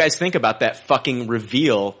 What did you guys think about that fucking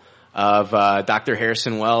reveal of Dr.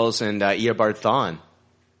 Harrison Wells and Eobard Thawne?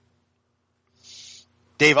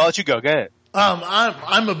 Dave, I'll let you go. Go ahead.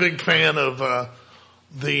 I'm a big fan of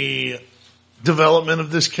the development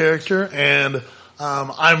of this character, and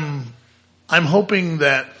I'm hoping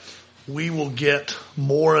that we will get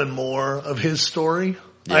more and more of his story.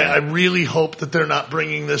 Yeah. I really hope that they're not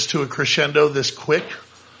bringing this to a crescendo this quick.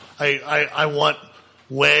 I want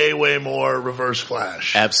way more Reverse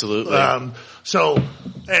Flash. Absolutely. So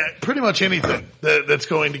pretty much anything that's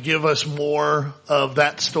going to give us more of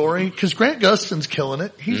that story, because Grant Gustin's killing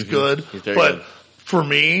it. He's good. He's very good. For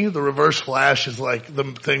me, the Reverse Flash is like the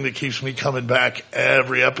thing that keeps me coming back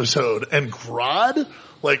every episode. And Grodd,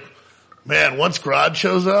 like, man, once Grodd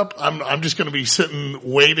shows up, I'm just going to be sitting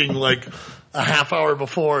waiting like a half hour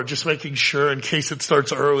before, just making sure in case it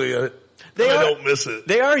starts early. I don't miss it.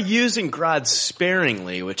 They are using Grodd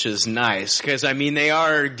sparingly, which is nice, because, I mean, they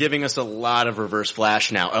are giving us a lot of Reverse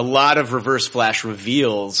Flash now. A lot of Reverse Flash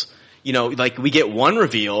reveals. You know, like, we get one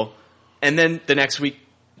reveal, and then the next week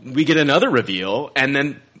we get another reveal, and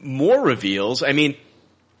then more reveals. I mean,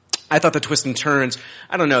 I thought the twists and turns,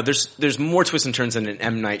 I don't know, there's more twists and turns than an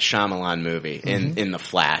M. Night Shyamalan movie in The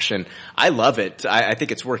Flash, and I love it. I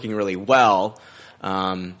think it's working really well.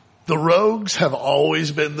 The rogues have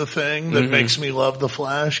always been the thing that makes me love The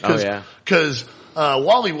Flash. Because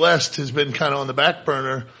Wally West has been kind of on the back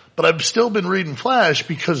burner, but I've still been reading Flash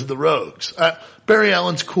because of the rogues. Barry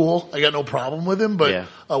Allen's cool. I got no problem with him, but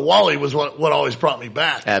Wally was what always brought me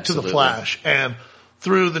back to The Flash. And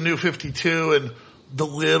through the New 52 and the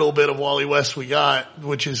little bit of Wally West we got,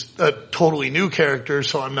 which is a totally new character,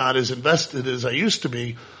 so I'm not as invested as I used to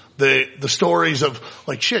be. The stories of,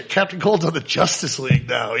 like, shit, Captain Cold's on the Justice League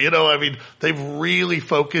now. You know, I mean, they've really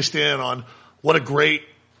focused in on what a great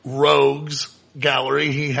rogues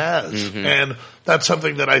gallery he has. And that's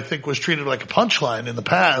something that I think was treated like a punchline in the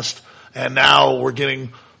past. And now they're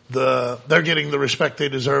getting the respect they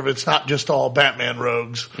deserve. It's not just all Batman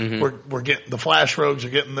rogues. We're getting the Flash rogues are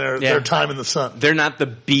getting their time in the sun. They're not the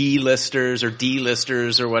B-listers or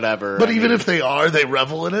D-listers or whatever. But even if they are, they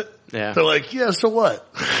revel in it. Yeah. They're like, yeah, so what?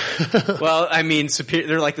 Well, I mean,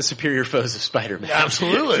 they're like the superior foes of Spider-Man.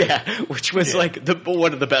 Absolutely. Which was like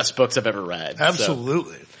one of the best books I've ever read.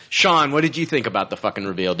 Absolutely. So. Sean, what did you think about the fucking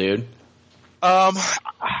reveal, dude? I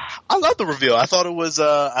love the reveal. I thought it was,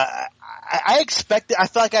 I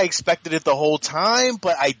felt like I expected it the whole time,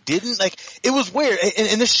 but I didn't. Like, it was weird.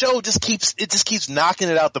 And the show just keeps knocking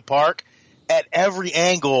it out the park at every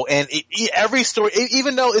angle, and every story,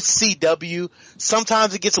 even though it's CW,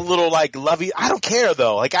 sometimes it gets a little like lovey. I don't care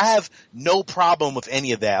though. Like, I have no problem with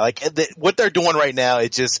any of that. Like, what they're doing right now,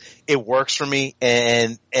 it works for me,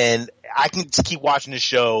 and I can just keep watching this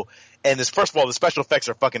show. And first of all, the special effects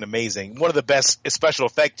are fucking amazing. One of the best special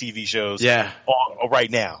effect TV shows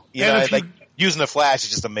right now. You know, using the Flash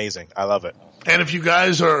is just amazing. I love it. And if you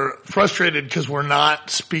guys are frustrated because we're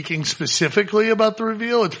not speaking specifically about the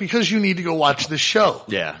reveal, it's because you need to go watch the show.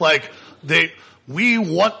 Yeah. Like, we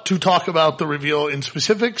want to talk about the reveal in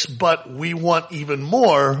specifics, but we want even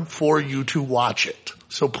more for you to watch it.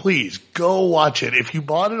 So please go watch it. If you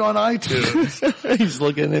bought it on iTunes, he's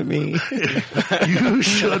looking at me. You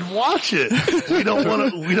should watch it. We don't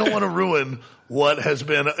want to ruin what has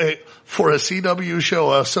been for a CW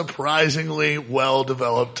show a surprisingly well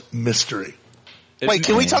developed mystery. Wait,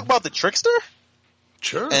 can we talk about the Trickster?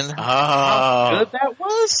 Sure. And how good that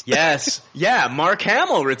was? Yes. Yeah, Mark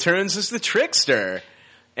Hamill returns as the Trickster.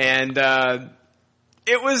 And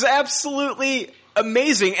it was absolutely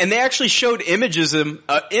amazing. And they actually showed images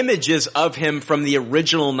of him from the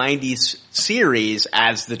original 90s series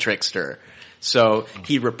as the Trickster. So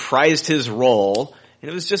he reprised his role,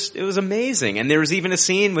 and it was amazing. And there was even a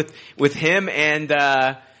scene with him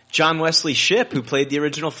and John Wesley Shipp, who played the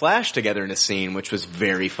original Flash, together in a scene, which was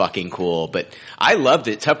very fucking cool. But I loved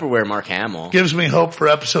it. Tupperware Mark Hamill. Gives me hope for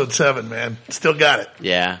episode 7, man. Still got it.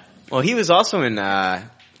 Yeah. Well, he was also in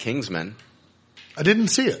Kingsman. I didn't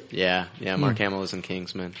see it. Yeah. Mark Hamill was in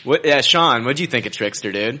Kingsman. Sean, what'd you think of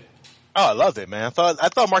Trickster, dude? Oh, I loved it, man. I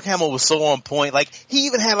thought Mark Hamill was so on point. Like, he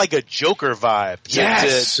even had like a Joker vibe.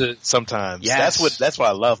 To sometimes. Yes. That's what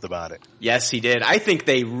I loved about it. Yes, he did. I think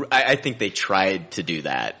they tried to do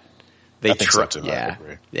that. I think so too. Yeah.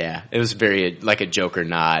 Yeah. It was very like a Joker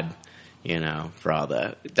nod, for all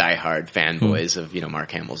the diehard fanboys of,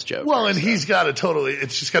 Mark Hamill's Joker. Well, and he's got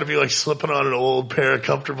it's just got to be like slipping on an old pair of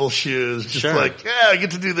comfortable shoes. Just like, I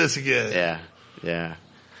get to do this again. Yeah.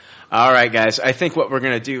 All right, guys. I think what we're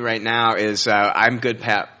going to do right now is, I'm good,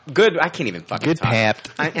 I can't even fucking good talk.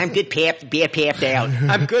 Papped. I'm good papped, bad papped out.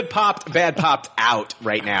 I'm good popped, bad popped out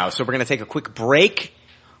right now. So we're going to take a quick break.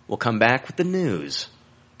 We'll come back with the news.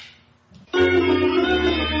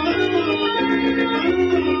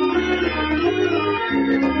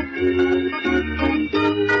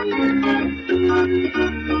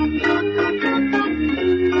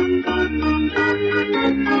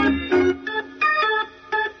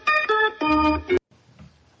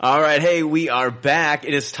 All right, hey, we are back.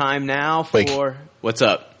 It is time now for... What's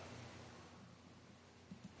up?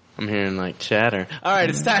 I'm hearing like chatter. All right,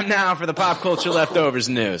 it's time now for the Pop Culture Leftovers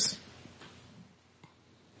news.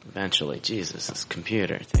 Eventually, Jesus, this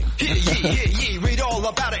computer thing. Yeah, read all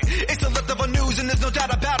about it. It's the leftover news and there's no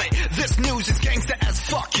doubt about it. This news is gangsta as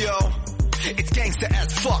fuck, yo. It's gangsta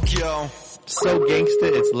as fuck, yo. So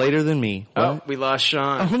gangsta, it's later than me. What? Oh, we lost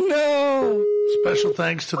Sean. Oh, no. Special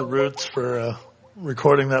thanks to the Roots for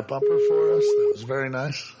recording that bumper for us. That was very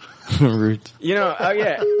nice. Roots. Oh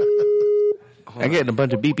yeah. I'm getting a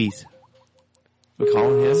bunch of beepies. We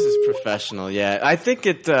calling him? This is professional. Yeah, I think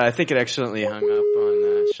it accidentally hung up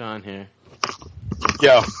on Sean here.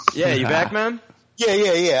 Yo. Yeah, you back, man?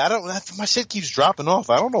 Yeah. My shit keeps dropping off.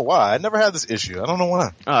 I don't know why. I never had this issue. I don't know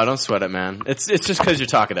why. Oh, don't sweat it, man. It's just because you're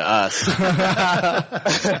talking to us.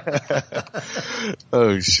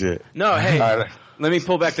 Oh shit. No, hey. Let me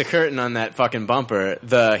pull back the curtain on that fucking bumper.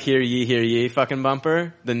 The hear ye fucking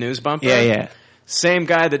bumper. The news bumper. Yeah. Same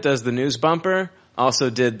guy that does the news bumper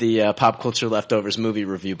also did the Pop Culture Leftovers movie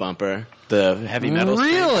review bumper. The heavy metal.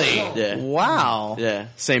 Really? Yeah. Wow. Yeah.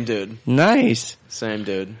 Same dude. Nice. Same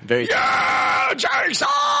dude. Very. Yeah, Jay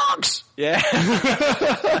Socks! Yeah.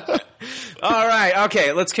 All right.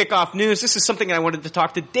 Okay. Let's kick off news. This is something I wanted to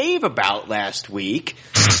talk to Dave about last week,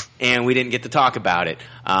 and we didn't get to talk about it.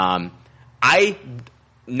 I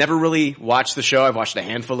never really watched the show. I've watched a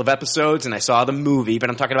handful of episodes, and I saw the movie, but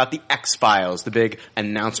I'm talking about the X-Files, the big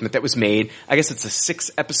announcement that was made. I guess it's a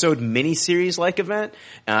 6-episode miniseries-like event.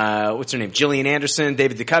 What's her name? Gillian Anderson,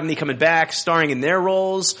 David Duchovny coming back, starring in their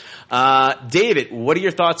roles. David, what are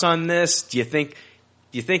your thoughts on this? Do you think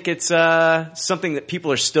it's something that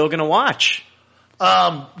people are still going to watch?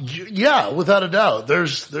 Yeah, without a doubt.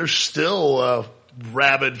 There's still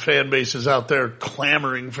rabid fan bases out there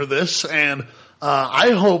clamoring for this, and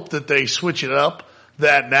I hope that they switch it up,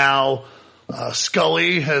 that now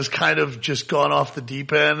Scully has kind of just gone off the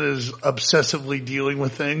deep end, is obsessively dealing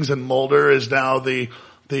with things, and Mulder is now the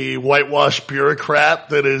whitewashed bureaucrat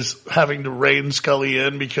that is having to rein Scully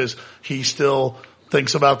in because he still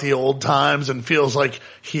thinks about the old times and feels like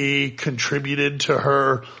he contributed to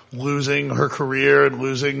her losing her career and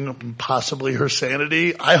losing possibly her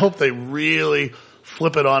sanity. I hope they really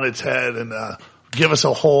flip it on its head and give us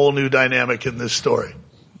a whole new dynamic in this story.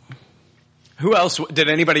 Who else? Did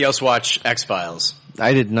anybody else watch X-Files?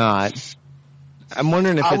 I did not. I'm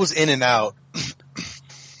wondering if I was in and out.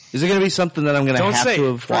 Is it going to be something that I'm going to have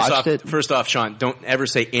to have watched it? First off, Sean, don't ever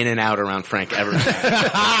say In and Out around Frank ever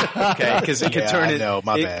again. Okay, because it could turn I know,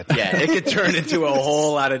 my bad. Yeah, it could turn into a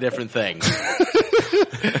whole lot of different things.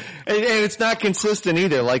 And it's not consistent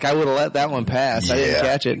either. Like, I would have let that one pass. I didn't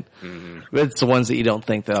catch it. Mm-hmm. But it's the ones that you don't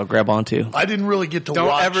think that I'll grab onto. I didn't really get to don't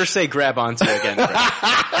watch. Don't ever say grab onto again,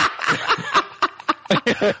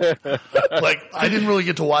 Like, I didn't really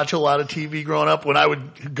get to watch a lot of TV growing up. When I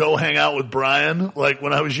would go hang out with Brian, like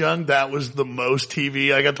when I was young, that was the most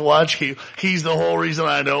TV I got to watch. He's the whole reason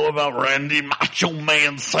I know about Randy Macho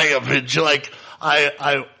Man Savage. Like,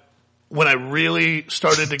 when I really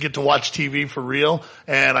started to get to watch TV for real,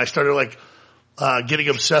 and I started like getting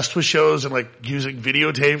obsessed with shows and like using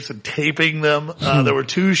videotapes and taping them, there were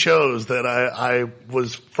two shows that I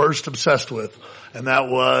was first obsessed with, and that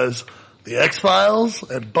was The X-Files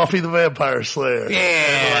and Buffy the Vampire Slayer.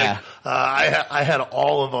 Yeah. I had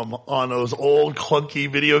all of them on those old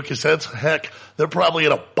clunky video cassettes. Heck, they're probably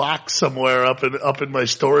in a box somewhere up in my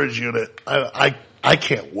storage unit. I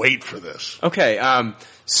can't wait for this. Okay.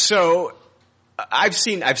 So I've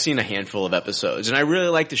seen a handful of episodes, and I really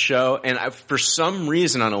like the show. And for some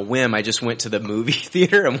reason, on a whim, I just went to the movie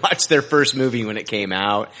theater and watched their first movie when it came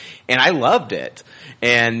out, and I loved it.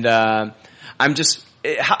 And I'm just.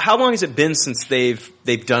 How long has it been since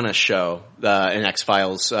they've done a show, an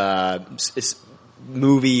X-Files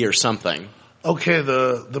movie or something? Okay,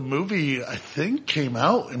 the movie I think came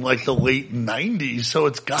out in like the late 90s, so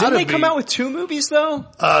it's got to be. Didn't they come out with two movies though?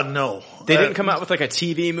 No. They didn't come out with like a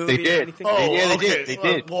TV movie They did. or anything? Oh, Yeah, they okay. did. They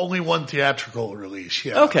did. Only one theatrical release,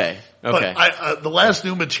 yeah. Okay. But the last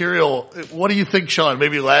new material, what do you think, Sean?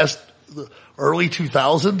 Maybe early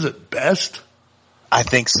 2000s at best? I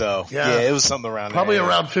think so. Yeah. It was something around Probably there.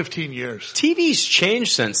 around 15 years. TV's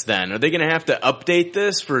changed since then. Are they going to have to update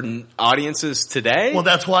this for audiences today? Well,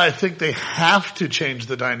 that's why I think they have to change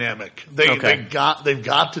the dynamic. They've got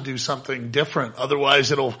to do something different.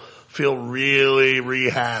 Otherwise it'll feel really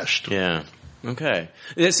rehashed. Yeah. Okay.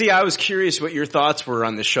 See, I was curious what your thoughts were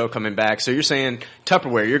on the show coming back. So you're saying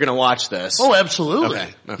Tupperware, you're going to watch this. Oh, absolutely.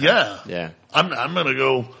 Okay. Yeah. Yeah. I'm going to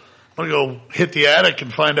go hit the attic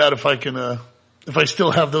and find out if I can, if I still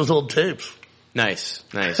have those old tapes. Nice.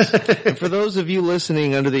 And for those of you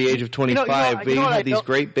listening under the age of 25, they had these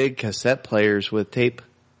great big cassette players with tape.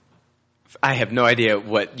 I have no idea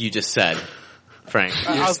what you just said, Frank.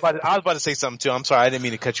 I was about to say something too. I'm sorry, I didn't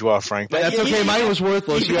mean to cut you off, Frank. That's okay. Mine was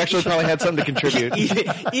worthless. You actually probably had something to contribute.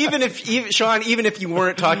 Even if you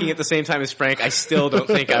weren't talking at the same time as Frank, I still don't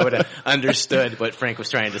think I would have understood what Frank was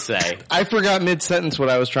trying to say. I forgot mid-sentence what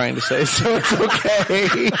I was trying to say, so it's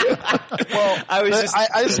okay. Well, I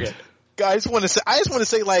just want to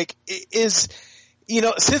say, like,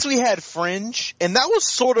 since we had Fringe, and that was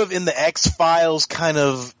sort of in the X-Files kind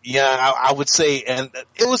of, I would say, and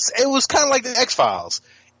it was kind of like the X-Files.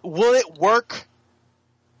 Will it work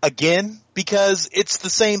again? Because it's the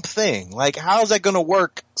same thing. Like, how is that going to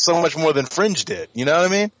work so much more than Fringe did? You know what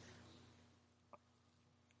I mean?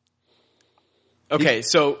 Okay,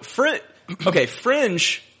 so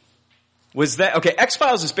Fringe was that, okay,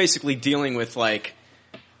 X-Files is basically dealing with, like,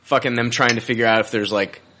 fucking them trying to figure out if there's,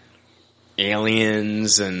 like,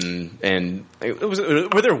 aliens and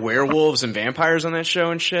were there werewolves and vampires on that show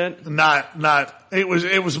and shit?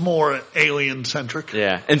 It was more alien centric.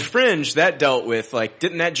 Yeah. And Fringe, that dealt with, like,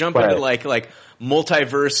 didn't that jump into like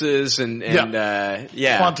multiverses and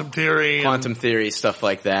quantum theory, stuff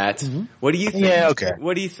like that. Mm-hmm. What do you think? Yeah, okay.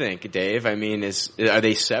 What do you think, Dave? I mean, are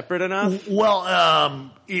they separate enough?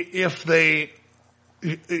 Well, if they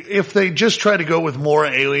just try to go with more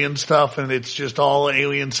alien stuff and it's just all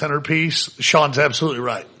alien centerpiece, Sean's absolutely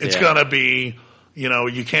right. It's gonna be,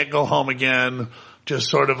 you can't go home again, just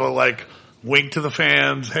sort of a like wink to the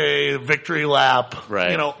fans, hey, victory lap.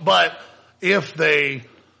 Right. But if they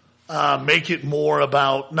make it more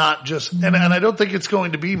about not just, and I don't think it's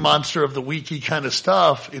going to be Monster of the Weeky kind of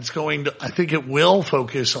stuff. I think it will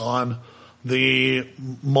focus on the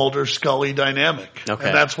Mulder-Scully dynamic. Okay.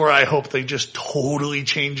 And that's where I hope they just totally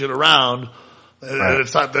change it around. Right.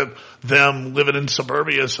 It's not that them living in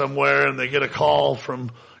suburbia somewhere and they get a call from,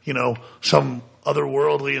 some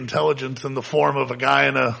otherworldly intelligence in the form of a guy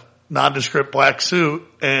in a nondescript black suit.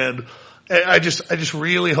 And I just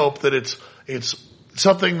really hope that it's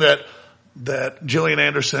something that Gillian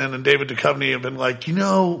Anderson and David Duchovny have been like,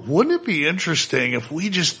 wouldn't it be interesting if we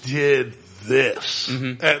just did this?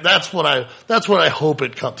 Mm-hmm. And that's what I hope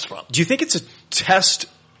it comes from. Do you think it's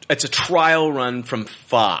a trial run from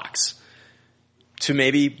Fox to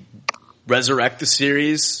maybe resurrect the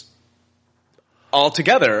series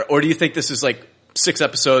altogether? Or do you think this is like 6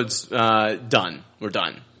 episodes, done? We're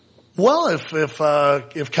done. Well,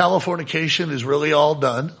 if Californication is really all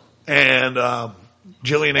done and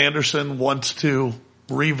Gillian Anderson wants to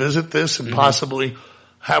revisit this and possibly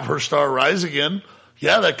have her star rise again,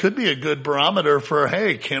 yeah, that could be a good barometer for,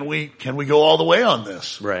 hey, can we go all the way on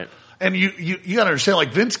this? Right. And you gotta understand,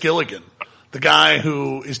 like Vince Gilligan, the guy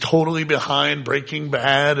who is totally behind Breaking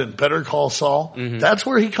Bad and Better Call Saul, that's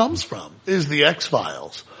where he comes from, is the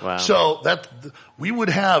X-Files. Wow. So we would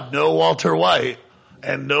have no Walter White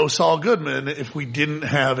and no Saul Goodman if we didn't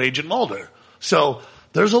have Agent Mulder. So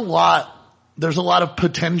there's a lot of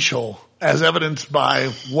potential as evidenced by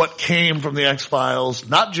what came from the X-Files,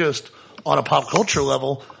 not just on a pop culture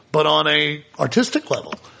level, but on a artistic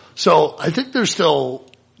level. So I think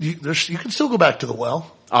you can still go back to the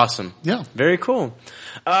well. Awesome. Yeah. Very cool.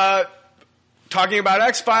 Talking about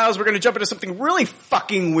X-Files, we're going to jump into something really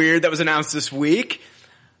fucking weird that was announced this week.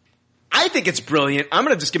 I think it's brilliant. I'm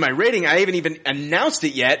going to just give my rating. I haven't even announced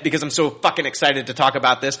it yet because I'm so fucking excited to talk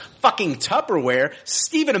about this. Fucking Tupperware.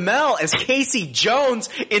 Stephen Amell as Casey Jones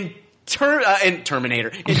in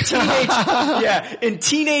Terminator. In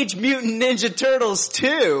Teenage Mutant Ninja Turtles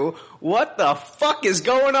 2. What the fuck is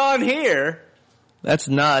going on here? That's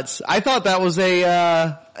nuts. I thought that was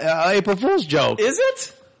a April Fool's joke. Is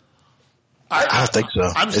it? I don't think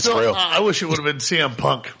so. It's real. I wish it would have been CM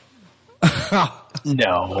Punk.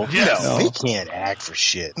 No. Yes. No. He can't act for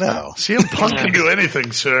shit. No. CM Punk can do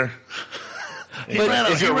anything, sir.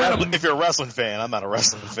 But if you're a wrestling fan, I'm not a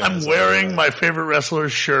wrestling fan. I'm wearing my favorite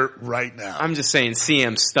wrestler's shirt right now. I'm just saying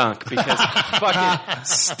CM stunk because fucking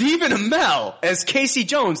Stephen Amell as Casey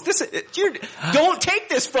Jones. Don't take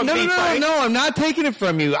this from me, Frank. No, I'm not taking it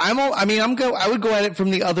from you. I would go at it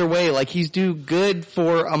from the other way. Like he's too good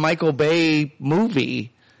for a Michael Bay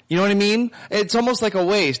movie. You know what I mean? It's almost like a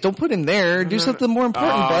waste. Don't put him there. Do something more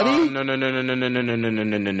important, buddy. No.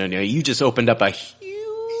 You just opened up a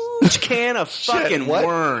huge can of fucking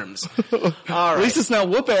worms. All right. At least it's not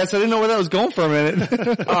whoop ass. I didn't know where that was going for a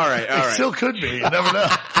minute. All right. It still could be. You never know.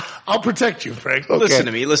 I'll protect you, Frank. Okay.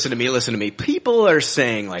 Listen to me. People are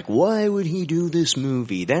saying like, why would he do this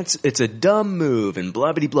movie? It's a dumb move and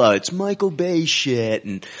blah blah blah. It's Michael Bay shit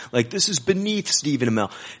and like this is beneath Stephen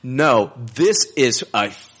Amell. No, this is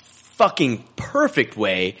a fucking perfect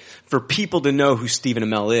way for people to know who Stephen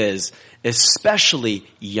Amell is, especially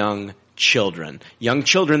young children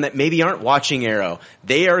that maybe aren't watching Arrow.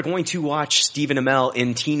 They are going to watch Stephen Amell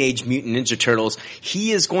in Teenage Mutant Ninja Turtles.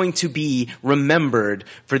 He is going to be remembered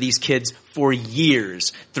for these kids for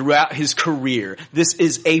years throughout his career. This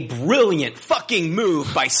is a brilliant fucking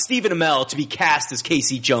move by Stephen Amell to be cast as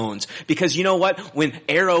Casey Jones. Because you know what? When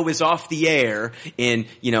Arrow is off the air in,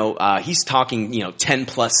 he's talking, 10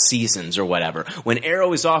 plus seasons or whatever. When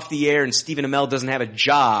Arrow is off the air and Stephen Amell doesn't have a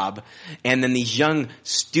job, and then these young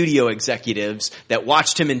studio executives that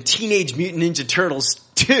watched him in Teenage Mutant Ninja Turtles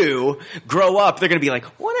 2 grow up, they're going to be like,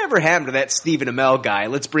 whatever happened to that Stephen Amell guy?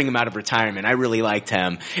 Let's bring him out of retirement. I really liked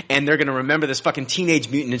him. And they're going to remember this fucking Teenage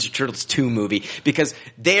Mutant Ninja Turtles 2 movie because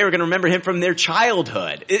they are going to remember him from their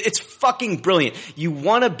childhood. It's fucking brilliant. You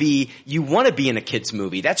want to be in a kid's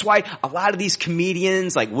movie. That's why a lot of these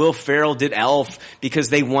comedians like Will Ferrell did Elf because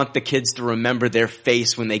they want the kids to remember their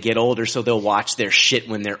face when they get older so they'll watch their shit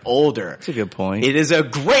when they're older. That's a good point. It is a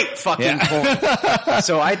great fucking point.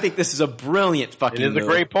 So I think this is a brilliant fucking movie.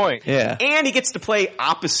 Great point. Yeah. And he gets to play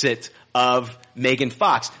opposite of Megan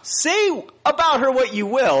Fox. Say about her what you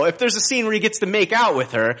will. If there's a scene where he gets to make out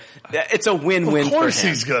with her, it's a win-win for him. Of course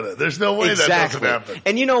he's gonna. There's no way that doesn't happen.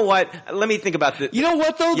 And you know what? Let me think about this. You know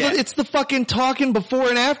what though? Yeah. It's the fucking talking before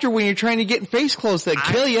and after when you're trying to get in face clothes that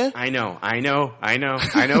kill you. I know,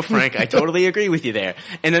 Frank. I totally agree with you there.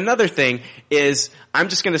 And another thing is, I'm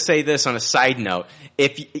just gonna say this on a side note.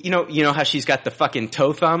 If, you know how she's got the fucking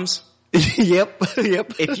toe thumbs? Yep.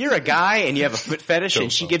 If you're a guy and you have a foot fetish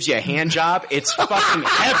and she gives you a hand job, it's fucking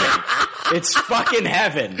heaven. It's fucking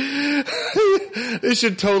heaven. They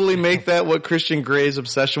should totally make that what Christian Gray's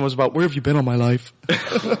obsession was about. Where have you been all my life?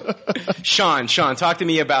 Sean, talk to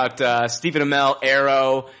me about Stephen Amell,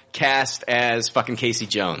 Arrow, cast as fucking Casey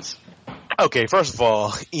Jones. Okay, first of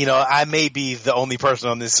all, I may be the only person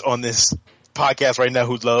on this podcast right now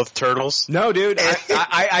who loves turtles. No, dude,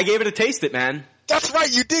 I gave it a taste it, man. That's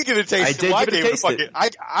right, you did give it a taste. I did give it a taste.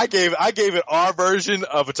 I gave it our version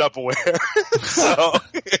of a Tupperware. So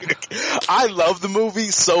I love the movie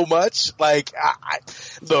so much. Like,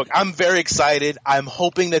 look, I'm very excited. I'm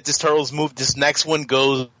hoping that this next one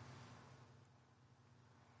goes.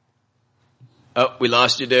 Oh, we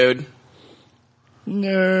lost you, dude.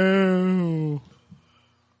 No.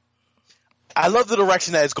 I love the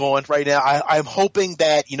direction that it's going right now. I'm hoping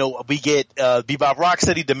that, we get, Bebop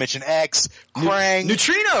Rocksteady, Dimension X, Krang.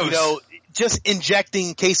 Neutrinos! Just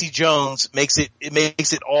injecting Casey Jones makes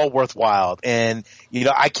it all worthwhile. And,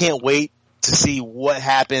 I can't wait to see what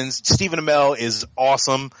happens. Stephen Amell is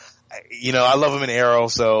awesome. I love him in Arrow,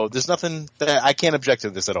 so there's nothing that I can't object to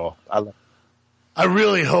this at all. I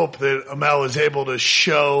really hope that Amell is able to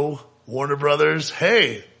show Warner Brothers,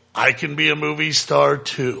 hey, I can be a movie star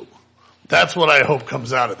too. That's what I hope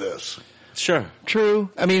comes out of this. Sure. True.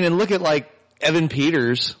 I mean, and look at like Evan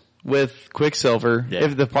Peters with Quicksilver. Yeah.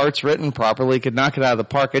 If the part's written properly, could knock it out of the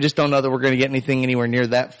park. I just don't know that we're going to get anything anywhere near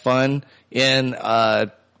that fun in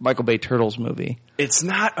Michael Bay Turtles movie. It's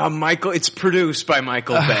not it's produced by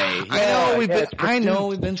Michael Bay. I know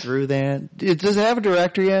we've been through that. Does it have a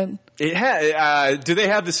director yet? It has. Do they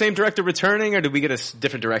have the same director returning, or did we get a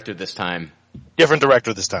different director this time? Different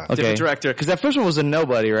director this time. Okay. Different director. Because that first one was a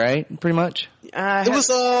nobody, right? Pretty much. It was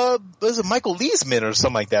a Michael Leesman or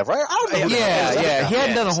something like that, right? I don't know. Yeah. He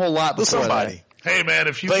hadn't done a whole lot before somebody. that. Hey man,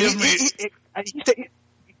 if you give me,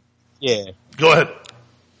 yeah. Go ahead.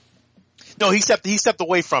 No, he stepped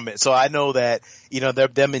away from it, so I know that they're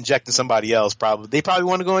them injecting somebody else. They probably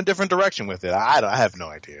want to go in a different direction with it. I have no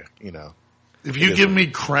idea. If you give me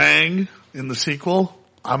Krang in the sequel,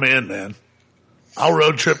 I'm in, man. I'll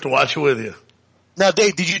road trip to watch it with you. Now,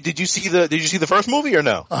 Dave, did you see the first movie or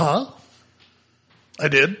no? I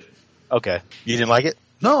did. Okay, you didn't like it?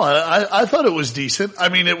 No, I thought it was decent. I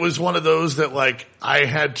mean, it was one of those that like I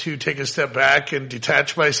had to take a step back and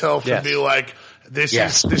detach myself and be like, this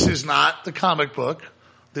is not the comic book.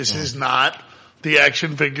 This is not the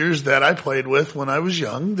action figures that I played with when I was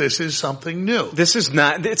young. This is something new.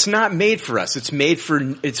 It's not made for us. It's made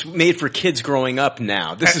for kids growing up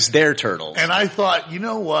now. This is their Turtles. And I thought, you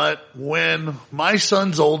know what? When my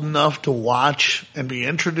son's old enough to watch and be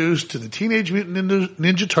introduced to the Teenage Mutant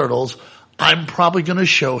Ninja Turtles, I'm probably going to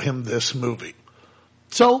show him this movie.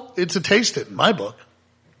 So it's a taste it in my book.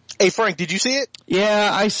 Hey Frank, did you see it?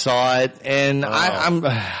 Yeah, I saw it, and I'm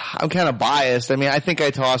kind of biased. I mean, I think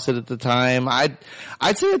I tossed it at the time. I'd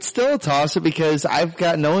say it's still a toss it because I've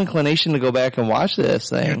got no inclination to go back and watch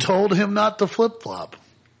this thing. You told him not to flip flop.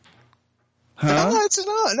 Huh? No, it's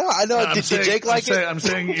not. No, I know. Did Jake like it? I'm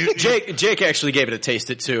saying Jake actually gave it a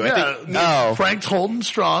taste it too. Yeah, I think Frank's holding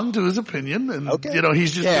strong to his opinion, and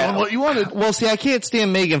he's just doing what you wanted. Well, see, I can't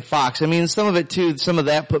stand Megan Fox. I mean, some of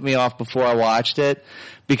that put me off before I watched it.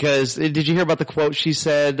 Because, did you hear about the quote she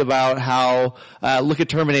said about how, look at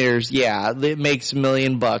Terminators, it makes $1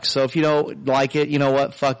 million. So if you don't like it, you know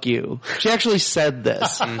what, fuck you. She actually said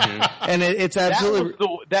this. Mm-hmm. And it's absolutely...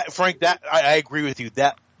 Frank, I agree with you.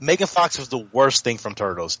 That Megan Fox was the worst thing from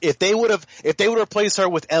Turtles. If they would have replaced her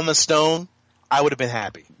with Emma Stone, I would have been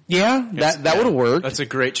happy. Yeah, that would have worked. That's a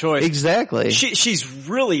great choice. Exactly. She's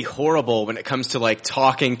really horrible when it comes to like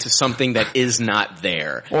talking to something that is not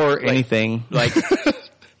there. Or anything. Like...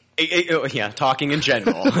 talking in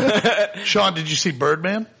general. Sean, did you see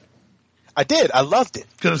Birdman? I did. I loved it.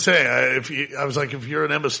 Gonna say, I was like, if you're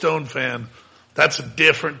an Emma Stone fan, that's a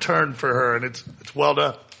different turn for her, and it's well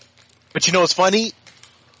done. But you know what's funny?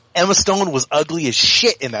 Emma Stone was ugly as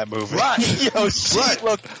shit in that movie. Right. She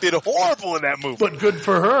did horrible in that movie. But good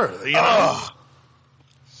for her. Yeah,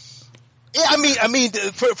 I mean,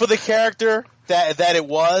 for the character that it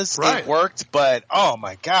was, it worked. But oh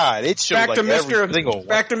my god, it showed back to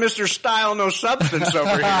Mr. Style, no substance over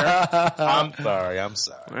here. I'm sorry.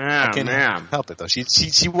 I can't help it though. She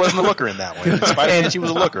wasn't a looker in that one. Despite she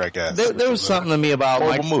was a looker, I guess. There was something to me about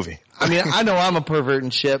horrible movie. I mean, I know I'm a pervert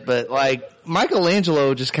and shit, but like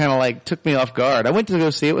Michelangelo just kind of like took me off guard. I went to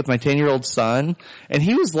go see it with my 10-year-old son, and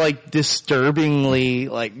he was like disturbingly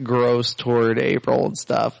like gross toward April and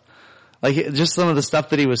stuff. Like just some of the stuff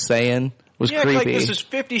that he was saying was creepy. Like this is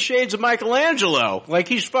 50 Shades of Michelangelo. Like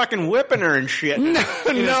he's fucking whipping her and shit.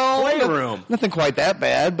 No, playroom. Nothing quite that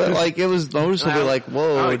bad, but like it was noticeably like,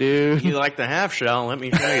 whoa, dude. You like the half shell? Let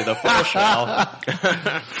me show you the full shell.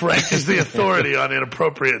 Frank is the authority on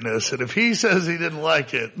inappropriateness, and if he says he didn't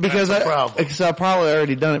like it, that's a problem. Because I probably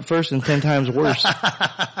already done it first and 10 times worse.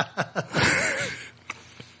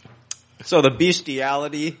 So the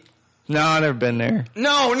bestiality. No, I've never been there.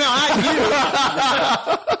 No, not you.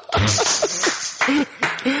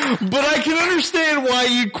 But I can understand why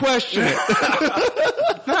you question it.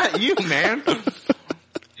 Not you, man.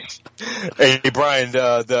 Hey, Brian,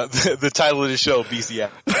 the title of the show,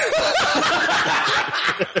 BCF.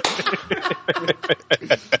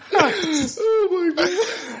 Oh my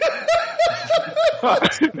god.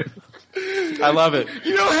 I love it.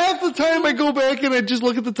 You know, half the time I go back and I just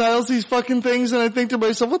look at the titles of these fucking things and I think to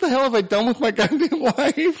myself, what the hell have I done with my goddamn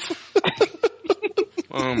life?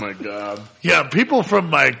 Oh my god. Yeah, people from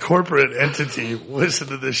my corporate entity listen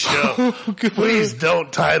to this show. Please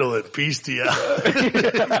don't title it Bestiality.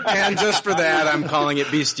 And just for that, I'm calling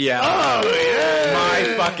it Bestiality. Oh, yeah. My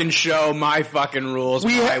fucking show, my fucking rules,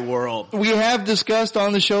 my world. We have discussed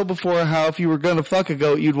on the show before how if you were going to fuck a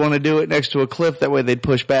goat, you'd want to do it next to a cliff. That way they'd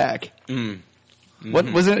push back.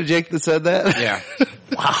 What wasn't it Jake that said that? Yeah.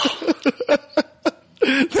 Wow.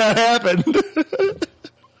 That happened.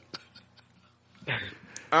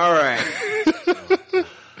 All right.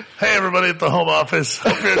 Hey, everybody at the home office.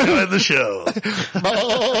 Hope you're enjoying the show.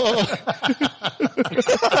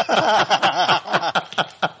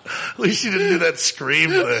 At least you didn't do that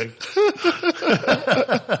scream thing.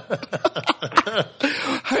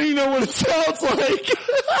 How do you know what it sounds like?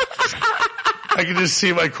 I can just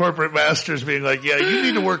see my corporate masters being like, yeah, you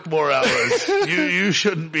need to work more hours. You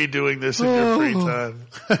shouldn't be doing this in your free time.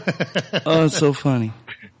 Oh, it's so funny.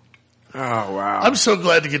 Oh, wow. I'm so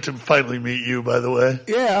glad to get to finally meet you, by the way.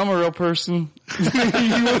 Yeah, I'm a real person.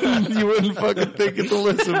 you wouldn't fucking think it to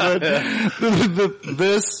listen, but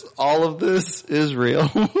all of this is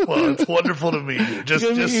real. Well, it's wonderful to meet you. Just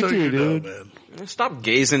so you know, man. Stop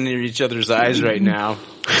gazing into each other's eyes right now.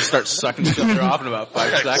 Start sucking each other off in about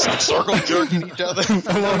 5 seconds. Circle jerking each other.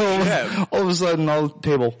 All of a sudden, all the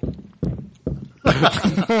table.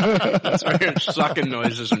 That's weird sucking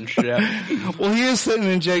noises and shit. Well, he is sitting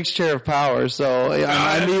in Jake's chair of power, so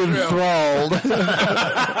I'm enthralled.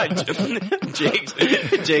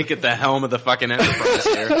 Jake at the helm of the fucking Enterprise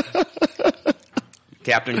here.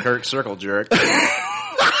 Captain Kirk Circle Jerk.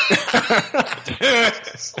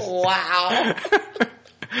 Wow.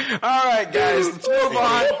 All right, guys, let's move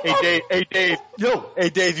on. Hey Dave. Yo. Hey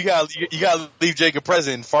Dave, you gotta leave Jake a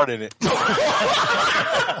present and fart in it.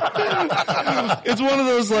 It's one of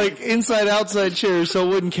those like inside outside chairs, so it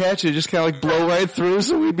wouldn't catch it. Just kind of like blow right through,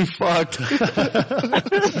 so we'd be fucked.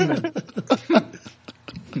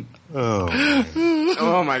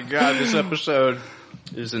 Oh my god, this episode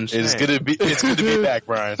is insane. It's good to be back,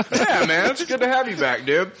 Brian. Yeah, man, it's good to have you back,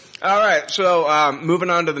 dude. All right, so moving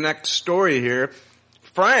on to the next story here.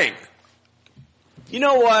 Frank, you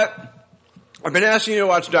know what? I've been asking you to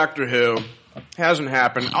watch Doctor Who. Hasn't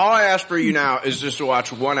happened. All I ask for you now is just to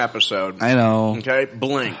watch one episode. I know. Okay?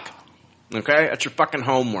 Blink. Okay? That's your fucking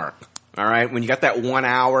homework. All right? When you got that 1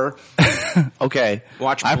 hour. Okay.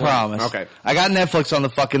 Watch I Blink. promise. Okay. I got Netflix on the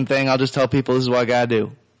fucking thing. I'll just tell people this is what I gotta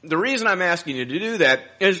do. The reason I'm asking you to do that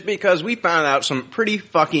is because we found out some pretty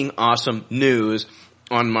fucking awesome news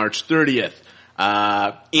on March 30th.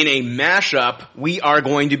 In a mashup, we are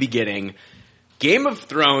going to be getting Game of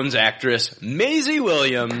Thrones actress Maisie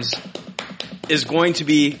Williams is going to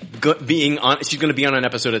be she's going to be on an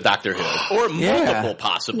episode of Doctor Who. Or multiple,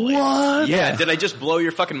 possibly. What? Yeah, did I just blow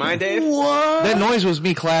your fucking mind, Dave? What? That noise was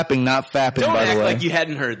me clapping, not fapping, Don't by the act way. like you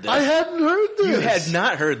hadn't heard this. I hadn't heard this. You had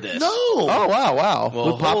not heard this. No. Oh, wow. Well,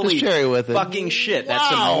 We'll pop holy this cherry with it. fucking shit.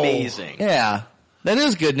 That's Wow. amazing. Yeah. That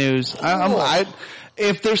is good news.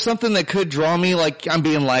 If there's something that could draw me, like I'm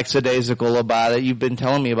being lackadaisical about it, you've been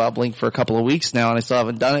telling me about Blink for a couple of weeks now and I still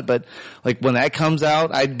haven't done it, but like when that comes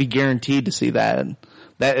out, I'd be guaranteed to see that.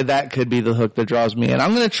 That could be the hook that draws me in.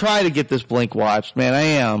 I'm going to try to get this Blink watched, man. I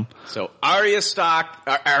am. So Arya Stark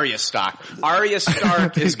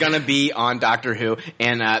is going to be on Doctor Who,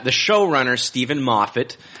 and the showrunner Stephen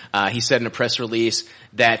Moffat, he said in a press release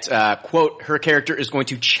that quote, her character is going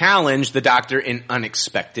to challenge the Doctor in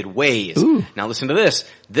unexpected ways. Ooh. Now listen to this.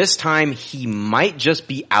 This time he might just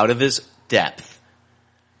be out of his depth,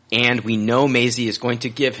 and we know Maisie is going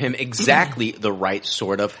to give him exactly the right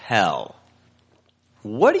sort of hell.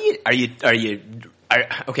 What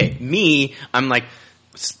okay, me, I'm like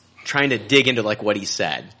trying to dig into like what he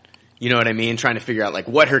said. You know what I mean? Trying to figure out like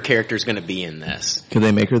what her character is going to be in this. Could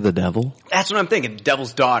they make her the devil? That's what I'm thinking.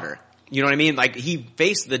 Devil's daughter. You know what I mean? Like he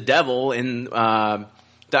faced the devil in, you know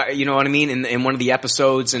what I mean? In one of the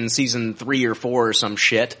episodes in season 3 or 4 or some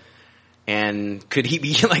shit. And could he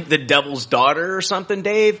be like the devil's daughter or something,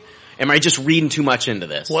 Dave? Am I just reading too much into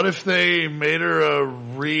this? What if they made her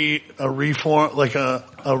a reform, like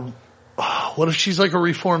what if she's like a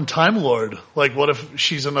reformed Time Lord? Like what if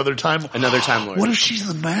she's another Time Lord? What if she's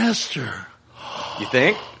the Master? You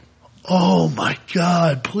think? Oh my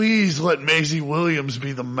God, please let Maisie Williams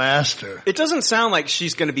be the Master. It doesn't sound like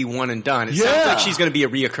she's going to be one and done. It sounds like she's going to be a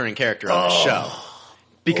reoccurring character on the show.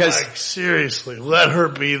 Because like, seriously, let her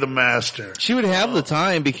be the Master. She would have the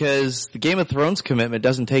time because the Game of Thrones commitment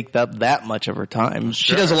doesn't take up that much of her time.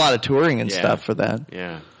 Sure. She does a lot of touring and stuff for that.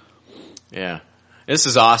 Yeah. This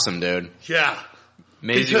is awesome, dude. Yeah.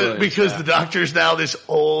 Because the Doctor's now this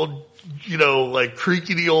old, like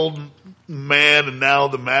creaky old man, and now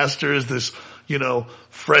the Master is this,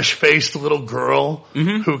 fresh-faced little girl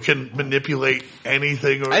who can manipulate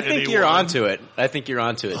anything or I think you're anyone. onto it. I think you're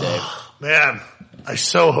onto it, Dave. Man, I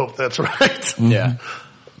so hope that's right. Yeah.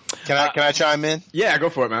 Can I chime in? Yeah, go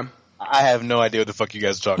for it, man. I have no idea what the fuck you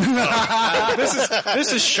guys are talking about.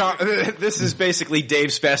 This is Sean. This is basically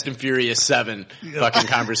Dave's Fast and Furious 7 fucking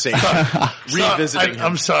conversation. Revisiting.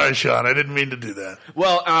 I'm sorry, Sean. I didn't mean to do that.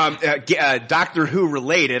 Well, Doctor Who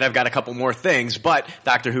related, I've got a couple more things, but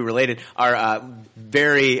Doctor Who related, our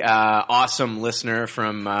very awesome listener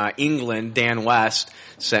from England, Dan West,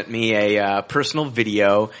 sent me a personal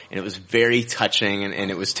video, and it was very touching,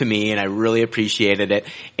 and it was to me, and I really appreciated it.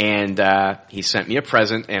 And he sent me a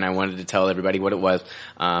present, and I wanted to tell everybody what it was.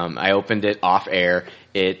 I opened it off air.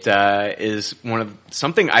 It is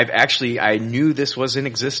something I knew this was in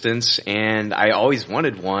existence, and I always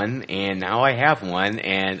wanted one, and now I have one,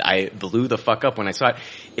 and I blew the fuck up when I saw it.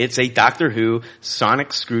 It's a Doctor Who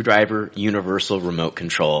sonic screwdriver universal remote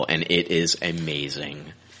control, and it is amazing.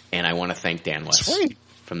 And I want to thank Dan West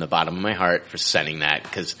from the bottom of my heart for sending that,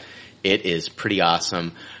 because it is pretty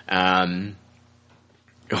awesome.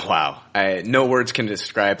 Wow. No words can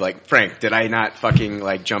describe, like, Frank, did I not fucking,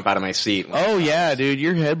 like, jump out of my seat? Oh yeah, dude,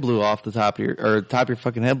 your head blew off the top of your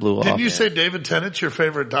fucking head blew off. Didn't you say David Tennant's your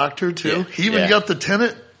favorite Doctor too? Yeah. He even got the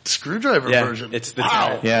Tennant screwdriver version. It's the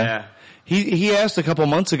wow. Yeah. He asked a couple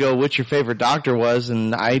months ago what your favorite Doctor was,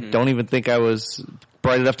 and I don't even think I was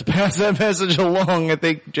bright enough to pass that message along. I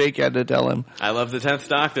think Jake had to tell him. I love the 10th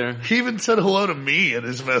Doctor. He even said hello to me in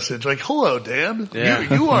his message. Like, hello, Dan.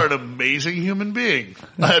 Yeah. You are an amazing human being.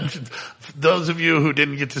 Those of you who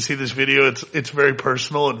didn't get to see this video, it's very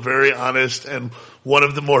personal and very honest and one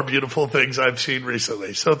of the more beautiful things I've seen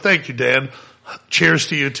recently. So thank you, Dan. Cheers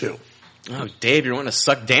to you too. Oh, Dave, you're wanting to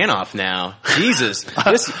suck Dan off now. Jesus.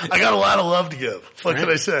 I got a lot of love to give. What can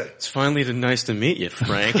I say? It's finally nice to meet you,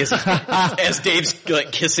 Frank. As Dave's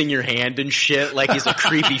like kissing your hand and shit, like he's a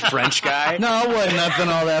creepy French guy. No, it wasn't nothing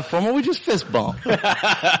all that formal. We just fist bumped.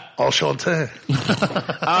 Enchanté.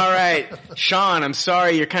 All right. Sean, I'm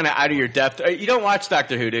sorry you're kind of out of your depth. You don't watch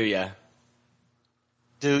Doctor Who, do you?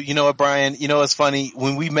 Dude, you know what, Brian? You know what's funny?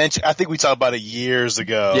 When we mentioned, I think we talked about it years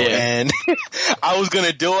ago, and I was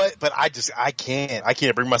gonna do it, but I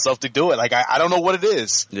can't bring myself to do it. Like, I don't know what it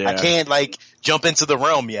is. Yeah. I can't, like, jump into the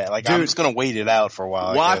realm yet. Like, dude, I'm just gonna wait it out for a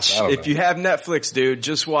while. Watch, if you have Netflix, dude,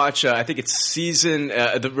 just watch, I think it's season,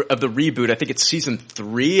 of the reboot, I think it's season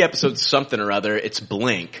 3, episode something or other. It's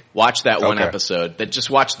Blink. Watch that one episode.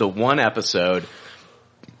 Just watch the one episode.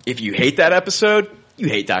 If you hate that episode, you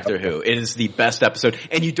hate Doctor Who. It is the best episode,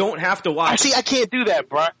 and you don't have to watch. I can't do that,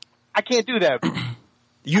 bro. I can't do that.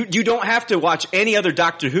 You don't have to watch any other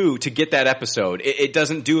Doctor Who to get that episode. It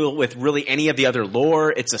doesn't deal with really any of the other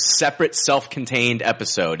lore. It's a separate, self-contained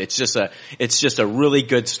episode. It's just a really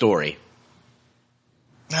good story.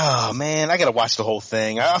 Oh man, I gotta watch the whole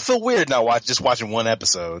thing. I feel weird not watching one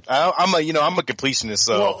episode. I'm a completionist,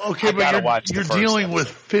 so I gotta watch the you're first dealing episode. with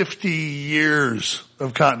 50 years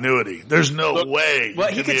of continuity. There's no way. Well,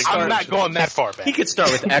 I'm not going that far back. He could start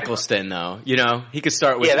with Eccleston, though. You know, he could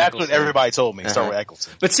start with. Yeah, that's Eccleston. what everybody told me. Start with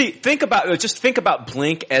Eccleston. But see, think about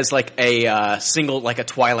Blink as like a single, like a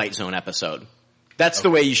Twilight Zone episode. That's the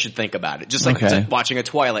way you should think about it. Just like watching a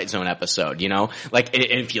Twilight Zone episode. You know, like, and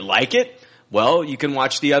if you like it, well, you can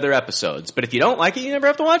watch the other episodes. But if you don't like it, you never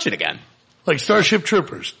have to watch it again. Like Starship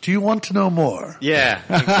Troopers. Do you want to know more? Yeah,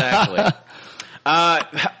 exactly.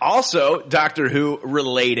 Also, Doctor Who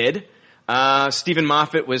related, Stephen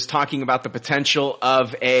Moffat was talking about the potential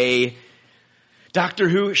of a Doctor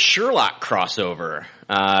Who Sherlock crossover.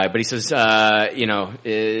 But he says,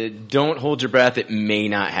 don't hold your breath. It may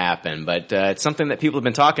not happen, but it's something that people have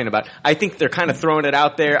been talking about. I think they're kind of throwing it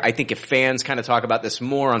out there. I think if fans kind of talk about this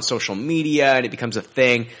more on social media and it becomes a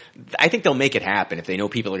thing, I think they'll make it happen if they know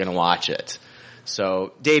people are going to watch it.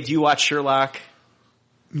 So, Dave, do you watch Sherlock?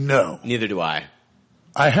 No. Neither do I.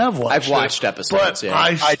 I have watched I've watched episodes, but yeah.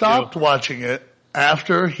 I stopped watching it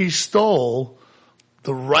after he stole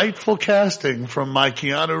the rightful casting from my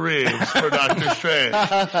Keanu Reeves for Doctor Strange.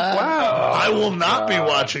 Wow. I will not be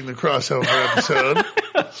watching the crossover episode.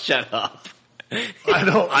 Shut up.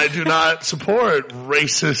 I do not support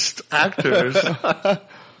racist actors.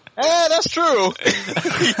 That's true.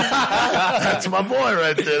 That's my boy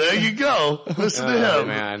right there. There you go. Listen to him.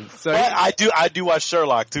 Man. So But I do watch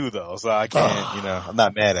Sherlock too, though, so I can't, I'm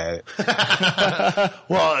not mad at it.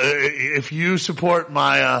 Well, if you support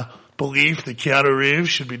my belief that Keanu Reeves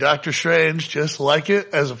should be Doctor Strange, just like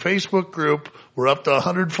it as a Facebook group. We're up to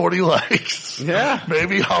 140 likes. Yeah.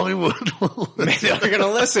 Maybe Hollywood will Maybe they're going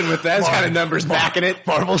to listen with those kind of numbers backing it.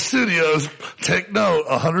 Marvel Studios, take note,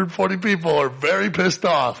 140 people are very pissed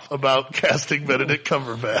off about casting Benedict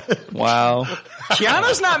Cumberbatch. Wow.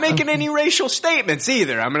 Keanu's not making any racial statements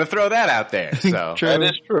either. I'm going to throw that out there. So That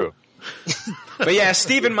is true. But yeah,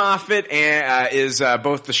 Stephen Moffat is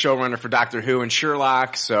both the showrunner for Doctor Who and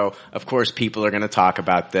Sherlock, so of course people are going to talk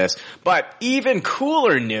about this. But even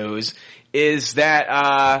cooler news is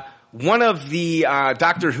that one of the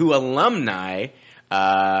Doctor Who alumni,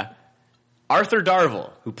 Arthur Darvill,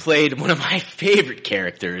 who played one of my favorite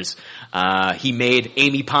characters, he made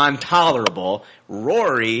Amy Pond tolerable.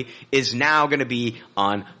 Rory is now going to be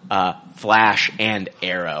on Flash and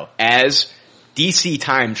Arrow as DC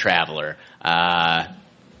time traveler.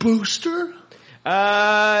 Booster?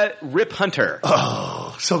 Rip Hunter.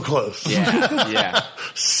 Oh, so close. Yeah.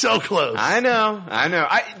 So close. I know.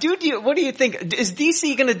 Dude, what do you think? Is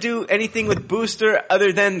DC gonna do anything with Booster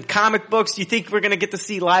other than comic books? Do you think we're gonna get to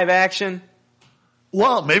see live action?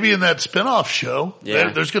 Well, maybe in that spin-off show.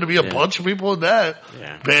 Yeah. There's going to be a bunch of people in that.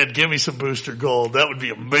 Yeah. Man, give me some Booster Gold. That would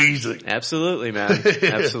be amazing. Absolutely, man.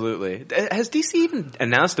 Absolutely. Has DC even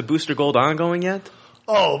announced a Booster Gold ongoing yet?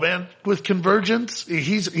 Oh man, with Convergence,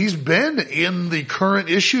 he's been in the current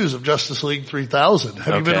issues of Justice League 3000.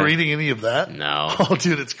 Have you been reading any of that? No. Oh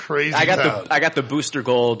dude, it's crazy. I got the Booster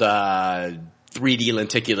Gold 3D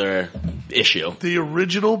lenticular issue. The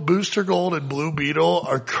original Booster Gold and Blue Beetle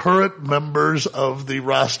are current members of the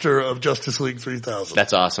roster of Justice League 3000.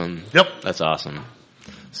 That's awesome. Yep. That's awesome.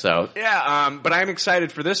 So, yeah, but I'm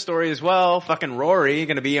excited for this story as well. Fucking Rory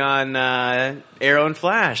going to be on Arrow and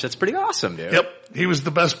Flash. That's pretty awesome, dude. Yep. He was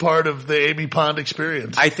the best part of the Amy Pond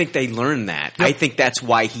experience. I think they learned that. Yep. I think that's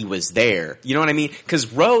why he was there. You know what I mean?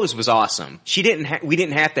 Because Rose was awesome. We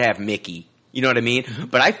didn't have to have Mickey. You know what I mean? Mm-hmm.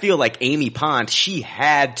 But I feel like Amy Pond, she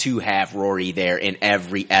had to have Rory there in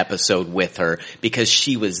every episode with her because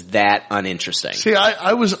she was that uninteresting. See,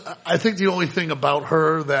 I think the only thing about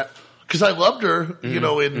her that, cause I loved her, you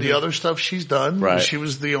know, in the other stuff she's done. Right. She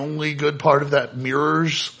was the only good part of that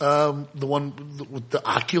Mirrors, the one with the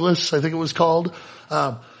Oculus, I think it was called.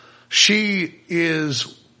 She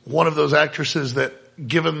is one of those actresses that,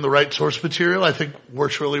 given the right source material, I think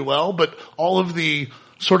works really well, but all of the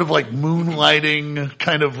sort of like moonlighting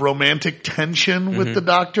kind of romantic tension with the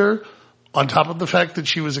Doctor, on top of the fact that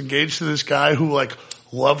she was engaged to this guy who like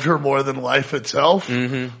loved her more than life itself,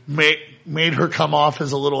 made her come off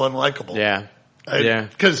as a little unlikable. Yeah.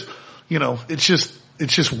 Cause, you know, it's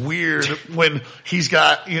just weird when he's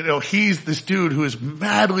got, you know, he's this dude who is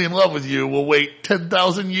madly in love with you, will wait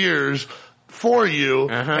 10,000 years for you,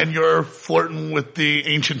 and you're flirting with the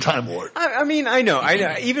ancient Time Lord. I mean, I know.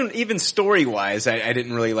 Even story-wise, I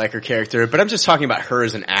didn't really like her character, but I'm just talking about her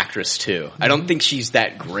as an actress, too. I don't think she's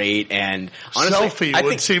that great, and honestly... Selfie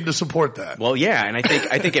would seem to support that. Well, yeah, and I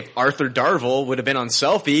think if Arthur Darvill would have been on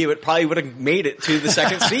Selfie, it probably would have made it to the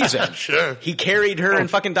second season. Sure. He carried her in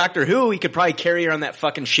fucking Doctor Who, he could probably carry her on that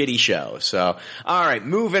fucking shitty show. So, alright,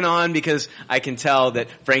 moving on, because I can tell that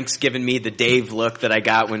Frank's giving me the Dave look that I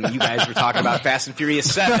got when you guys were talking about Fast and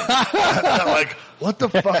Furious 7. Like, what the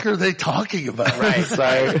fuck are they talking about?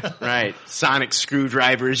 Right. Sonic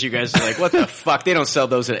screwdrivers. You guys are like, what the fuck? They don't sell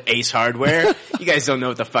those at Ace Hardware. You guys don't know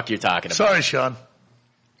what the fuck you're talking about. Sorry, Sean.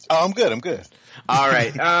 Oh, I'm good. All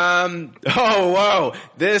right. Whoa.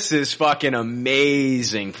 This is fucking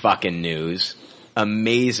amazing fucking news.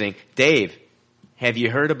 Amazing. Dave, have you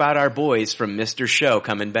heard about our boys from Mr. Show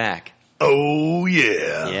coming back? Oh,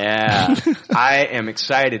 yeah. Yeah. I am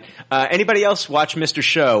excited. Anybody else watch Mr.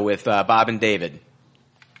 Show with Bob and David?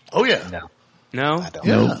 Oh, yeah. No? I don't.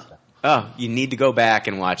 Yeah. Oh, you need to go back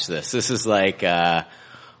and watch this. This is like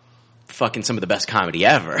fucking some of the best comedy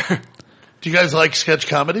ever. Do you guys like sketch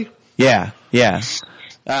comedy? Yeah.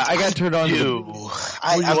 I got turned on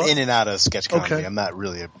I'm in and out of sketch comedy. Okay. I'm not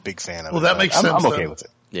really a big fan of it. Well, that makes sense. I'm okay then. with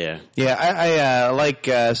it. Yeah. Yeah, I like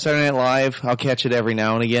Saturday Night Live. I'll catch it every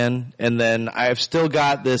now and again. And then I've still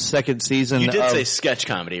got this second season You did of... say sketch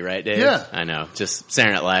comedy, right, Dave? Yeah. I know. Just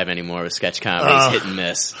Saturday Night Live anymore with sketch comedy is hit and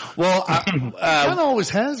miss. Well, That always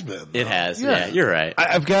has been. It has. Yeah. Yeah, you're right.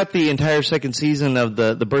 I've got the entire second season of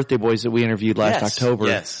the Birthday Boys that we interviewed last October.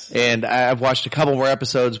 Yes. And I've watched a couple more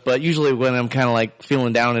episodes, but usually when I'm kind of like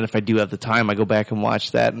feeling down and if I do have the time, I go back and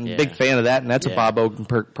watch that. And Yeah. big fan of that, and that's a Bob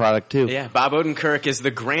Odenkirk product too. Yeah, Bob Odenkirk is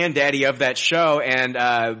the granddaddy of that show.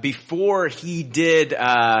 And before he did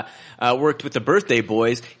worked with the Birthday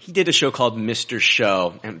Boys, he did a show called Mr.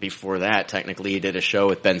 Show. And before that, technically, he did a show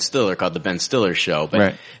with Ben Stiller called The Ben Stiller Show.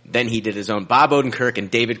 But then he did his own Bob Odenkirk and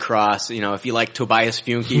David Cross. You know, if you like Tobias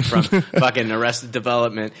Funke from fucking Arrested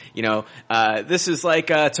Development, you know, this is like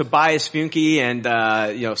Tobias Funke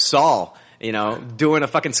and Saul, you know, doing a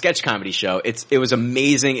fucking sketch comedy show. It was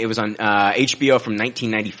amazing. It was on HBO from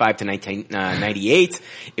 1995 to 1998.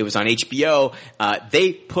 It was on HBO.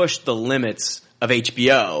 They pushed the limits of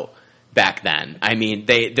HBO back then. I mean,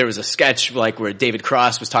 there was a sketch like where David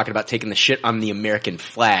Cross was talking about taking the shit on the American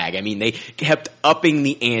flag. I mean, they kept upping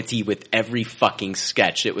the ante with every fucking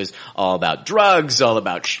sketch. It was all about drugs, all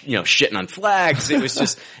about shitting on flags. It was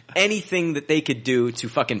just anything that they could do to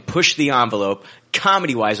fucking push the envelope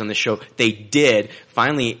comedy wise on the show. They did.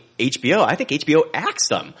 Finally, I think HBO axed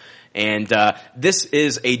them. And this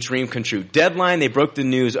is a dream come true. Deadline, they broke the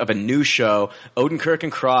news of a new show. Odenkirk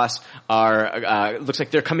and Cross are looks like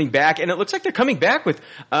they're coming back, and it looks like they're coming back with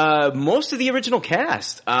most of the original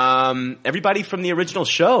cast. Everybody from the original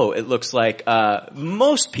show, it looks like.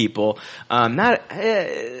 Most people, not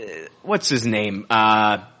what's his name?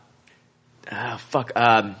 Doing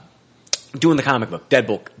the comic book,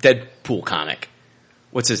 Deadpool comic.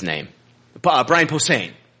 What's his name? Brian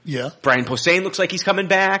Posehn. Yeah. Brian Posehn looks like he's coming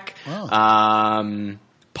back. Wow.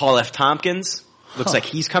 Paul F. Tompkins looks like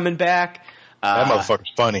he's coming back. That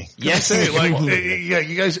motherfucker's funny. Yes. Yeah,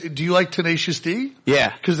 you guys, do you like Tenacious D?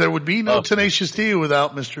 Yeah. Because there would be no Tenacious D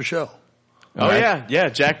without Mr. Show. Yeah.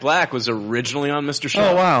 Jack Black was originally on Mr. Show.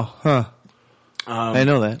 Oh, wow. Huh. I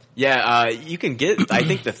know that. Yeah, you can get, I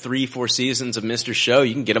think the 3-4 seasons of Mr. Show,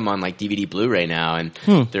 you can get them on like DVD Blu-ray now, and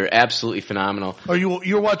they're absolutely phenomenal.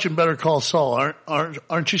 You're watching Better Call Saul,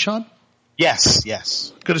 aren't you, Sean?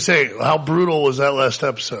 Yes. Gonna say, how brutal was that last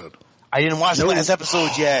episode? I didn't watch the last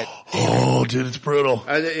episode yet. Oh, dude, it's brutal.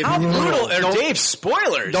 How brutal? Dave,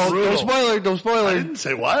 spoilers. Don't spoil it. I didn't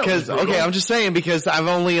say why. Okay, I'm just saying because I'm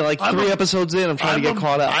only like 3 episodes in. I'm trying to get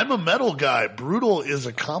caught up. I'm a metal guy. Brutal is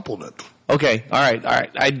a compliment. Okay, all right.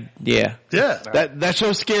 Yeah. That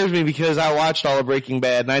show scares me because I watched all of Breaking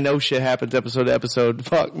Bad and I know shit happens episode to episode.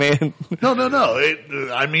 Fuck, man. No.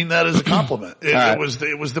 I mean that as a compliment.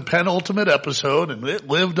 It was the penultimate episode and it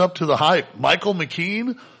lived up to the hype. Michael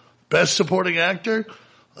McKean, best supporting actor.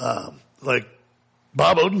 Like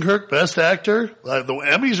Bob Odenkirk, best actor. The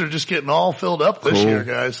Emmys are just getting all filled up this year,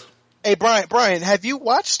 guys. Hey, Brian, have you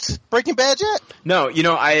watched Breaking Bad yet? No,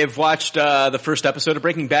 I have watched the first episode of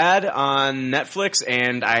Breaking Bad on Netflix,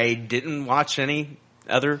 and I didn't watch any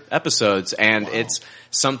other episodes. And it's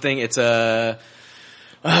something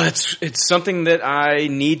that I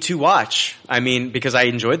need to watch. I mean, because I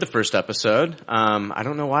enjoyed the first episode. I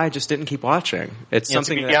don't know why I just didn't keep watching. It's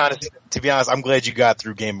something to be honest, I'm glad you got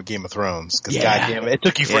through Game of Thrones because goddamn it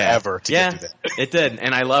took you forever to get through that. It did,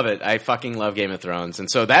 and I love it. I fucking love Game of Thrones,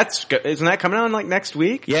 and so isn't that coming out like next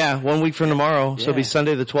week? Yeah, 1 week from tomorrow. So it'll be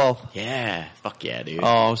Sunday the 12th. Yeah, fuck yeah, dude.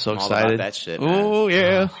 Oh, I'm so excited. All about that shit, man. Oh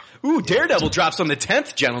yeah. Ooh, Daredevil drops on the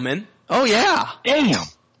 10th, gentlemen. Oh yeah. Damn.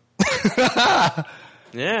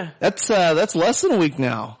 Yeah. That's less than a week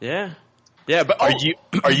now. Yeah. Yeah, but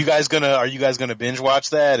are you guys gonna binge watch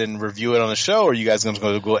that and review it on the show, or are you guys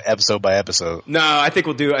gonna go episode by episode? No, I think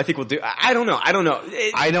we'll do. I don't know. I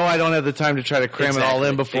know I don't have the time to try to cram it all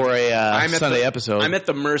in before a Sunday episode. I'm at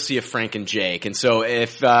the mercy of Frank and Jake, and so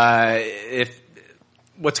if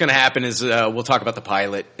what's going to happen is we'll talk about the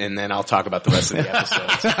pilot, and then I'll talk about the rest of the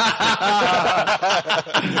episodes.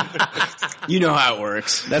 You know how it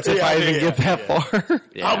works. That's if I even get that far.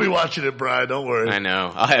 Yeah. I'll be watching it, Brian. Don't worry. I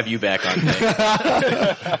know. I'll have you back on tape.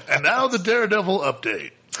 And now the Daredevil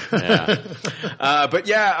update. But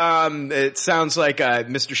it sounds like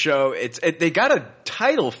Mr. Show. They got a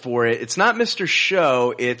title for it. It's not Mr.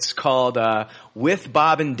 Show. It's called With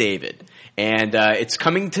Bob and David, and it's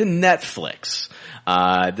coming to Netflix.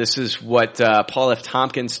 This is what Paul F.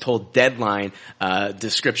 Tompkins told Deadline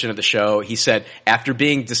description of the show. He said, after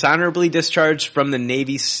being dishonorably discharged from the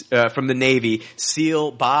Navy,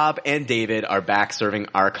 SEAL Bob and David are back serving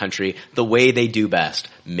our country the way they do best,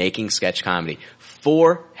 making sketch comedy.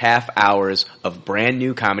 4 half hours of brand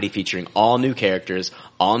new comedy featuring all new characters,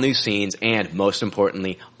 all new scenes, and most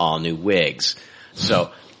importantly, all new wigs.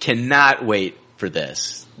 So, cannot wait for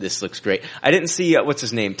this. This looks great. I didn't see, what's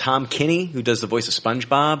his name, Tom Kinney, who does the voice of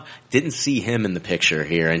SpongeBob. Didn't see him in the picture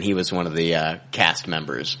here, and he was one of the cast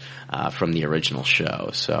members from the original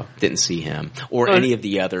show. So, didn't see him. Or any of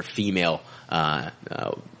the other female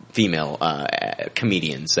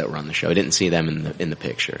comedians that were on the show. I didn't see them in the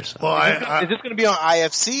picture. So. Well, is this going to be on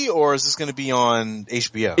IFC or is this going to be on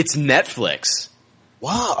HBO? It's Netflix.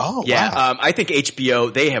 Wow. Oh, yeah. wow. I think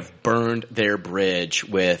HBO, they have burned their bridge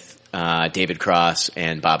with David Cross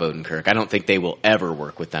and Bob Odenkirk. I don't think they will ever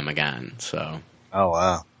work with them again. So. Oh,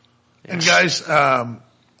 wow. And guys,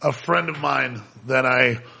 a friend of mine that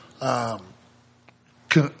I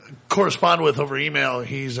correspond with over email,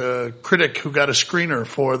 he's a critic who got a screener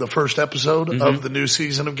for the first episode of the new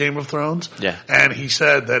season of Game of Thrones. Yeah. And he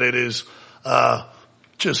said that it is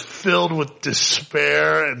just filled with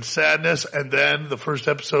despair and sadness, and then the first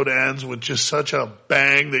episode ends with just such a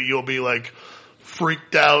bang that you'll be like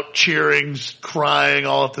freaked out, cheering, crying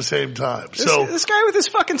all at the same time. So this guy with his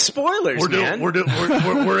fucking spoilers, man.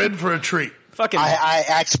 We're in for a treat. Fucking. I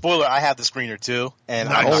asked spoiler. I have the screener too, and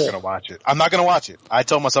I'm not gonna watch it. I'm not gonna watch it. I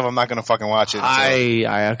told myself I'm not gonna fucking watch it.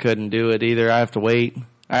 I couldn't do it either. I have to wait.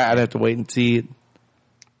 I'd have to wait and see it.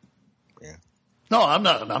 Yeah. No, I'm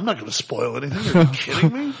not going to spoil anything. Are you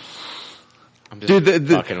kidding me? I'm just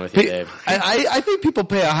fucking with you, Dave. I think people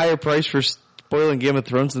pay a higher price for spoiling Game of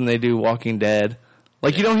Thrones than they do Walking Dead.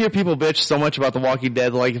 Like, you don't hear people bitch so much about The Walking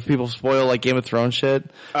Dead, like, if people spoil, like, Game of Thrones shit.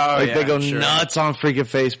 Oh, like, yeah, they go sure. nuts on freaking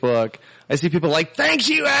Facebook. I see people like, thanks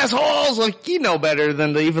you assholes! Like, you know better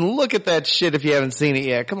than to even look at that shit if you haven't seen it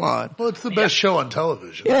yet. Come on. Well, it's the best show on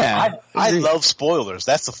television. Yeah. I love spoilers.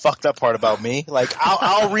 That's the fucked up part about me. Like,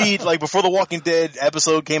 I'll read, like, before the Walking Dead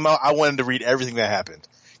episode came out, I wanted to read everything that happened.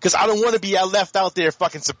 Cause I don't want to be left out there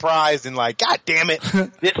fucking surprised and like, God damn it. I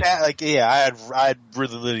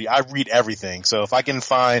read everything. So if I can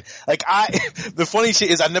find, like the funny shit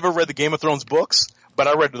is I never read the Game of Thrones books, but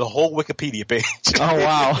I read the whole Wikipedia page. Oh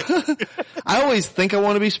wow. I always think I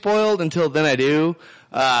want to be spoiled until then I do.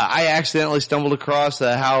 I accidentally stumbled across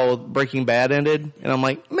how Breaking Bad ended and I'm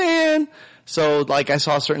like, man. So like I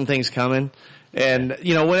saw certain things coming and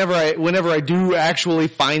you know, whenever I do actually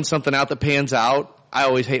find something out that pans out, I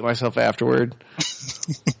always hate myself afterward.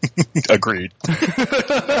 Agreed.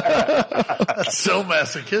 That's so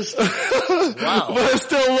masochistic. Wow. But I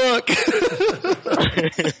still look.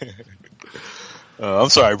 I'm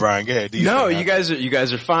sorry, Brian. Go ahead. No, you guys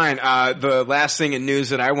are fine. The last thing in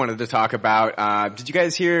news that I wanted to talk about, did you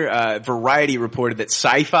guys hear, Variety reported that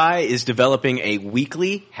Sci-Fi is developing a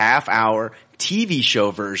weekly half-hour TV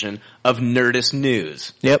show version of Nerdist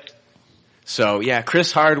News. Yep. So yeah,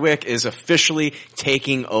 Chris Hardwick is officially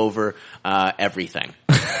taking over everything.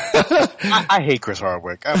 I hate Chris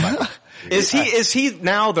Hardwick. Is he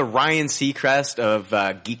now the Ryan Seacrest of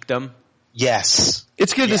geekdom? Yes.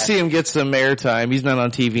 It's good to see him get some airtime. He's not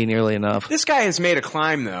on TV nearly enough. This guy has made a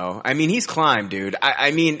climb though. I mean, he's climbed, dude.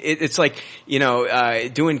 I mean, it's like, you know,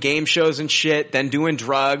 doing game shows and shit, then doing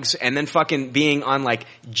drugs, and then fucking being on like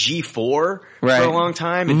G4 for a long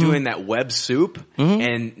time and doing that Web Soup.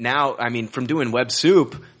 And now, I mean, from doing Web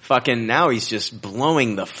Soup, fucking now he's just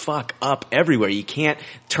blowing the fuck up everywhere. You can't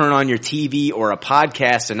turn on your TV or a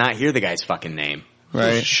podcast and not hear the guy's fucking name.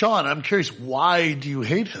 Right. So, Sean, I'm curious, why do you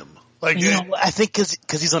hate him? Like, you know, I think cause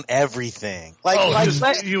he's on everything. Like,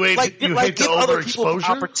 you hate the overexposure?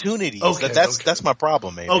 Opportunities. Okay, that's my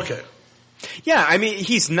problem, maybe. Okay. Yeah, I mean,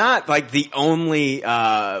 he's not like the only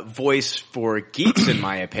voice for geeks in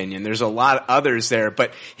my opinion. There's a lot of others there,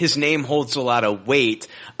 but his name holds a lot of weight.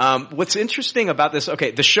 What's interesting about this, okay,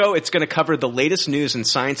 the show, it's going to cover the latest news in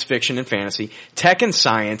science fiction and fantasy, tech and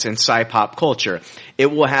science, and sci-pop culture. It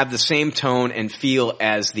will have the same tone and feel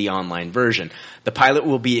as the online version. The pilot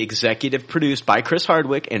will be executive produced by Chris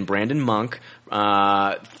Hardwick and Brandon Monk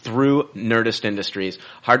through Nerdist Industries.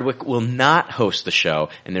 Hardwick will not host the show,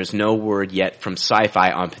 and there's no word yet from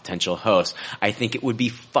Sci-Fi on potential hosts. I think it would be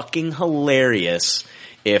fucking hilarious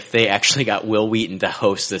if they actually got Will Wheaton to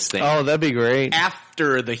host this thing. Oh, that'd be great.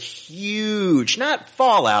 After the huge, not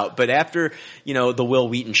fallout, but after, you know, the Will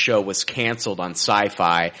Wheaton show was canceled on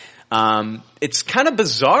Sci-Fi. It's kind of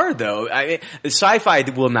bizarre though. Sci-Fi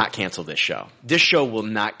will not cancel this show. This show will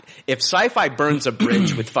not. If Sci-Fi burns a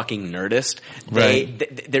bridge with fucking Nerdist,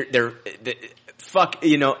 they're fuck,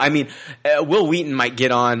 you know, I mean, Will Wheaton might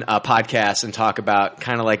get on a podcast and talk about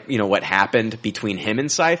kind of like, you know, what happened between him and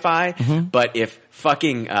Sci-Fi. But if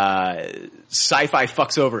fucking, Sci-Fi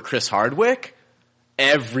fucks over Chris Hardwick,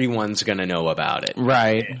 everyone's gonna know about it.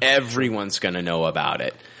 Right. Everyone's gonna know about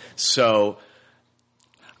it. So,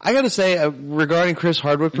 I gotta say, regarding Chris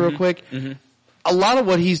Hardwick real quick, a lot of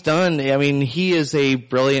what he's done, I mean, he is a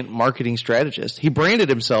brilliant marketing strategist. He branded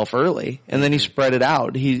himself early and then he spread it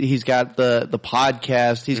out. He's got the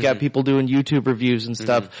podcast. He's got people doing YouTube reviews and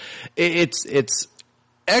stuff. It's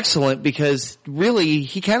excellent because really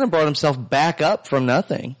he kind of brought himself back up from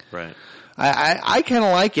nothing. Right. I kind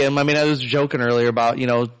of like him. I mean, I was joking earlier about,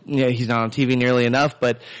 he's not on TV nearly enough,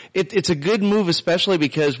 but it's a good move, especially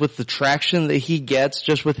because with the traction that he gets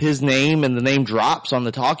just with his name, and the name drops on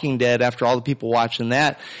The Talking Dead after all the people watching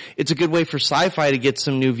that, it's a good way for Sci-Fi to get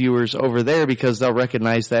some new viewers over there because they'll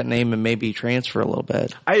recognize that name and maybe transfer a little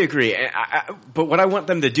bit. I agree. But what I want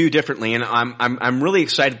them to do differently, and I'm really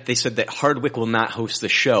excited they said that Hardwick will not host the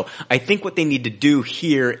show. I think what they need to do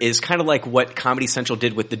here is kind of like what Comedy Central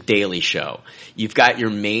did with The Daily Show. You've got your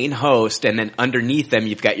main host, and then underneath them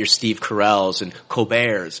you've got your Steve Carell's and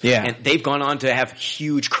Colbert's. Yeah. And they've gone on to have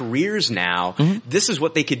huge careers now. Mm-hmm. This is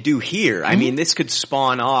what they could do here. I mean, this could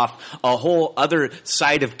spawn off a whole other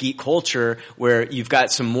side of geek culture where you've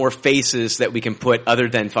got some more faces that we can put other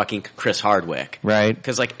than fucking Chris Hardwick. Right.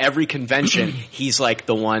 Because like every convention, he's like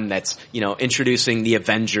the one that's, introducing the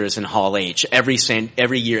Avengers and Hall H every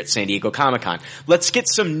year at San Diego Comic-Con. Let's get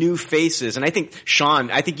some new faces. And I think,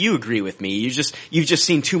 Sean, you agree with me. You've just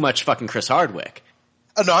seen too much fucking Chris Hardwick.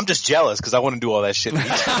 Oh, no, I'm just jealous because I want to do all that shit. So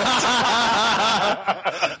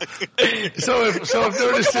if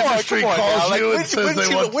Nerdist Industry calls you and says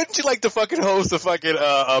they want... Wouldn't you like to fucking host a fucking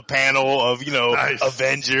a panel of, nice.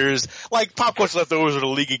 Avengers, like Pop Culture Leftovers or the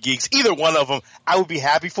League of Geeks? Either one of them I would be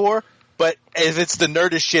happy for. But if it's the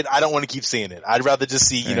Nerdist shit, I don't want to keep seeing it. I'd rather just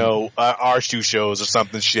see, our shoe shows or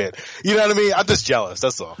something shit. You know what I mean? I'm just jealous.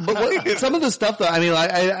 That's all. But some of the stuff though, I mean,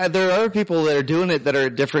 there are other people that are doing it that are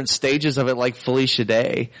at different stages of it, like Felicia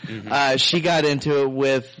Day. Mm-hmm. She got into it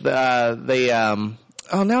with, now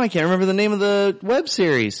I can't remember the name of the web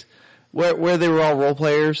series where they were all role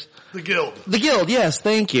players. The Guild. The Guild, yes,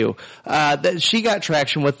 thank you. She got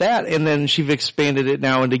traction with that, and then she's expanded it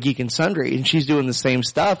now into Geek and Sundry, and she's doing the same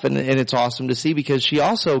stuff, and it's awesome to see because she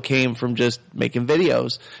also came from just making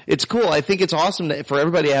videos. It's cool. I think it's awesome for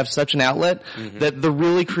everybody to have such an outlet that the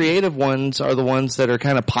really creative ones are the ones that are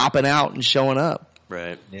kind of popping out and showing up.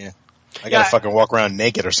 Right. Yeah. I gotta fucking walk around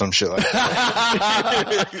naked or some shit like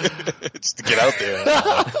that. Just to get out there.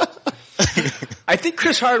 I think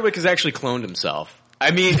Chris Hardwick has actually cloned himself.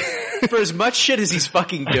 I mean, for as much shit as he's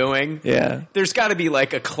fucking doing, there's got to be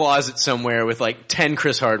like a closet somewhere with like 10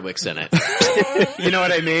 Chris Hardwicks in it. You know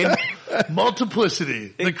what I mean?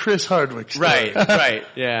 Multiplicity. The Chris Hardwick show. Right,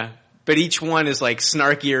 yeah. But each one is like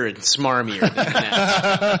snarkier and smarmier than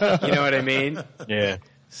the next. You know what I mean? Yeah.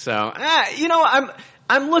 So,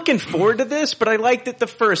 I'm looking forward to this, but I liked it the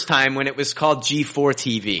first time when it was called G4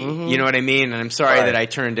 TV. Mm-hmm. You know what I mean? And I'm sorry that I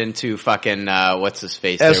turned into fucking, what's his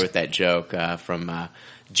face there with that joke, from,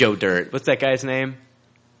 Joe Dirt. What's that guy's name?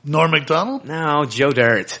 Norm Macdonald? No, Joe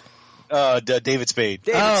Dirt. David Spade.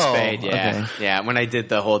 Spade, yeah. Okay. Yeah, when I did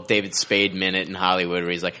the whole David Spade minute in Hollywood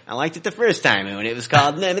where he's like, I liked it the first time when it was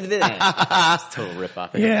called... It's a total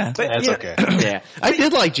rip-off. Yeah. But, that's okay. Yeah. I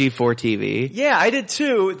did like G4 TV. Yeah, I did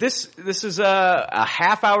too. This is a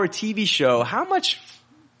half-hour TV show. How much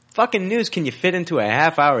fucking news can you fit into a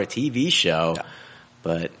half-hour TV show? Yeah.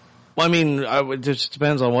 But... Well, I mean, it just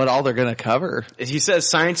depends on what all they're going to cover. He says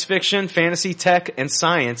science fiction, fantasy, tech, and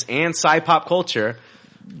science, and sci-pop culture.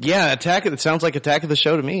 Yeah, it sounds like Attack of the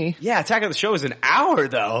Show to me. Yeah, Attack of the Show is an hour,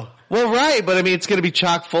 though. Well, right, but I mean, it's going to be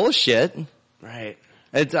chock full of shit. Right.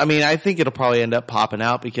 I think it'll probably end up popping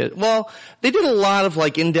out because, they did a lot of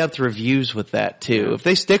like in-depth reviews with that too. Yeah. If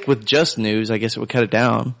they stick with just news, I guess it would cut it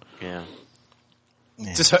down. Yeah.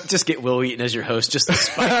 Just get Will Wheaton as your host, just to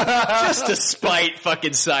spite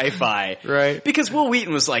fucking Sci-Fi, right? Because Will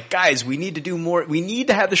Wheaton was like, guys, we need to do more. We need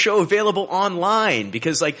to have the show available online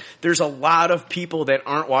because, like, there's a lot of people that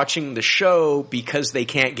aren't watching the show because they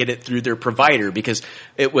can't get it through their provider. Because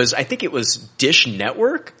I think it was Dish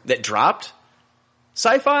Network that dropped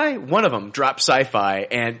Sci-Fi. One of them dropped Sci-Fi,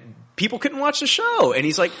 and people couldn't watch the show. And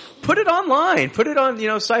he's like, put it online. Put it on,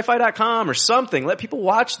 sci-fi.com or something. Let people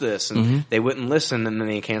watch this. And they wouldn't listen, and then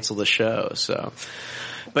they canceled the show. So,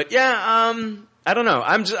 but yeah, I don't know.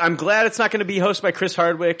 I'm glad it's not going to be hosted by Chris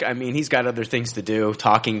Hardwick. I mean, he's got other things to do.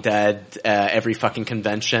 Talking Dead, every fucking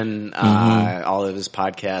convention, all of his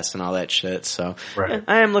podcasts and all that shit. So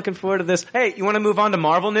I am looking forward to this. Hey, you want to move on to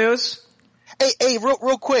Marvel news? Hey,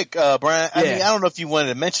 real quick, Brian. I mean, I don't know if you wanted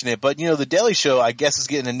to mention it, but The Daily Show, I guess, is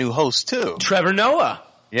getting a new host too. Trevor Noah.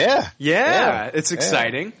 Yeah. It's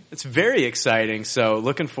exciting. It's very exciting. So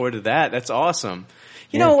looking forward to that. That's awesome.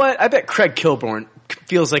 You know what? I bet Craig Kilborn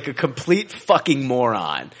feels like a complete fucking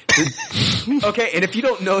moron. Okay, and if you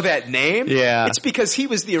don't know that name, it's because he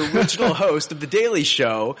was the original host of The Daily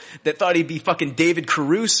Show that thought he'd be fucking David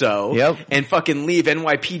Caruso and fucking leave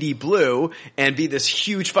NYPD Blue and be this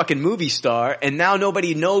huge fucking movie star, and now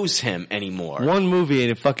nobody knows him anymore. One movie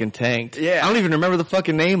and it fucking tanked. Yeah. I don't even remember the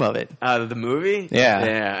fucking name of it. The movie? Yeah.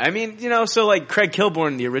 Yeah. I mean, so like Craig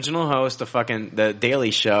Kilborn, the original host of fucking The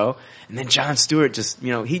Daily Show, and then Jon Stewart just,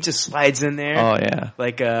 he just slides in there. Oh, yeah.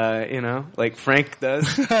 Like, like Frank does.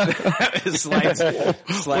 slides. Where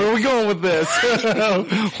are we going with this?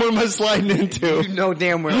 What am I sliding into? You know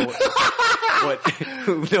damn well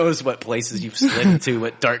who knows what places you've slid into,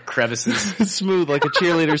 what dark crevices. Smooth like a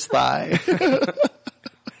cheerleader's thigh.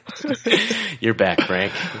 You're back,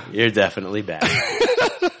 Frank. You're definitely back.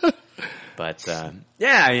 But,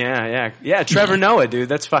 yeah. Trevor Noah, dude.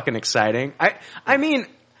 That's fucking exciting. I mean,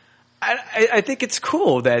 I think it's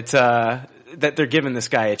cool that they're giving this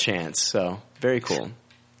guy a chance. So, very cool.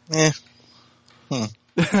 Yeah.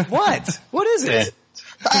 What? What is it?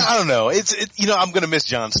 I don't know. I'm gonna miss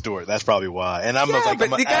Jon Stewart. That's probably why. And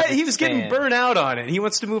the guy, he was getting burnt out on it. He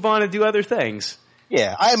wants to move on and do other things.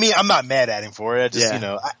 Yeah. I mean, I'm not mad at him for it. I just,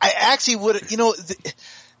 I actually would,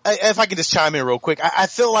 if I can just chime in real quick, I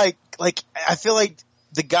feel like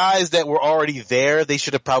the guys that were already there, they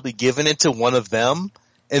should have probably given it to one of them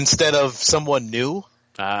instead of someone new.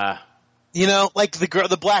 Like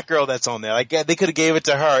the black girl that's on there, like they could have gave it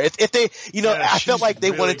to her. If they, I felt like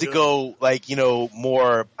they really wanted to go like,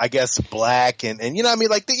 more, I guess, black and you know what I mean,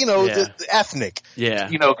 like the ethnic,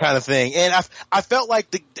 kind of thing. And I felt like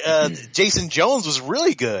Jason Jones was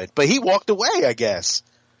really good, but he walked away, I guess.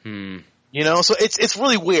 So it's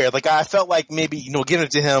really weird. Like I felt like maybe, giving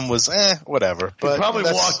it to him was, whatever. But he probably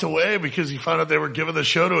walked away because he found out they were giving the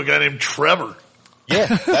show to a guy named Trevor. Yeah,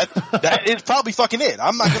 that is probably fucking it.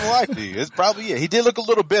 I'm not gonna lie to you. It's probably it. He did look a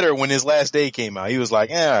little bitter when his last day came out. He was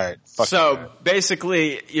like, all right, fuck. So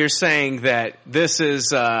basically, you're saying that this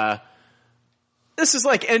is like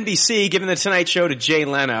NBC giving the Tonight Show to Jay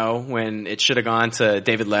Leno when it should have gone to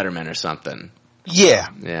David Letterman or something. Yeah.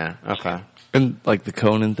 Yeah. Okay. And like the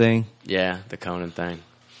Conan thing. Yeah, the Conan thing.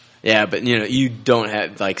 Yeah, but you don't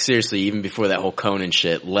have, like, seriously, even before that whole Conan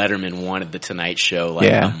shit, Letterman wanted the Tonight Show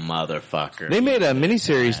like a motherfucker. They made a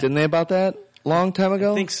miniseries, didn't they, about that long time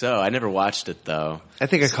ago? I think so. I never watched it though. I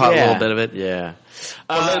think I caught a little bit of it. Yeah.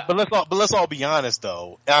 But let's all be honest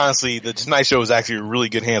though. Honestly, the Tonight Show was actually in really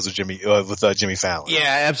good hands with Jimmy Fallon.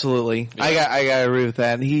 Yeah, absolutely. Yeah. I gotta agree with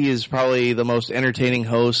that. He is probably the most entertaining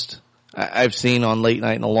host I've seen on late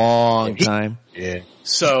night in a long time. Yeah.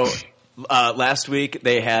 So, last week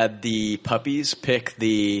they had the puppies pick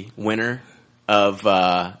the winner of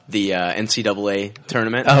the NCAA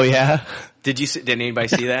tournament. Oh yeah. Did anybody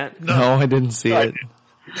see that? No, I didn't see it.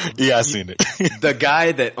 Yeah, I seen it. The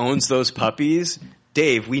guy that owns those puppies,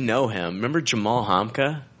 Dave, we know him. Remember Jamal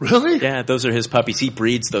Hamka? Really? Yeah, those are his puppies. He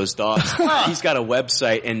breeds those dogs. He's got a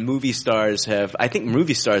website, and movie stars have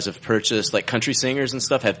purchased, like country singers and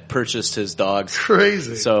stuff have purchased his dogs.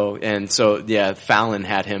 Crazy. So, yeah, Fallon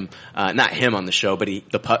had him, not him on the show, but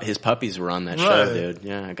his puppies were on that show, dude.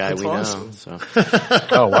 Yeah, a guy That's know. awesome. So.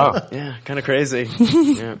 Oh, wow. Yeah, kind of crazy.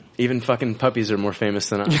 Yeah, even fucking puppies are more famous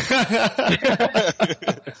than us.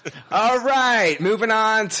 All right, moving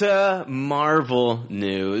on to Marvel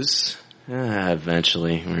news.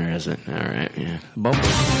 Eventually. Where is it? All right, yeah.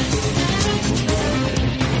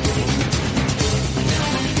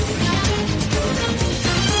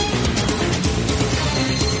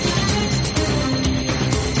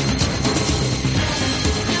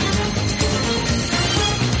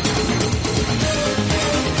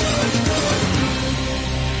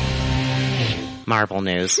 Marvel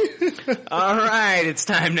news. All right, it's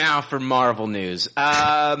time now for Marvel news.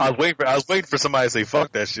 I was waiting for somebody to say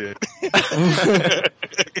fuck that shit.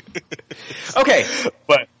 Okay,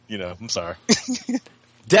 but I'm sorry.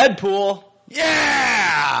 Deadpool.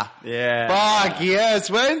 Yeah. Fuck yes.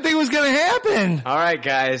 Well, I didn't think it was gonna happen. All right,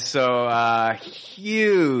 guys. So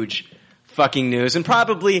huge fucking news, and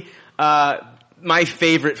probably my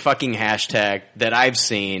favorite fucking hashtag that I've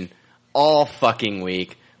seen all fucking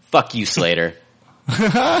week. Fuck you, Slater.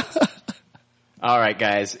 All right,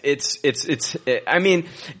 guys. I mean,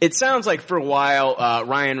 it sounds like for a while,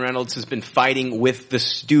 Ryan Reynolds has been fighting with the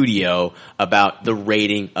studio about the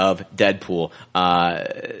rating of Deadpool.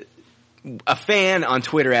 A fan on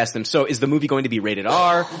Twitter asked him, so is the movie going to be rated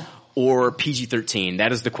R or PG-13?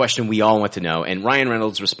 That is the question we all want to know. And Ryan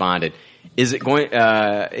Reynolds responded, is it going,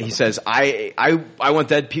 he says, I want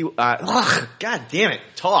Deadpool, God damn it,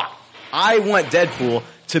 talk. I want Deadpool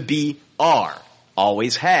to be R.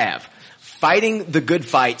 Always have. fighting the good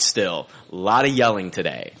fight still. A lot of yelling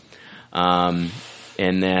today. And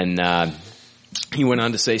then he went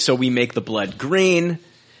on to say, so we make the blood green.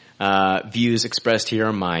 Views expressed here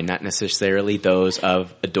are mine, not necessarily those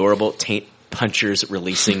of adorable taint punchers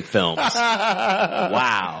releasing films.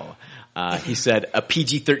 Wow. He said a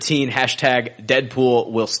PG-13 hashtag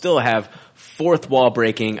Deadpool will still have fourth wall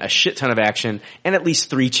breaking, a shit ton of action, and at least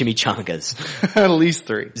 3 chimichangas. At least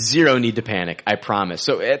 3. Zero need to panic, I promise.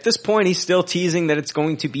 So at this point, he's still teasing that it's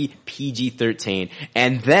going to be PG-13.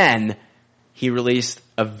 And then he released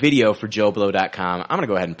a video for JoeBlow.com. I'm going to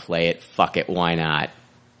go ahead and play it. Fuck it, why not?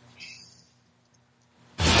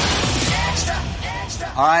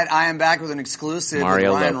 All right, I am back with an exclusive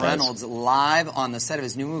Mario with Ryan Lopez. Reynolds live on the set of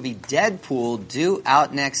his new movie Deadpool, due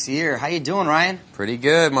out next year. How you doing, Ryan? Pretty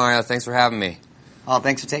good, Mario. Thanks for having me. Oh,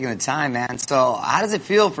 thanks for taking the time, man. So, how does it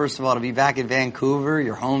feel, first of all, to be back in Vancouver,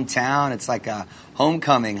 your hometown? It's like a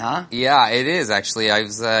homecoming, huh? Yeah, it is actually.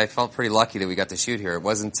 I felt pretty lucky that we got to shoot here. It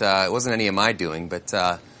wasn't any of my doing, but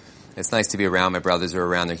it's nice to be around. My brothers are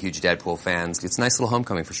around. They're huge Deadpool fans. It's a nice little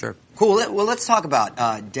homecoming for sure. Cool. Well, let's talk about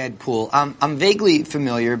Deadpool. I'm vaguely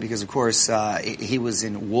familiar because, of course, he was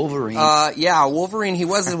in Wolverine. Yeah, Wolverine. He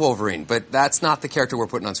was in Wolverine, but that's not the character we're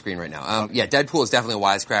putting on screen right now. Yeah, Deadpool is definitely a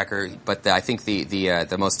wisecracker, but I think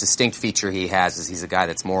the most distinct feature he has is he's a guy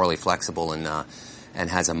that's morally flexible and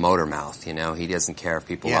has a motor mouth. You know, he doesn't care if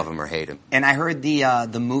people love him or hate him. And I heard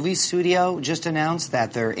the movie studio just announced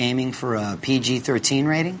that they're aiming for a PG-13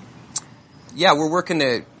 rating. Yeah, we're working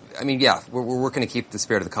to. I mean, yeah, we're working to keep the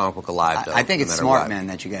spirit of the comic book alive. Though, I think no it's matter smart, what. man,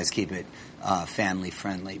 that you guys keep it family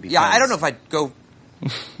friendly. Because Yeah, I don't know if I'd go,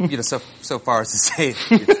 so far as to say,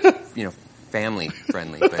 family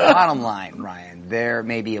friendly. But bottom line, Ryan, there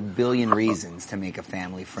may be a billion reasons to make a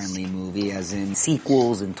family friendly movie, as in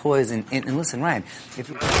sequels and toys. And listen, Ryan, if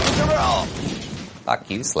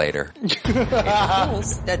fuck you, Slater.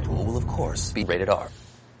 Deadpool will of course be rated R.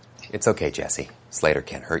 It's okay, Jesse. Slater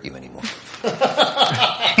can't hurt you anymore.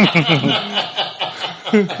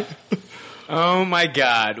 Oh my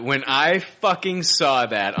God. When I fucking saw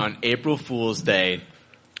that on April Fool's Day,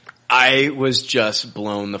 I was just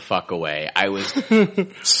blown the fuck away. I was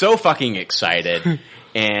so fucking excited.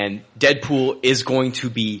 And Deadpool is going to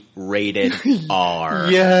be rated R.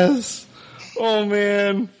 Yes. Oh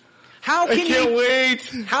man. How can I can't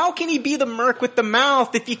wait. How can he be the merc with the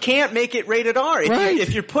mouth if you can't make it rated R?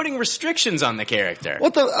 If you're putting restrictions on the character.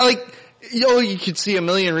 What the, you could see a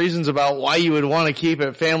million reasons about why you would want to keep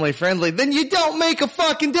it family friendly. Then you don't make a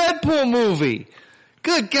fucking Deadpool movie.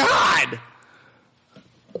 Good God.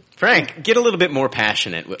 Frank, get a little bit more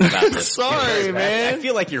passionate about this. Sorry, man. I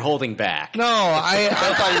feel like you're holding back. No,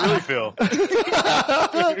 That's how you really feel.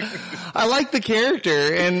 I like the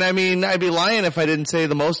character, and I mean, I'd be lying if I didn't say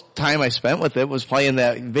the most time I spent with it was playing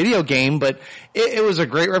that video game, but it was a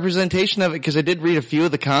great representation of it because I did read a few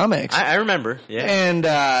of the comics. I remember, yeah. And,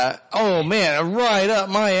 oh man, right up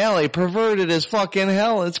my alley, perverted as fucking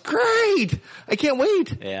hell. It's great. I can't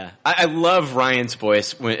wait. Yeah. I love Ryan's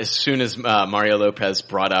voice as soon as Mario Lopez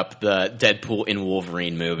brought up the Deadpool in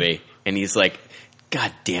Wolverine movie, and he's like,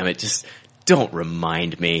 God damn it, just don't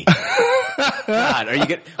remind me. God, are you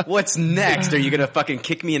gonna, what's next? Are you gonna fucking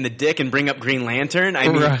kick me in the dick and bring up Green Lantern? I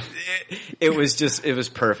mean, it was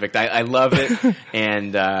perfect. I love it.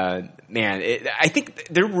 And, man, I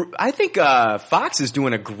think Fox is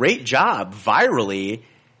doing a great job virally.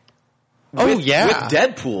 With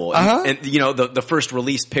Deadpool. And the first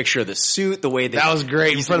released picture of the suit, the way that was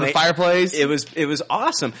great in front of the fireplace. It was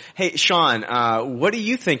awesome. Hey, Sean, what are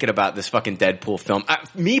you thinking about this fucking Deadpool film?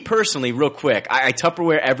 Me personally, real quick, I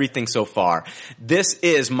Tupperware everything so far. This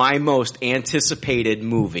is my most anticipated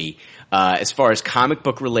movie. As far as comic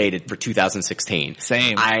book related for 2016.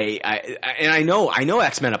 Same. I know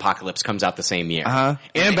X-Men Apocalypse comes out the same year.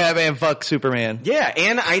 And Batman fuck Superman. Yeah,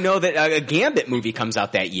 and I know that a Gambit movie comes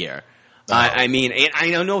out that year. I mean, and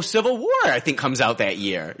I know Civil War, I think, comes out that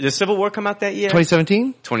year. Does Civil War come out that year?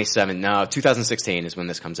 2017? 2016 is when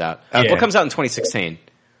this comes out. Okay. What comes out in 2016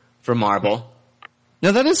 for Marvel?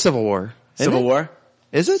 No, that is Civil War. Civil War?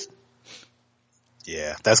 Is it?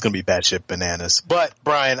 Yeah, that's going to be batshit bananas. But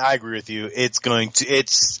Brian, I agree with you. It's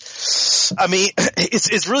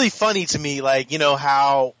really funny to me, like,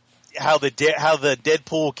 how the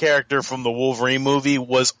Deadpool character from the Wolverine movie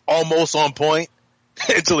was almost on point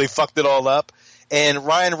until they fucked it all up. And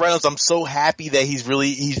Ryan Reynolds, I'm so happy that he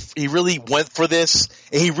really went for this,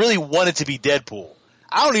 and he really wanted to be Deadpool.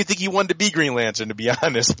 I don't even think he wanted to be Green Lantern, to be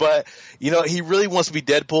honest, but he really wants to be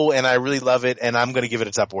Deadpool, and I really love it, and I'm going to give it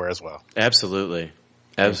a Tupperware as well. Absolutely.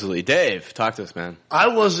 Dave, talk to us, man. I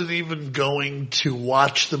wasn't even going to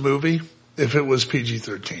watch the movie if it was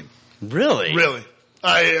PG-13. Really? Really.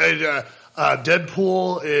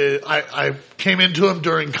 Deadpool, I came into him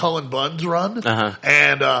during Cullen Bunn's run,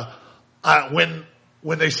 and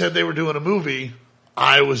when they said they were doing a movie,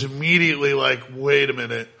 I was immediately like, wait a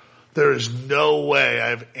minute, there is no way I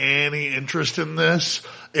have any interest in this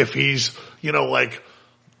if he's, like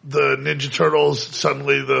the Ninja Turtles,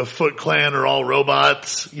 suddenly the Foot Clan are all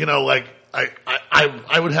robots,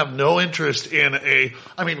 I would have no interest in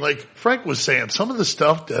like Frank was saying, some of the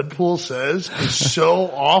stuff Deadpool says is so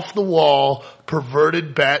off the wall,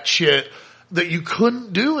 perverted batshit that you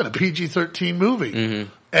couldn't do in a PG-13 movie. Mm-hmm.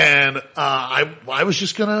 And, I was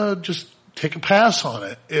just gonna take a pass on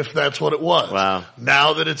it if that's what it was. Wow.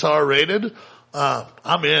 Now that it's R-rated,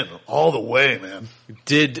 I'm in all the way, man.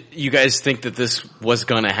 Did you guys think that this was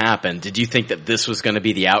going to happen? Did you think that this was going to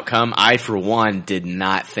be the outcome? I, for one, did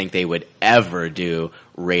not think they would ever do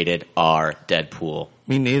rated R Deadpool.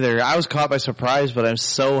 Me neither. I was caught by surprise, but I'm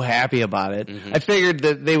so happy about it. Mm-hmm. I figured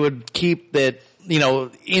that they would keep that,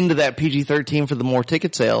 into that PG-13 for the more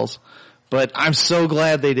ticket sales, but I'm so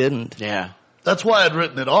glad they didn't. Yeah. That's why I'd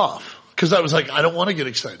written it off. Cause I was like, I don't want to get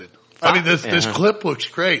excited. I mean, this clip looks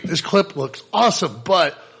great. This clip looks awesome,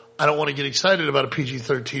 but I don't want to get excited about a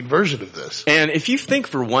PG-13 version of this. And if you think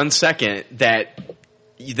for 1 second that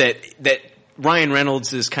Ryan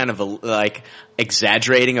Reynolds is kind of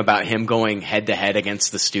exaggerating about him going head to head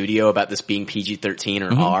against the studio about this being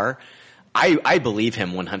PG-13 or R, I believe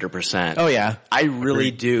him 100%. Oh yeah. I really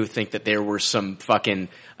do think that there were some fucking,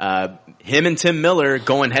 him and Tim Miller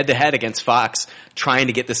going head to head against Fox trying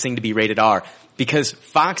to get this thing to be rated R. Because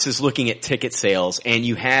Fox is looking at ticket sales and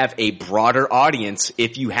you have a broader audience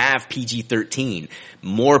if you have PG-13.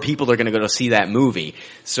 More people are going to go to see that movie.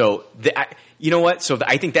 So, you know what? So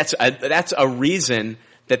I think that's a reason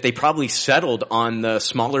that they probably settled on the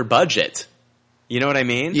smaller budget. You know what I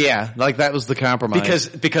mean? Yeah, like that was the compromise.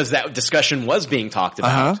 Because that discussion was being talked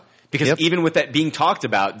about. Because even with that being talked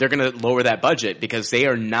about, they're going to lower that budget because they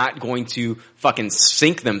are not going to fucking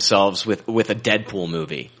sink themselves with a Deadpool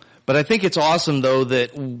movie. But I think it's awesome though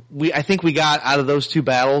that I think we got out of those two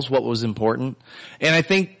battles what was important. And I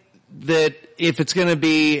think that if it's going to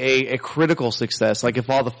be a critical success, like if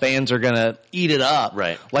all the fans are going to eat it up,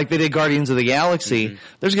 right, like they did Guardians of the Galaxy,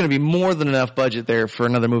 there's going to be more than enough budget there for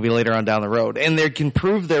another movie later on down the road. And they can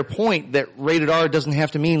prove their point that rated R doesn't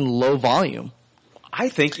have to mean low volume. I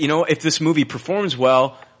think, if this movie performs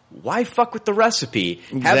well, why fuck with the recipe?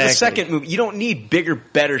 Exactly. Have the second movie. You don't need bigger,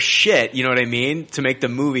 better shit, you know what I mean, to make the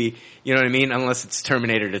movie, you know what I mean, unless it's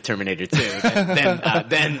Terminator to Terminator 2.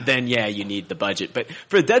 Then yeah, you need the budget. But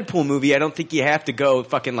for a Deadpool movie, I don't think you have to go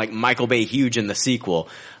fucking like Michael Bay huge in the sequel.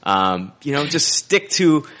 Just stick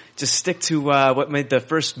to what made the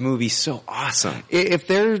first movie so awesome. If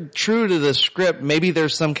they're true to the script, maybe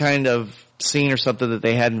there's some kind of scene or something that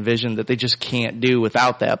they had envisioned that they just can't do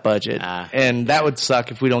without that budget. And that would suck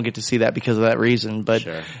if we don't get to see that because of that reason. But,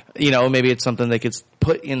 maybe it's something they could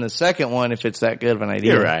put in the second one if it's that good of an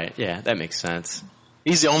idea. You're right. Yeah, that makes sense.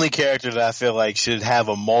 He's the only character that I feel like should have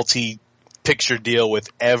a multi-picture deal with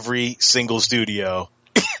every single studio.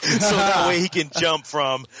 So that way he can jump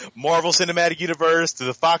from Marvel Cinematic Universe to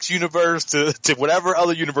the Fox Universe to whatever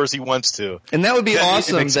other universe he wants to. And that would be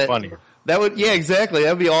awesome. It makes it funnier. Exactly.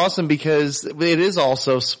 That would be awesome because it is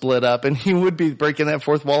also split up and he would be breaking that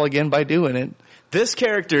fourth wall again by doing it. This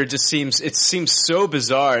character seems so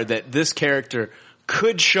bizarre that this character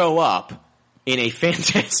could show up in a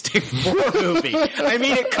Fantastic Four movie. I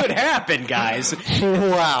mean, it could happen, guys.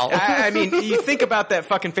 Wow. I mean, you think about that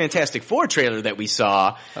fucking Fantastic Four trailer that we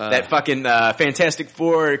saw, that fucking Fantastic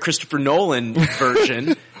Four Christopher Nolan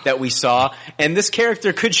version that we saw, and this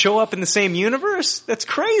character could show up in the same universe? That's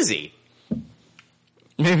crazy.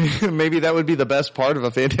 Maybe that would be the best part of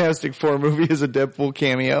a Fantastic Four movie is a Deadpool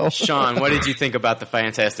cameo. Sean, what did you think about the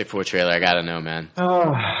Fantastic Four trailer? I gotta know, man.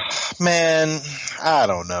 Oh, man, I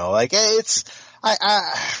don't know. Like, I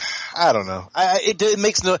don't know.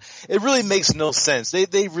 It really makes no sense.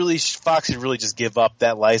 Fox should really just give up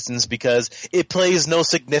that license because it plays no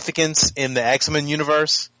significance in the X-Men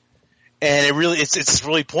universe. And it's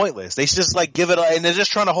really pointless. They should just like give it, and they're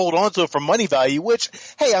just trying to hold on to it for money value, which,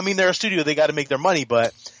 hey, I mean, they're a studio, they gotta make their money,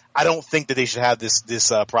 but I don't think that they should have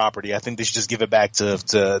this property. I think they should just give it back to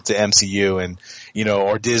MCU and,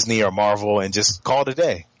 or Disney or Marvel and just call it a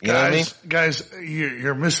day. You know what I mean? Guys,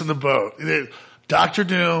 you're missing the boat. Dr.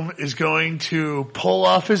 Doom is going to pull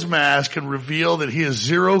off his mask and reveal that he is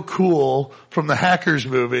Zero Cool from the Hackers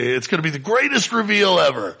movie. It's going to be the greatest reveal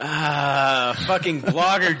ever. Fucking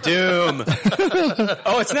blogger Doom.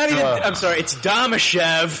 Oh, it's not even, I'm sorry, it's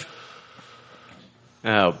Domashev.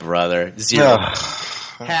 Oh, brother. Zero.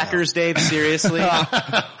 Hackers, Dave, seriously?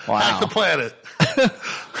 Hack the planet.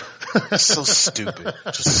 So stupid.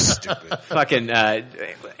 Just stupid. Fucking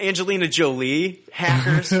Angelina Jolie,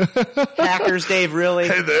 hackers. Hackers, Dave, really?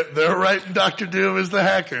 Hey, they're writing Dr. Doom as the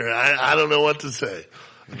hacker. I don't know what to say.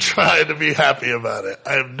 I'm trying to be happy about it.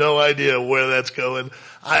 I have no idea where that's going.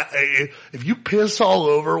 If you piss all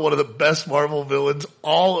over one of the best Marvel villains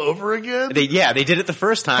all over again. They did it the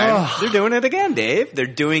first time. They're doing it again, Dave. They're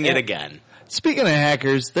doing it again. Speaking of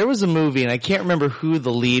hackers, there was a movie, and I can't remember who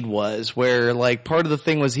the lead was, where like part of the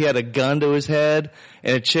thing was he had a gun to his head,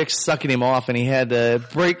 and a chick's sucking him off, and he had to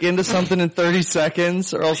break into something in 30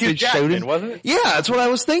 seconds, or else Hugh they'd shoot him. wasn't it? Yeah, that's what I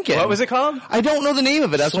was thinking. What was it called? I don't know the name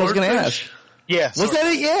of it. That's what I was going to ask. Yeah. Was that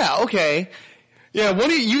it? Yeah, okay. Yeah,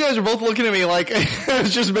 one of you guys are both looking at me like I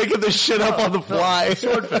was just making this shit up on the fly.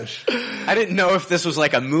 Swordfish. I didn't know if this was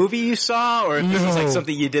like a movie you saw or if this was like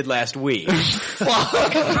something you did last week. Jesus.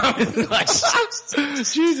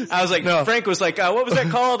 I was like, Frank was like, what was that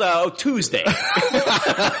called? Tuesday.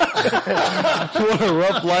 What a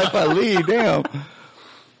rough life I lead, damn.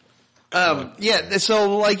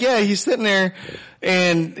 He's sitting there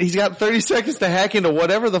and he's got 30 seconds to hack into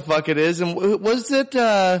whatever the fuck it is. And was it,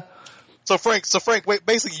 So Frank, wait,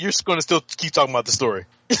 basically you're just going to still keep talking about the story.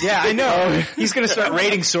 Yeah, I know. He's going to start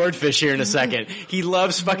rating Swordfish here in a second. He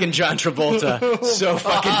loves fucking John Travolta so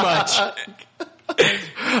fucking much.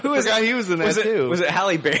 Who was he was in that too? Was it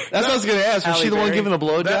Halle Berry? That's what I was going to ask. Was she the one giving a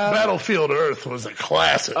blowjob? That Battlefield Earth was a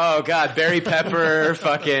classic. Oh God, Barry Pepper,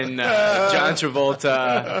 fucking John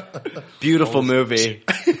Travolta. Beautiful movie.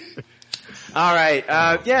 All right,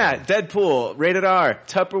 Deadpool, rated R,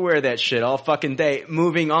 Tupperware that shit all fucking day.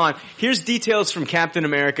 Moving on. Here's details from Captain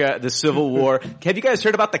America, the Civil War. Have you guys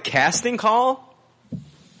heard about the casting call?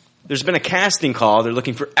 There's been a casting call. They're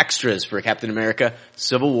looking for extras for Captain America,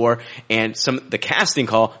 Civil War, and the casting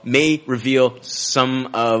call may reveal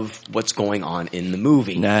some of what's going on in the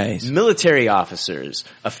movie. Nice. Military officers,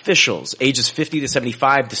 officials, ages 50 to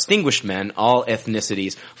 75, distinguished men, all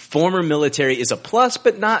ethnicities. Former military is a plus,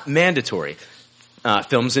 but not mandatory.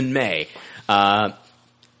 Films in May.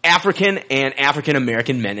 African and African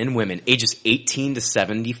American men and women, ages 18 to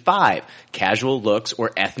 75. Casual looks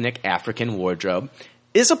or ethnic African wardrobe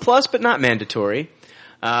is a plus, but not mandatory.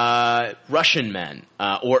 Russian men,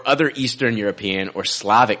 or other Eastern European or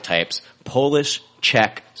Slavic types, Polish,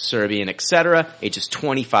 Czech, Serbian, etc., ages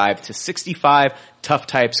 25 to 65, tough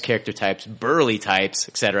types, character types, burly types,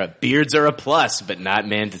 etc. Beards are a plus, but not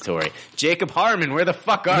mandatory. Jacob Harmon, where the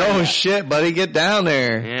fuck are you? Oh shit, buddy, get down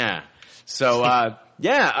there. Yeah. So,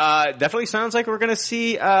 definitely sounds like we're gonna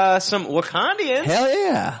see, some Wakandians. Hell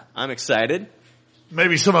yeah. I'm excited.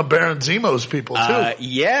 Maybe some of Baron Zemo's people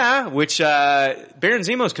too. Which Baron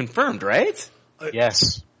Zemo's confirmed, right?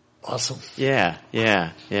 Yes. Awesome. Yeah.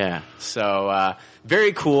 So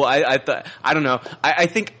very cool. I don't know. I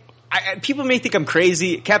think people may think I'm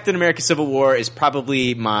crazy. Captain America: Civil War is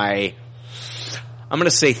probably I'm going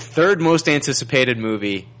to say third most anticipated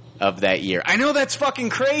movie of that year. I know that's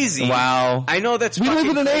fucking crazy. Wow. I know that's. We fucking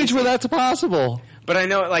live in an crazy. age where that's possible. But I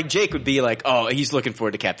know, like, Jake would be like, oh, he's looking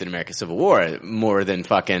forward to Captain America Civil War more than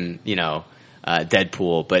fucking,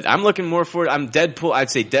 Deadpool. But I'm looking more forward. I'd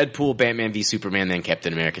say Deadpool, Batman v Superman, then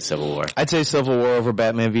Captain America Civil War. I'd say Civil War over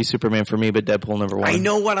Batman v Superman for me, but Deadpool number one. I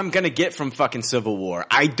know what I'm gonna get from fucking Civil War.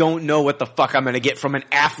 I don't know what the fuck I'm gonna get from an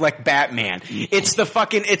Affleck Batman. It's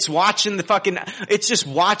just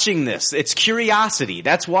watching this. It's curiosity.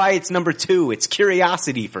 That's why it's number 2. It's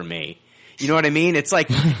curiosity for me. You know what I mean? It's like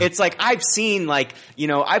I've seen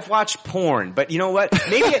I've watched porn, but you know what?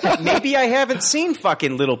 Maybe I haven't seen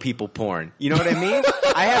fucking little people porn. You know what I mean?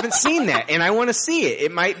 I haven't seen that and I want to see it.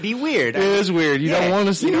 It might be weird. It is weird. You don't want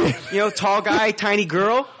to see it. Tall guy, tiny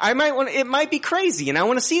girl. It might be crazy and I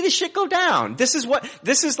want to see this shit go down. This is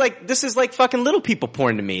like fucking little people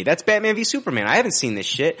porn to me. That's Batman v Superman. I haven't seen this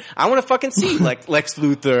shit. I want to fucking see like Lex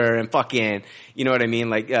Luthor and fucking, you know what I mean?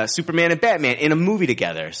 Like, Superman and Batman in a movie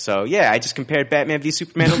together. So yeah, I just compared Batman v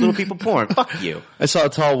Superman to little people porn. Fuck you. I saw a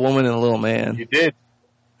tall woman and a little man. You did.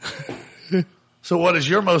 So what is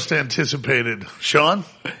your most anticipated, Sean?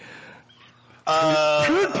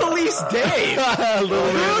 Crude Police Dave.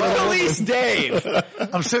 Crude Police Dave.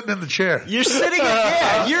 I'm sitting in the chair. You're sitting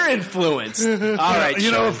you're influenced. All right,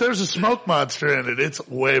 if there's a smoke monster in it, it's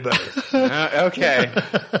way better. Okay.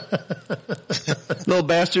 Little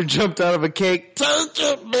bastard jumped out of a cake. Take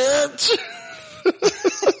it, bitch.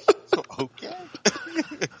 Okay.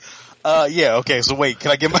 Okay. So wait, can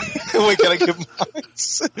I get mine?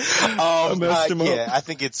 I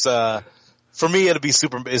think it's, for me, it'll be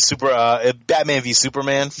Batman v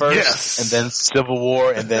Superman first. Yes. And then Civil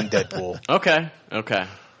War and then Deadpool. Okay.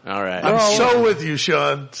 All right. I'm so with you,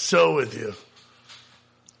 Sean. So with you.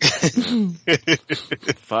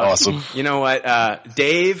 Awesome. You know what?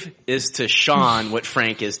 Dave is to Sean what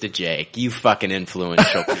Frank is to Jake. You fucking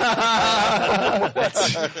influential people.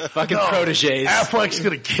 That's fucking proteges. Affleck's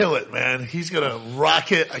gonna kill it, man. He's gonna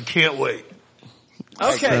rock it. I can't wait.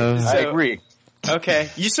 Okay. I agree. Okay.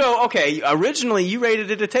 Originally you rated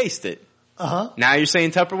it to taste it. Uh-huh. Now you're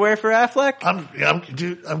saying Tupperware for Affleck?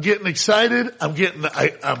 I'm getting excited.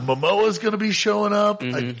 Momoa's gonna be showing up.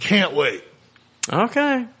 I can't wait.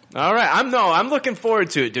 Okay. All right. I'm looking forward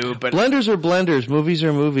to it, dude. But blenders are blenders. Movies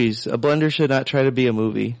are movies. A blender should not try to be a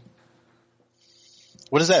movie.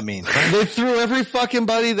 What does that mean? They threw every fucking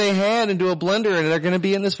buddy they had into a blender and they're going to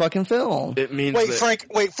be in this fucking film. It means Frank.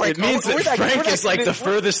 It means that Frank is like the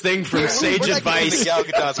furthest thing from sage advice. Gal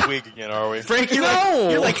Gadot's wig again, are we? Frank, you're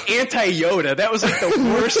like anti-Yoda. That was like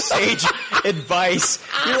the worst sage advice.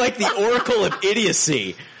 You're like the Oracle of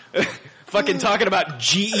idiocy. Fucking talking about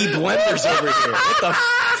GE blenders over here. What the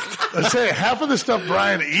I say half of the stuff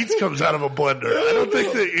Brian eats comes out of a blender. I don't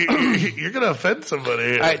think that you're going to offend somebody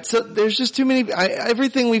here. All right, so there's just too many.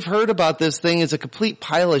 Everything we've heard about this thing is a complete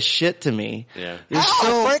pile of shit to me. Yeah.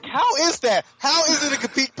 Frank? How is that? How is it a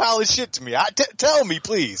complete pile of shit to me? Tell me,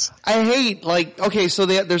 please. I hate so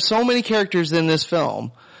there's so many characters in this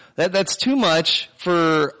film that's too much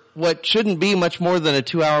for what shouldn't be much more than a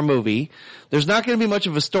 2-hour movie. There's not going to be much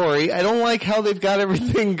of a story. I don't like how they've got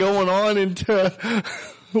everything going on into.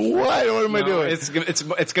 What am I doing? It's going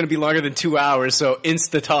to be longer than 2 hours, so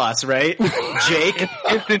insta-toss, right? Jake?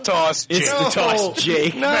 Instant-toss, Jake. Insta-toss,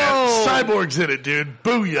 Jake. No. Man, Cyborg's in it, dude.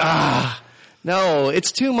 Booyah. No,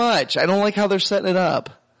 it's too much. I don't like how they're setting it up.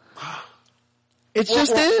 It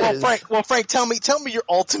just is. Well, Frank, tell me your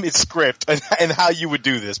ultimate script and how you would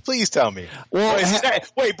do this. Please tell me. Well,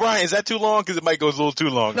 wait, Brian, is that too long? Because it might go a little too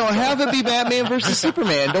long. No, have it be Batman versus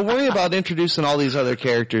Superman. Don't worry about introducing all these other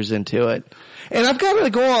characters into it. And I've got to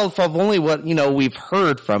go off of only what, we've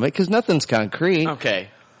heard from it, because nothing's concrete. Okay.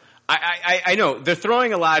 I know. They're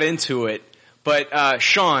throwing a lot into it. But,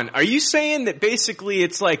 Sean, are you saying that basically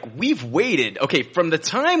it's like we've waited, from the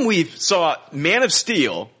time we saw Man of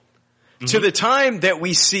Steel to the time that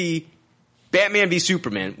we see Batman v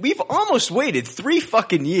Superman, we've almost waited 3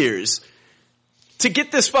 fucking years to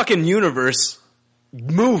get this fucking universe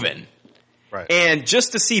moving. Right. And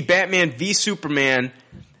just to see Batman v Superman,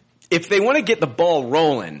 if they want to get the ball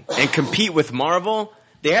rolling and compete with Marvel,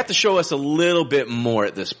 they have to show us a little bit more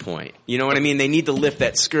at this point. You know what I mean? They need to lift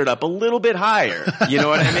that skirt up a little bit higher. You know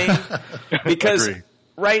what I mean? Because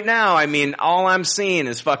right now, all I'm seeing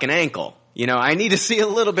is fucking ankle. I need to see a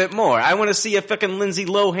little bit more. I want to see a fucking Lindsay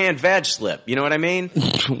Lohan vag slip. You know what I mean?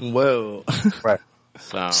 Whoa. Right.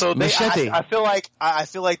 So I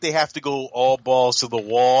feel like they have to go all balls to the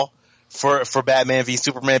wall for Batman v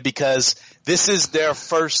Superman, because this is their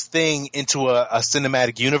first thing into a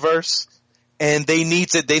cinematic universe, and they need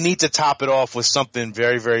to top it off with something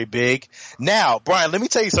very, very big. Now, Brian, let me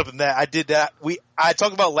tell you something that I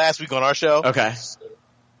talked about last week on our show. Okay.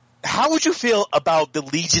 How would you feel about the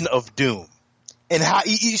Legion of Doom? And how are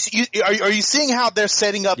you seeing how they're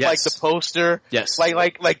setting up like the poster? Yes.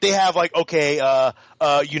 Like they have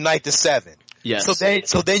Unite the Seven. Yes.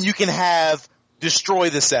 So then you can have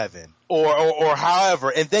Destroy the Seven or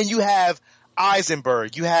however, and then you have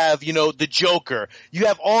Eisenberg, you have, the Joker, you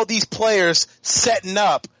have all these players setting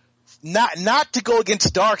up not to go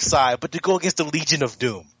against Darkseid, but to go against the Legion of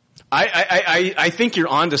Doom. I think you're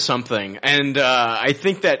onto something, and I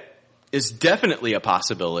think that is definitely a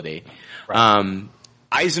possibility. Right.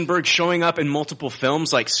 Eisenberg showing up in multiple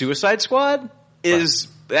films like Suicide Squad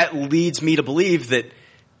that leads me to believe that,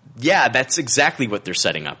 that's exactly what they're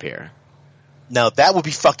setting up here. Now that would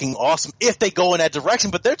be fucking awesome if they go in that direction,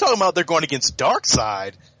 but they're talking about they're going against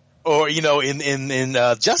Darkseid, or in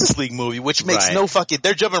Justice League movie, which makes no fucking.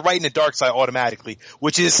 They're jumping right into Darkseid automatically,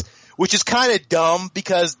 which is kind of dumb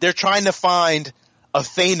because they're trying to find a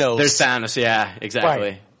Thanos. There's Thanos, yeah, exactly.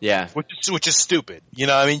 Right. Yeah. Which is stupid.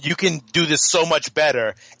 You can do this so much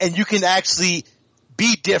better, and you can actually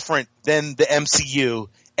be different than the MCU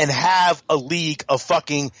and have a league of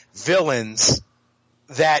fucking villains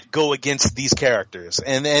that go against these characters.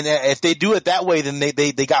 And if they do it that way, then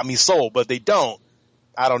they got me sold, but they don't.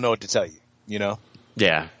 I don't know what to tell you,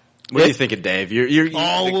 Yeah. What are you thinking, Dave?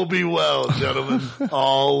 All will be well, gentlemen.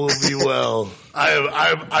 All will be well.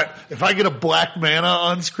 If I get a Black Mana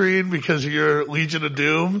on screen because of your Legion of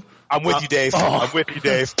Doom, I'm with you, Dave. I'm with you,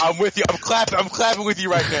 Dave. I'm with you. I'm clapping with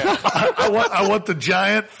you right now. I want the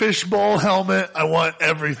giant fishbowl helmet. I want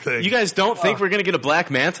everything. You guys don't think we're gonna get a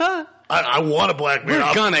Black Manta? I want a Black Manta.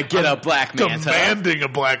 We're gonna get a Black Manta. Demanding a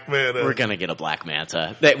Black Manta. We're gonna get a Black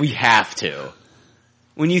Manta. That we have to.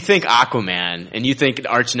 When you think Aquaman and you think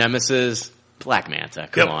arch nemesis, Black Manta.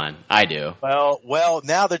 Come on, I do. Well,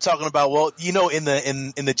 now they're talking about in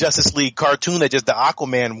the Justice League cartoon that just the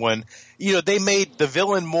Aquaman one, they made the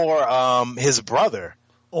villain more his brother.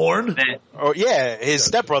 Orn? His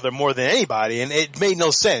stepbrother more than anybody, and it made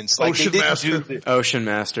no sense. Like Ocean Master. Ocean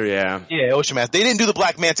Master, yeah. Yeah, Ocean Master. They didn't do the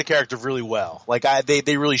Black Manta character really well. Like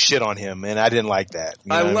they really shit on him, and I didn't like that.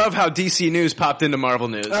 I love how DC News popped into Marvel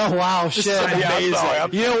News. Oh wow, shit!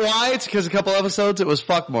 Amazing. You know why? It's because a couple episodes it was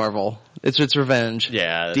fuck Marvel. It's revenge.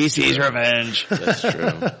 Yeah, DC's revenge. That's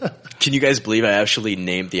true. Can you guys believe I actually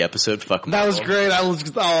named the episode "Fuck Marvel"? That was great.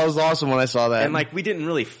 It was awesome when I saw that. And we didn't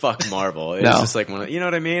really fuck Marvel. It was just like you know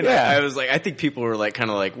what I mean? Yeah. I was like, I think people were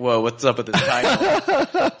kind of whoa, what's up with this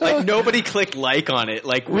title? Nobody clicked on it.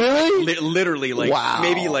 Really? Literally, wow.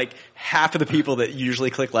 Maybe half of the people that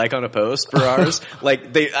usually click on a post for ours,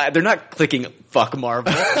 they're not clicking "fuck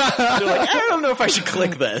Marvel." They're I don't know if I should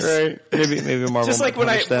click this. Right? Maybe Marvel. Just like when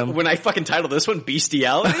I fucking title this one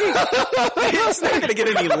 "Bestiality," it's not gonna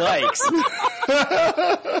get any likes.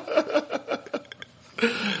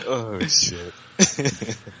 Oh shit.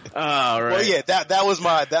 All right. Well, yeah, that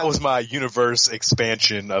was my universe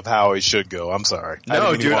expansion of how it should go. I'm sorry.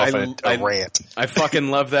 No, dude, I rant. I fucking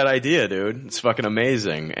love that idea, dude. It's fucking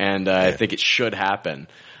amazing, and I think it should happen.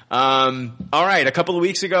 All right, a couple of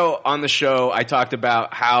weeks ago on the show, I talked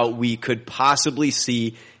about how we could possibly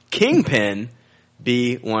see Kingpin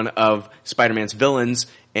be one of Spider-Man's villains,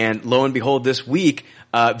 and lo and behold, this week,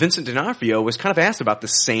 Vincent D'Onofrio was kind of asked about the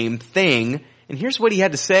same thing, and here's what he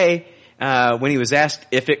had to say. When he was asked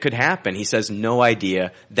if it could happen, he says, "No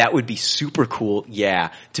idea. That would be super cool.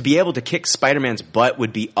 Yeah. To be able to kick Spider-Man's butt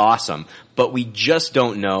would be awesome, but we just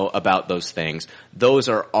don't know about those things. Those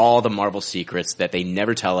are all the Marvel secrets that they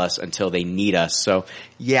never tell us until they need us. So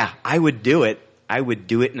yeah, I would do it. I would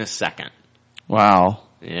do it in a second." Wow.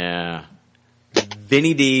 Yeah.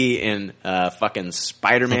 Vinny D in a fucking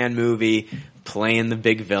Spider-Man movie playing the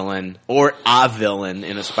big villain or a villain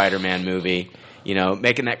in a Spider-Man movie.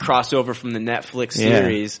 Making that crossover from the Netflix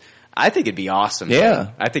series. I think it'd be awesome. Yeah.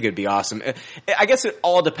 I think it'd be awesome. I guess it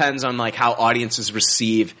all depends on how audiences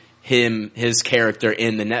receive his character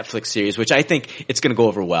in the Netflix series, which I think it's going to go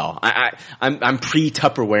over well. I'm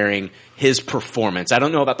pre-Tupperwaring his performance. I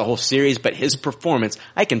don't know about the whole series, but his performance,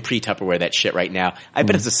 I can pre-Tupperware that shit right now. I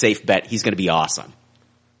bet it's a safe bet. He's going to be awesome.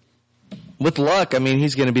 With luck,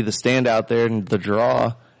 he's going to be the standout there and the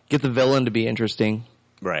draw. Get the villain to be interesting.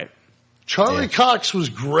 Right. Charlie Cox was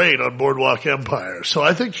great on Boardwalk Empire, so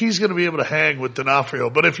I think he's going to be able to hang with D'Onofrio.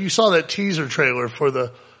 But if you saw that teaser trailer for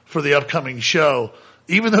the upcoming show,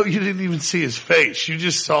 even though you didn't even see his face, you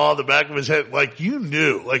just saw the back of his head, you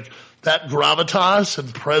knew, that gravitas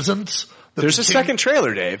and presence. There's a second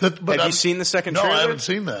trailer, Dave. Have you seen the second trailer? No, I haven't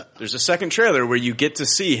seen that. There's a second trailer where you get to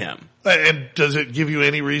see him. And does it give you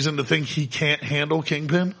any reason to think he can't handle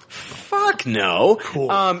Kingpin? Fuck no. Cool.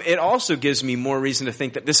 It also gives me more reason to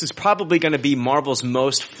think that this is probably going to be Marvel's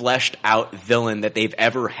most fleshed out villain that they've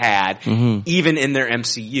ever had, even in their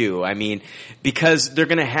MCU. Because they're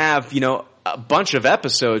going to have, a bunch of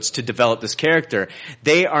episodes to develop this character.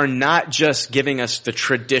 They are not just giving us the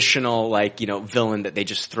traditional, villain that they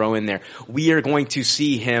just throw in there. We are going to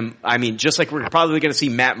see him, just like we're probably going to see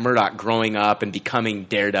Matt Murdock growing up and becoming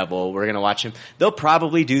Daredevil. We're going to watch him. They'll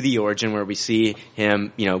probably do the origin where we see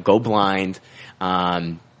him, go blind.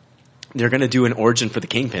 They're going to do an origin for the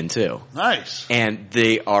Kingpin too. Nice. And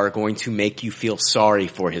they are going to make you feel sorry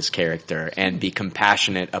for his character and be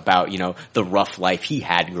compassionate about, the rough life he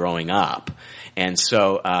had growing up. And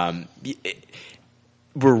so,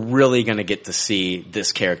 we're really going to get to see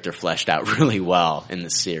this character fleshed out really well in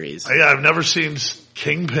this series. Yeah, I've never seen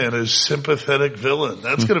Kingpin as sympathetic villain.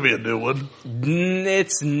 That's going to be a new one.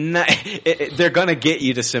 It's not. They're going to get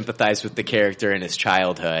you to sympathize with the character in his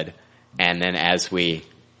childhood, and then as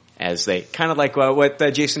they kind of like what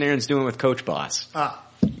Jason Aaron's doing with Coach Boss.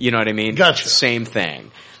 You know what I mean? Gotcha. Same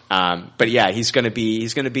thing. But yeah, he's going to be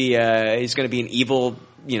an evil,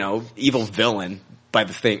 evil villain by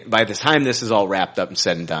the time this is all wrapped up and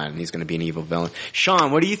said and done. He's going to be an evil villain.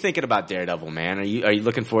 Sean, what are you thinking about Daredevil, man? Are you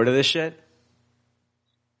looking forward to this shit?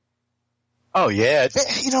 Oh yeah.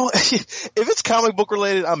 If it's comic book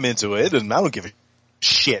related, I'm into it, and I don't give a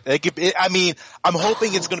shit. I'm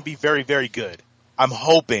hoping it's going to be very, very good. I'm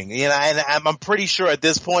hoping, and I'm pretty sure at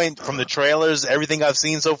this point from the trailers, everything I've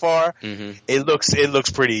seen so far, it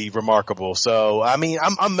looks pretty remarkable. So,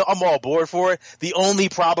 I'm all aboard for it. The only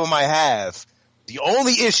problem I have, The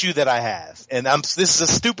only issue that I have, and this is a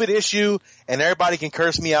stupid issue, and everybody can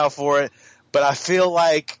curse me out for it, but I feel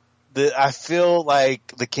like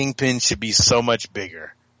the Kingpin should be so much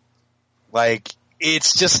bigger. Like,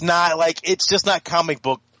 it's just not comic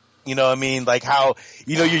book, you know what I mean? Like how,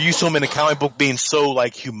 you know, you're used to him in a comic book being so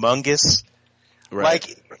like humongous. Right.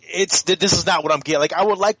 Like, this is not what I'm getting. Like, I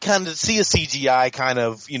would like kind of to see a CGI kind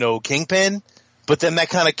of, you know, Kingpin, but then that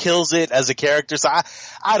kind of kills it as a character. So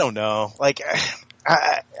I don't know. Like,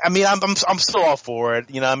 I mean, I'm still all for it.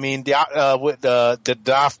 You know what I mean?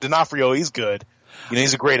 D'Onofrio, he's good. You know,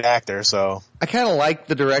 he's a great actor, so. I kind of like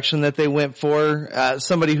the direction that they went for.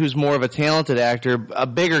 Somebody who's more of a talented actor, a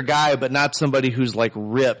bigger guy, but not somebody who's like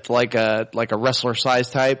ripped, like a wrestler size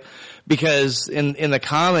type. Because in the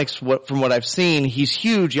comics, from what I've seen, he's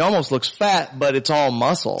huge. He almost looks fat, but it's all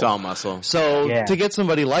muscle. It's all muscle. So to get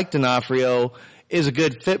somebody like D'Onofrio is a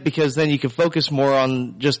good fit, because then you can focus more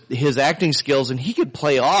on just his acting skills, and he could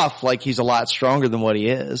play off like he's a lot stronger than what he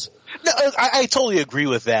is. No, I totally agree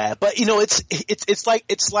with that. But you know, it's like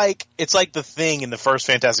the Thing in the first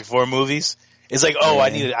Fantastic Four movies. It's like,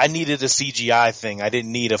 I needed a CGI thing. I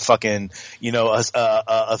didn't need a fucking, you know,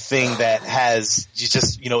 a thing that has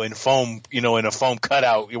just, you know, in foam, you know, in a foam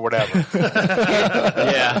cutout or whatever.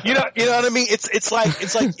 Yeah. You know what I mean? It's like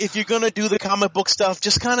if you're gonna do the comic book stuff,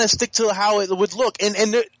 just kind of stick to how it would look.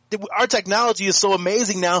 And our technology is so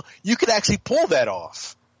amazing now, you could actually pull that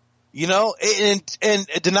off. You know, and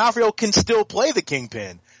D'Onofrio can still play the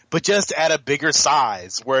Kingpin, but just at a bigger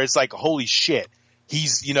size, where it's like, holy shit.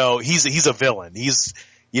 He's, you know, he's a villain. He's,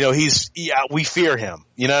 you know, we fear him.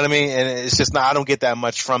 You know what I mean? And it's just I don't get that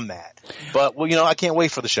much from that. But, well, you know, I can't wait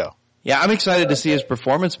for the show. Yeah, I'm excited to see his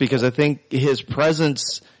performance, because I think his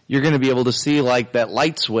presence, you're going to be able to see like that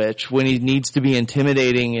light switch when he needs to be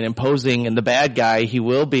intimidating and imposing, and the bad guy he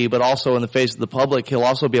will be, but also in the face of the public, he'll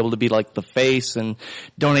also be able to be like the face and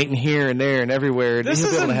donating here and there and everywhere. And he'll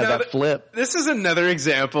be able to have that flip. This is another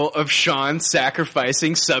example of Sean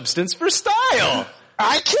sacrificing substance for style.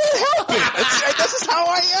 I can't help it. This is how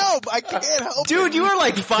I am. I can't help it. Dude, you are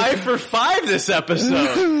like 5 for 5 this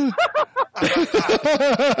episode.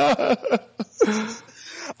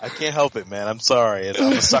 I can't help it, man. I'm sorry.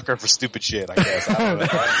 I'm a sucker for stupid shit, I guess.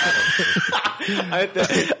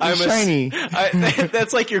 I'm shiny.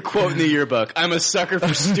 That's like your quote in the yearbook. I'm a sucker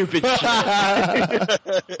for stupid shit.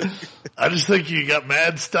 I just think you got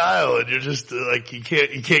mad style, and you're just like, you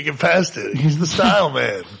can't get past it. He's the style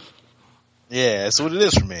man. Yeah, that's what it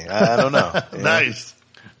is for me. I don't know. Nice.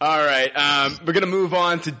 All right, we're gonna move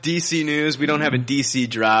on to DC news. We don't have a DC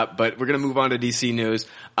drop, but we're gonna move on to DC news.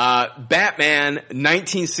 Batman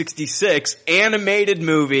 1966 animated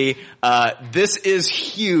movie. This is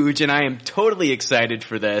huge, and I am totally excited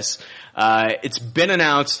for this. It's been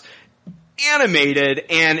announced, animated,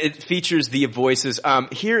 and it features the voices.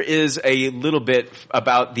 Here is a little bit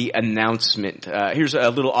about the announcement. Here's a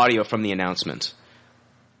little audio from the announcement.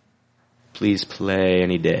 Please play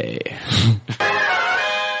any day.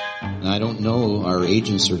 I don't know, our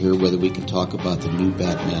agents are here, whether we can talk about the new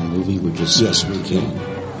Batman movie. Yes, we can.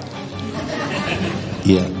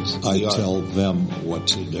 Yes. I tell them what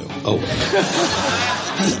to do. Oh.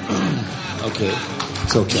 Okay.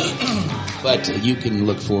 It's okay. But you can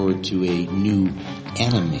look forward to a new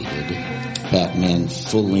animated Batman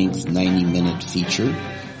full-length 90-minute feature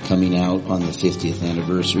coming out on the 50th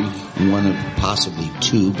anniversary. One of possibly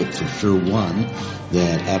two, but for sure one,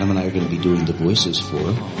 that Adam and I are going to be doing the voices for.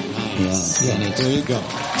 Yeah, and there you go.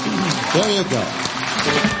 There you go.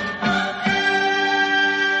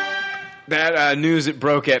 That news, it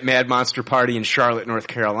broke at Mad Monster Party in Charlotte, North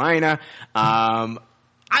Carolina.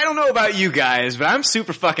 I don't know about you guys, but I'm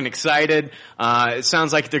super fucking excited. It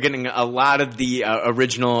sounds like they're getting a lot of the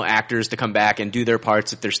original actors to come back and do their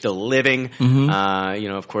parts if they're still living. Mm-hmm. You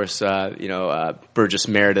know, of course, Burgess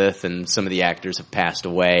Meredith and some of the actors have passed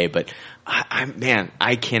away, but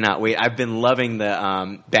I cannot wait. I've been loving the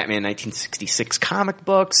Batman 1966 comic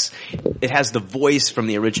books. It has the voice from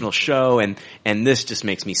the original show, and this just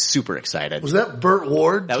makes me super excited. Was that Burt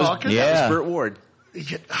Ward talking? That was Burt Ward.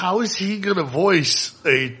 How is he going to voice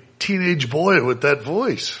a teenage boy with that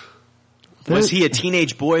voice? Was he a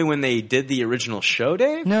teenage boy when they did the original show,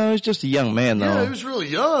 Dave? No, he was just a young man, though. Yeah, he was really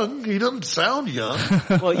young. He doesn't sound young.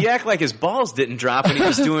 Well, you act like his balls didn't drop when he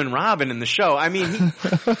was doing Robin in the show. I mean,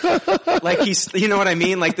 you know what I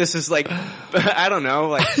mean? Like, this is like, I don't know,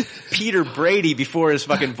 like Peter Brady before his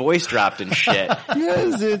fucking voice dropped and shit.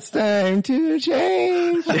 Yes, it's time to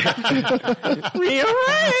change.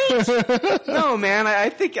 Rearrange. No, man, I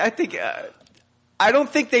think I don't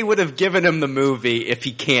think they would have given him the movie if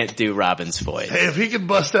he can't do Robin's voice. Hey, if he can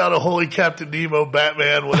bust out a Holy Captain Nemo,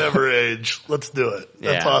 Batman, whatever age, let's do it.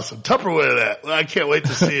 That's awesome. Tupperware that. I can't wait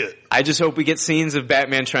to see it. I just hope we get scenes of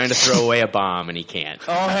Batman trying to throw away a bomb and he can't.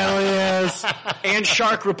 Oh, hell yes. And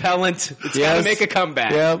shark repellent. It's gonna make a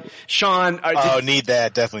comeback. Yep. Sean, need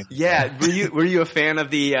that, definitely. Yeah, were you a fan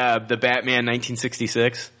of the Batman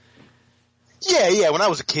 1966? Yeah, when I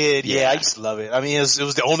was a kid, I used to love it. I mean, it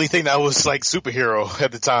was the only thing that was like superhero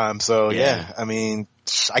at the time, so yeah. I mean,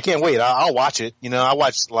 I can't wait. I'll watch it. You know, I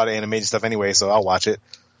watch a lot of animated stuff anyway, so I'll watch it.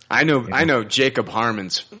 I know Jacob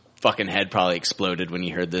Harmon's fucking head probably exploded when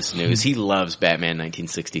he heard this news. He loves Batman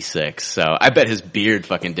 1966, so I bet his beard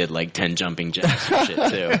fucking did like 10 jumping jacks and shit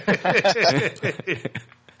too.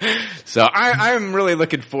 So I'm really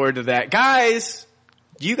looking forward to that. Guys,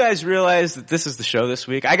 do you guys realize that this is the show this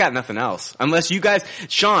week? I got nothing else. Unless you guys,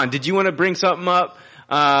 Sean, did you want to bring something up?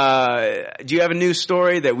 Do you have a news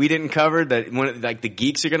story that we didn't cover that like the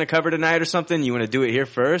geeks are going to cover tonight or something? You want to do it here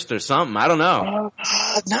first or something? I don't know.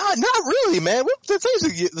 Not really, man.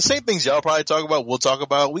 The same things y'all probably talk about, we'll talk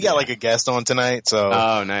about. We got like a guest on tonight, so.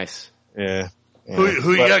 Oh, nice. Yeah.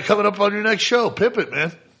 Who you got coming up on your next show? Pip it,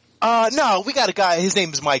 man. No, we got a guy, his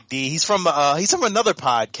name is Mike D. He's from another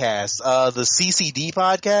podcast, the CCD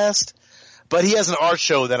podcast. But he has an art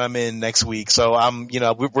show that I'm in next week, so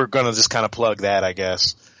we're gonna just kind of plug that, I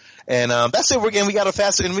guess. And that's it. We got a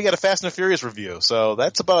Fast and Furious review, so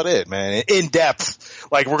that's about it, man. In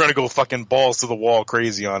depth, like we're gonna go fucking balls to the wall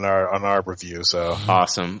crazy on our review. So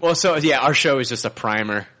awesome. Well, so yeah, our show is just a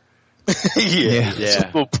primer. Yeah.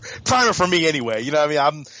 So, primer for me anyway. You know what I mean?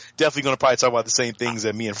 I'm definitely going to probably talk about the same things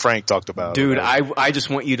that me and Frank talked about. Dude, I just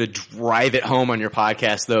want you to drive it home on your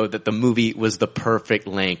podcast, though, that the movie was the perfect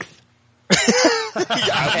length.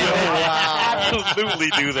 I will absolutely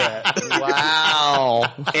do that.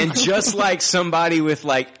 Wow. And just like somebody with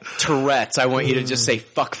like Tourette's, I want you to just say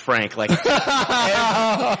fuck Frank like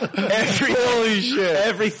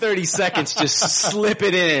every 30 seconds, just slip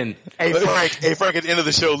it in. Hey Frank, at the end of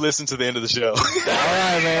the show, listen to the end of the show. All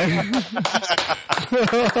right, man.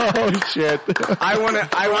 Oh shit. I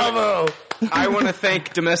want to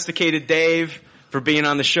thank Domesticated Dave for being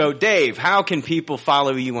on the show. Dave, how can people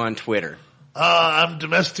follow you on Twitter? I'm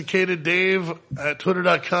Domesticated Dave at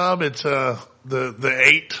Twitter.com. It's, the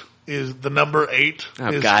 8 is the number 8.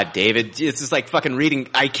 Oh God, David. It's just like fucking reading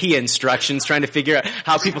IKEA instructions trying to figure out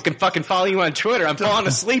how people can fucking follow you on Twitter. I'm falling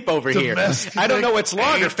asleep over here. I don't know what's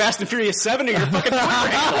longer, Fast and Furious 7 or your fucking Twitter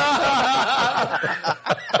handle.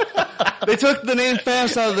 They took the name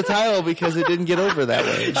Fast out of the title because it didn't get over that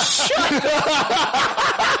way.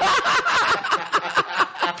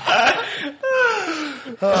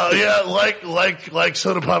 Yeah, like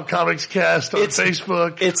Soda Pop Comics Cast on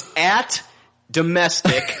Facebook. It's at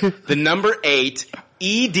domestic, the number 8,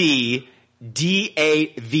 EDDAVE.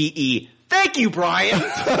 Thank you, Brian.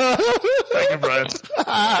 Thank you, Brian.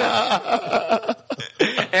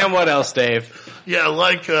 And what else, Dave? Yeah,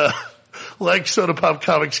 like Soda Pop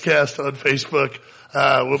Comics Cast on Facebook.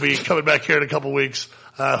 We'll be coming back here in a couple weeks.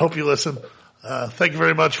 Hope you listen. Thank you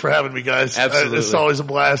very much for having me, guys. Absolutely. It's always a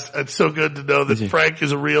blast. It's so good to know that Frank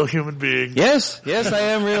is a real human being. Yes, I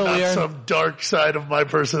am real. Not some dark side of my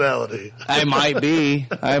personality. I might be.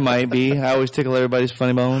 I always tickle everybody's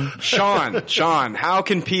funny bone. Sean, how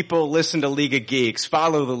can people listen to League of Geeks,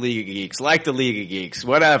 follow the League of Geeks, like the League of Geeks,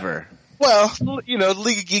 whatever? Well,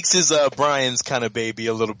 League of Geeks is Brian's kind of baby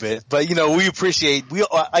a little bit, but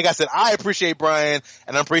like I said, I appreciate Brian,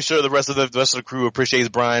 and I'm pretty sure the rest of the crew appreciates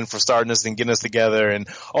Brian for starting us and getting us together and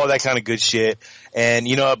all that kind of good shit. And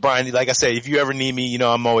Brian, like I said, if you ever need me,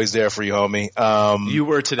 I'm always there for you, homie. You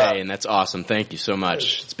were today, and that's awesome. Thank you so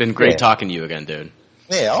much. It's been great talking to you again, dude.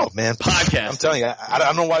 Yeah, oh man, podcast. I'm telling you, I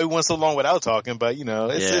don't know why we went so long without talking, but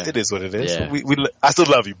it is what it is. Yeah. I still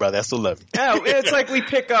love you, brother. I still love you. Yeah, it's like we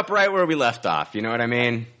pick up right where we left off. You know what I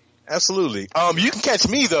mean? Absolutely. You can catch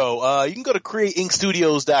me though. You can go to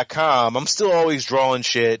createinkstudios.com. I'm still always drawing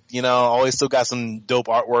shit. Always still got some dope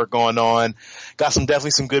artwork going on. Got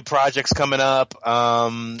definitely some good projects coming up.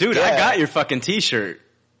 Dude, I got your fucking t-shirt.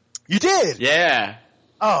 You did? Yeah.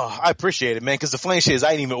 Oh, I appreciate it, man, because the funny shit is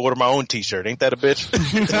I didn't even order my own t-shirt. Ain't that a bitch?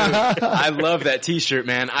 Dude, I love that t-shirt,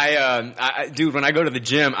 man. Dude, when I go to the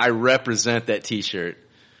gym, I represent that t-shirt.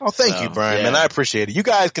 Oh, thank you, Brian, man. I appreciate it. You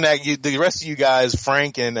guys can the rest of you guys,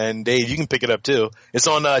 Frank and Dave, you can pick it up too. It's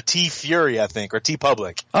on T Fury, I think, or T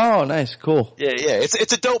Public. Oh, nice. Cool. Yeah.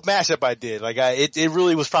 It's a dope mashup I did. Like it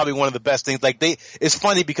really was probably one of the best things. Like it's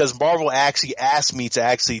funny because Marvel actually asked me to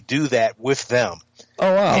actually do that with them.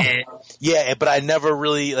 Oh, wow. And, yeah, but I never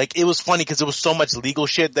really, like, it was funny because there was so much legal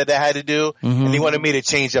shit that I had to do, and they wanted me to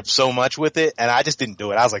change up so much with it, and I just didn't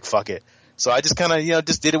do it. I was like, fuck it. So I just kind of,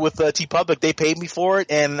 just did it with TeePublic. They paid me for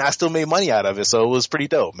it, and I still made money out of it, so it was pretty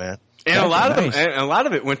dope, man. And a lot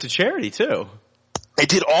of it went to charity, too. I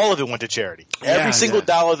did. All of it went to charity. Every single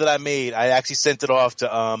dollar that I made, I actually sent it off to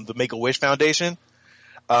the Make-A-Wish Foundation.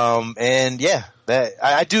 And yeah, that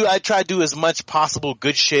I try to do as much possible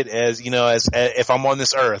good shit as if I'm on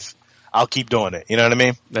this earth, I'll keep doing it. You know what I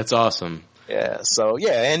mean? That's awesome. Yeah. So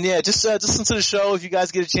yeah, and yeah, just listen to the show if you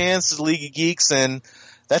guys get a chance. It's the League of Geeks, and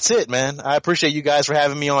that's it, man. I appreciate you guys for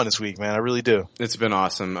having me on this week, man. I really do. It's been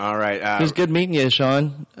awesome. All right. It was good meeting you,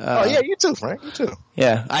 Sean. Oh yeah, you too, Frank. You too.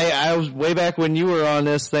 Yeah, I was way back when you were on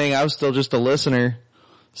this thing. I was still just a listener.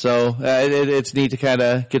 So it's neat to kind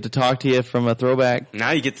of get to talk to you from a throwback.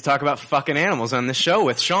 Now you get to talk about fucking animals on this show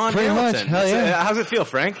with Sean Pretty Hamilton. much, hell yeah. How's it feel,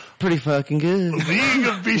 Frank? Pretty fucking good. League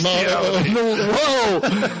of Bestiality. Whoa!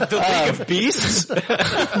 The League of Beasts?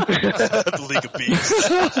 The League of Beasts.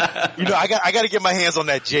 I got to get my hands on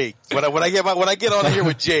that Jake. When I get on here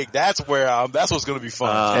with Jake, that's what's going to be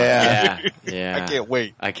fun. Yeah.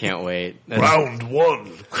 I can't wait. Round one.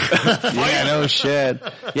 Yeah, no shit.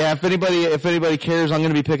 Yeah, if anybody cares, I'm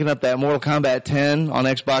going to be picking up that Mortal Kombat 10 on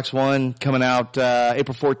Xbox One coming out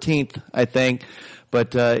April 14th, I think.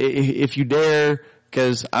 But if you dare,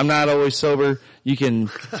 because I'm not always sober, you can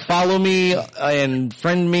follow me and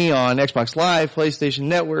friend me on Xbox Live, PlayStation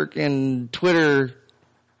Network, and Twitter,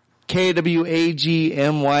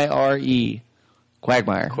 KWAGMYRE.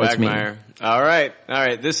 Quagmire. That's me. All right.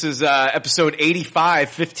 This is episode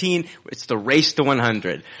 85-15. It's the race to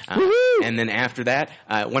 100. And then after that,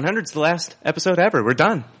 100's the last episode ever. We're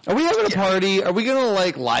done. Are we having a party? Are we gonna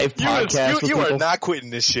live podcast? You are not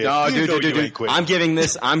quitting this shit. No, dude. I'm giving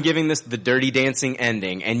this the Dirty Dancing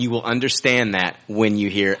ending, and you will understand that when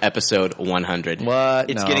you hear episode 100.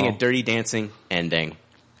 What? It's getting a Dirty Dancing ending.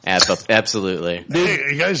 Absolutely.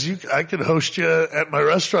 Hey, guys, I could host you at my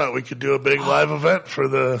restaurant. We could do a big live event for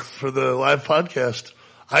the live podcast.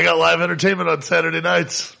 I got live entertainment on Saturday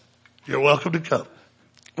nights. You're welcome to come.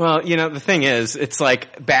 Well, the thing is, it's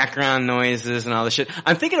like background noises and all this shit.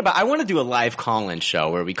 I'm thinking about, I want to do a live call-in show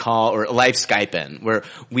where we call, or a live Skype-in, where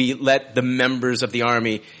we let the members of the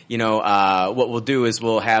Army, what we'll do is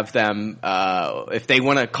we'll have them, if they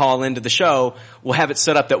want to call into the show, we'll have it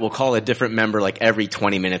set up that we'll call a different member like every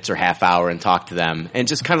 20 minutes or half hour and talk to them. And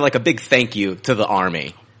just kind of like a big thank you to the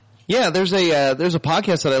Army. Yeah, there's a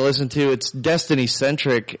podcast that I listen to. It's Destiny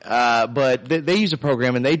centric, but they use a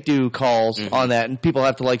program and they do calls on that, and people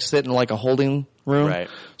have to sit in a holding room. Right.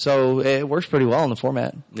 So it works pretty well in the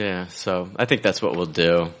format. Yeah. So I think that's what we'll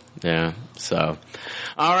do. Yeah. So,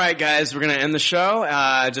 all right, guys, we're gonna end the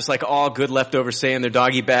show. Just like all good leftovers say in their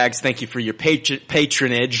doggy bags. Thank you for your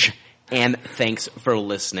patronage, and thanks for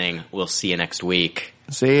listening. We'll see you next week.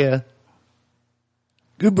 See ya.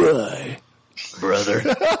 Goodbye. Brother.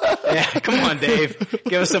 Yeah, come on, Dave.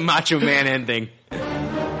 Give us a Macho Man ending.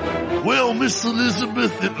 Well, Miss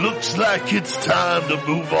Elizabeth, it looks like it's time to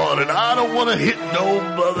move on, and I don't want to hit no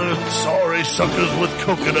mother sorry suckers with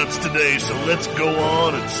coconuts today, so let's go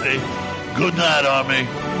on and say good night, Army.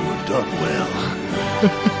 You've done well.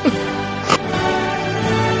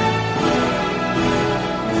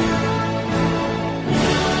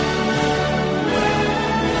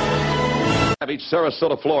 Beach,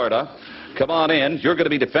 Sarasota, Florida. Come on in. You're going to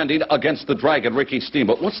be defending against the Dragon, Ricky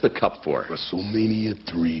Steamboat. What's the cup for? WrestleMania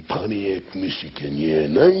 3, Pontiac, Michigan. Yeah,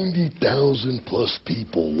 90,000 plus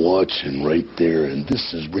people watching right there. And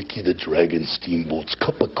this is Ricky the Dragon Steamboat's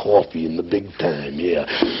cup of coffee in the big time. Yeah,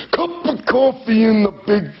 cup of coffee in the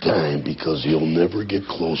big time, because you'll never get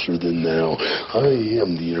closer than now. I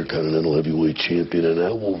am the Intercontinental Heavyweight Champion, and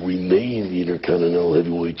I will remain the Intercontinental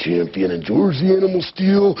Heavyweight Champion. And George the Animal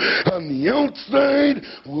Steel on the outside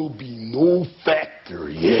will be no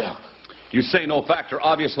factor, yeah. You say no factor.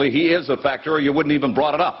 Obviously, he is a factor, or you wouldn't even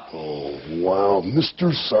brought it up. Oh, wow.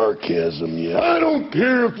 Mr. Sarcasm, yeah. I don't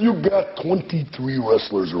care if you got 23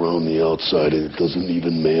 wrestlers around the outside. It doesn't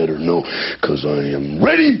even matter, no, because I am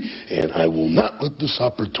ready, and I will not let this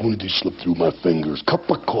opportunity slip through my fingers. Cup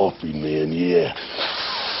of coffee, man, yeah.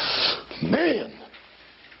 Man.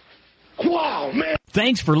 Wow, man.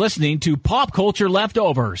 Thanks for listening to Pop Culture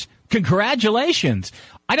Leftovers. Congratulations.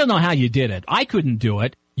 I don't know how you did it. I couldn't do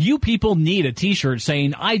it. You people need a t-shirt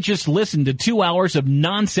saying, I just listened to 2 hours of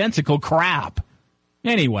nonsensical crap.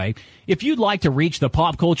 Anyway, if you'd like to reach the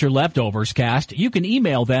Pop Culture Leftovers cast, you can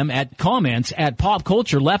email them at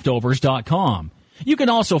comments@popcultureleftovers.com. You can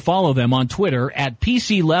also follow them on Twitter at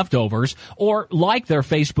PC Leftovers or like their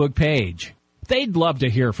Facebook page. They'd love to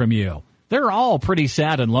hear from you. They're all pretty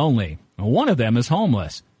sad and lonely. One of them is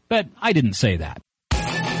homeless. But I didn't say that.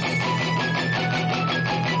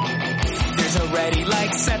 There's already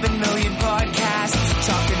like 7 million podcasts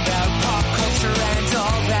talking about pop culture and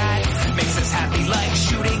all that. Makes us happy like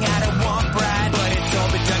shooting at a womp rat. But it's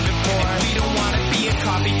all been done before. And we don't want to be a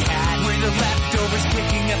copycat. We're the leftovers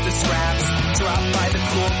picking up the scraps dropped by the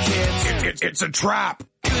cool kids. It's a trap.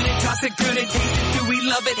 Good and toss it, good and taste it. Do we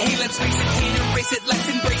love it? Hey, let's face it, can't erase it. Let's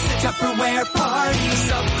embrace the Tupperware party.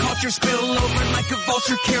 Subculture spill over like a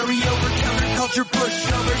vulture. Carry over counterculture,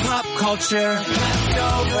 pushovers, pop culture,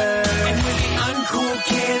 leftovers. And with the uncool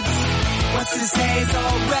kids, what's to say has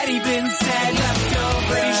already been said. Leftovers.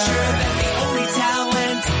 Pretty sure that the only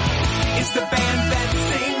talent is the band that's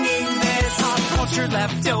singing this. Pop culture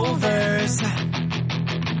leftovers.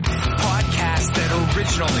 Podcasts that are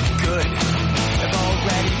original and good have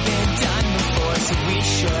already been done before, so we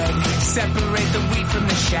should separate the wheat from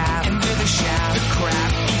the chaff. And we're the chaff, the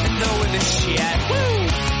crap, even though we're the shit. Woo!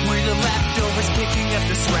 We're the leftovers picking up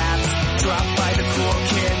the scraps dropped by the cool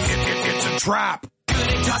kids. It's a trap. Good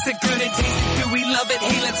and toss it, good and taste it. Do we love it?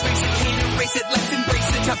 Hey, let's face it, can't erase it. Let's embrace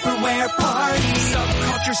the Tupperware party.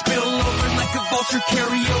 Subculture spill over like a vulture.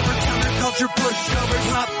 Carry over counterculture, pushovers,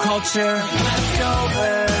 pop culture,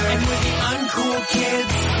 leftovers. And with the uncool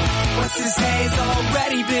kids, what's to say has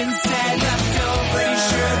already been said. Leftovers. Pretty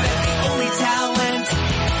sure that the only talent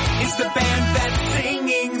is the band that's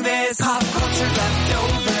singing this. Pop culture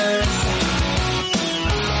leftovers.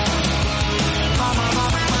 Pop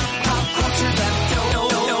culture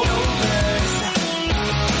leftovers.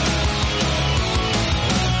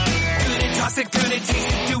 Good and toss it, good and taste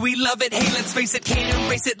it. Do we love it? Hey, let's face it, can't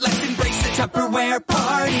erase it. Let's embrace the Tupperware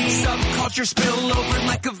party. Subculture spill over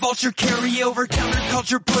like a vulture. Carry over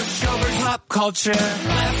counterculture, pushovers, pop culture,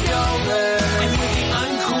 leftovers. And with the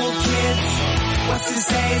uncool kids, what's to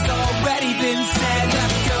say has already been said.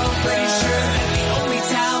 Leftovers. Pretty sure that the only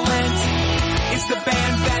talent is the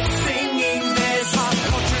band that's singing this. Pop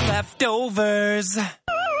culture leftovers.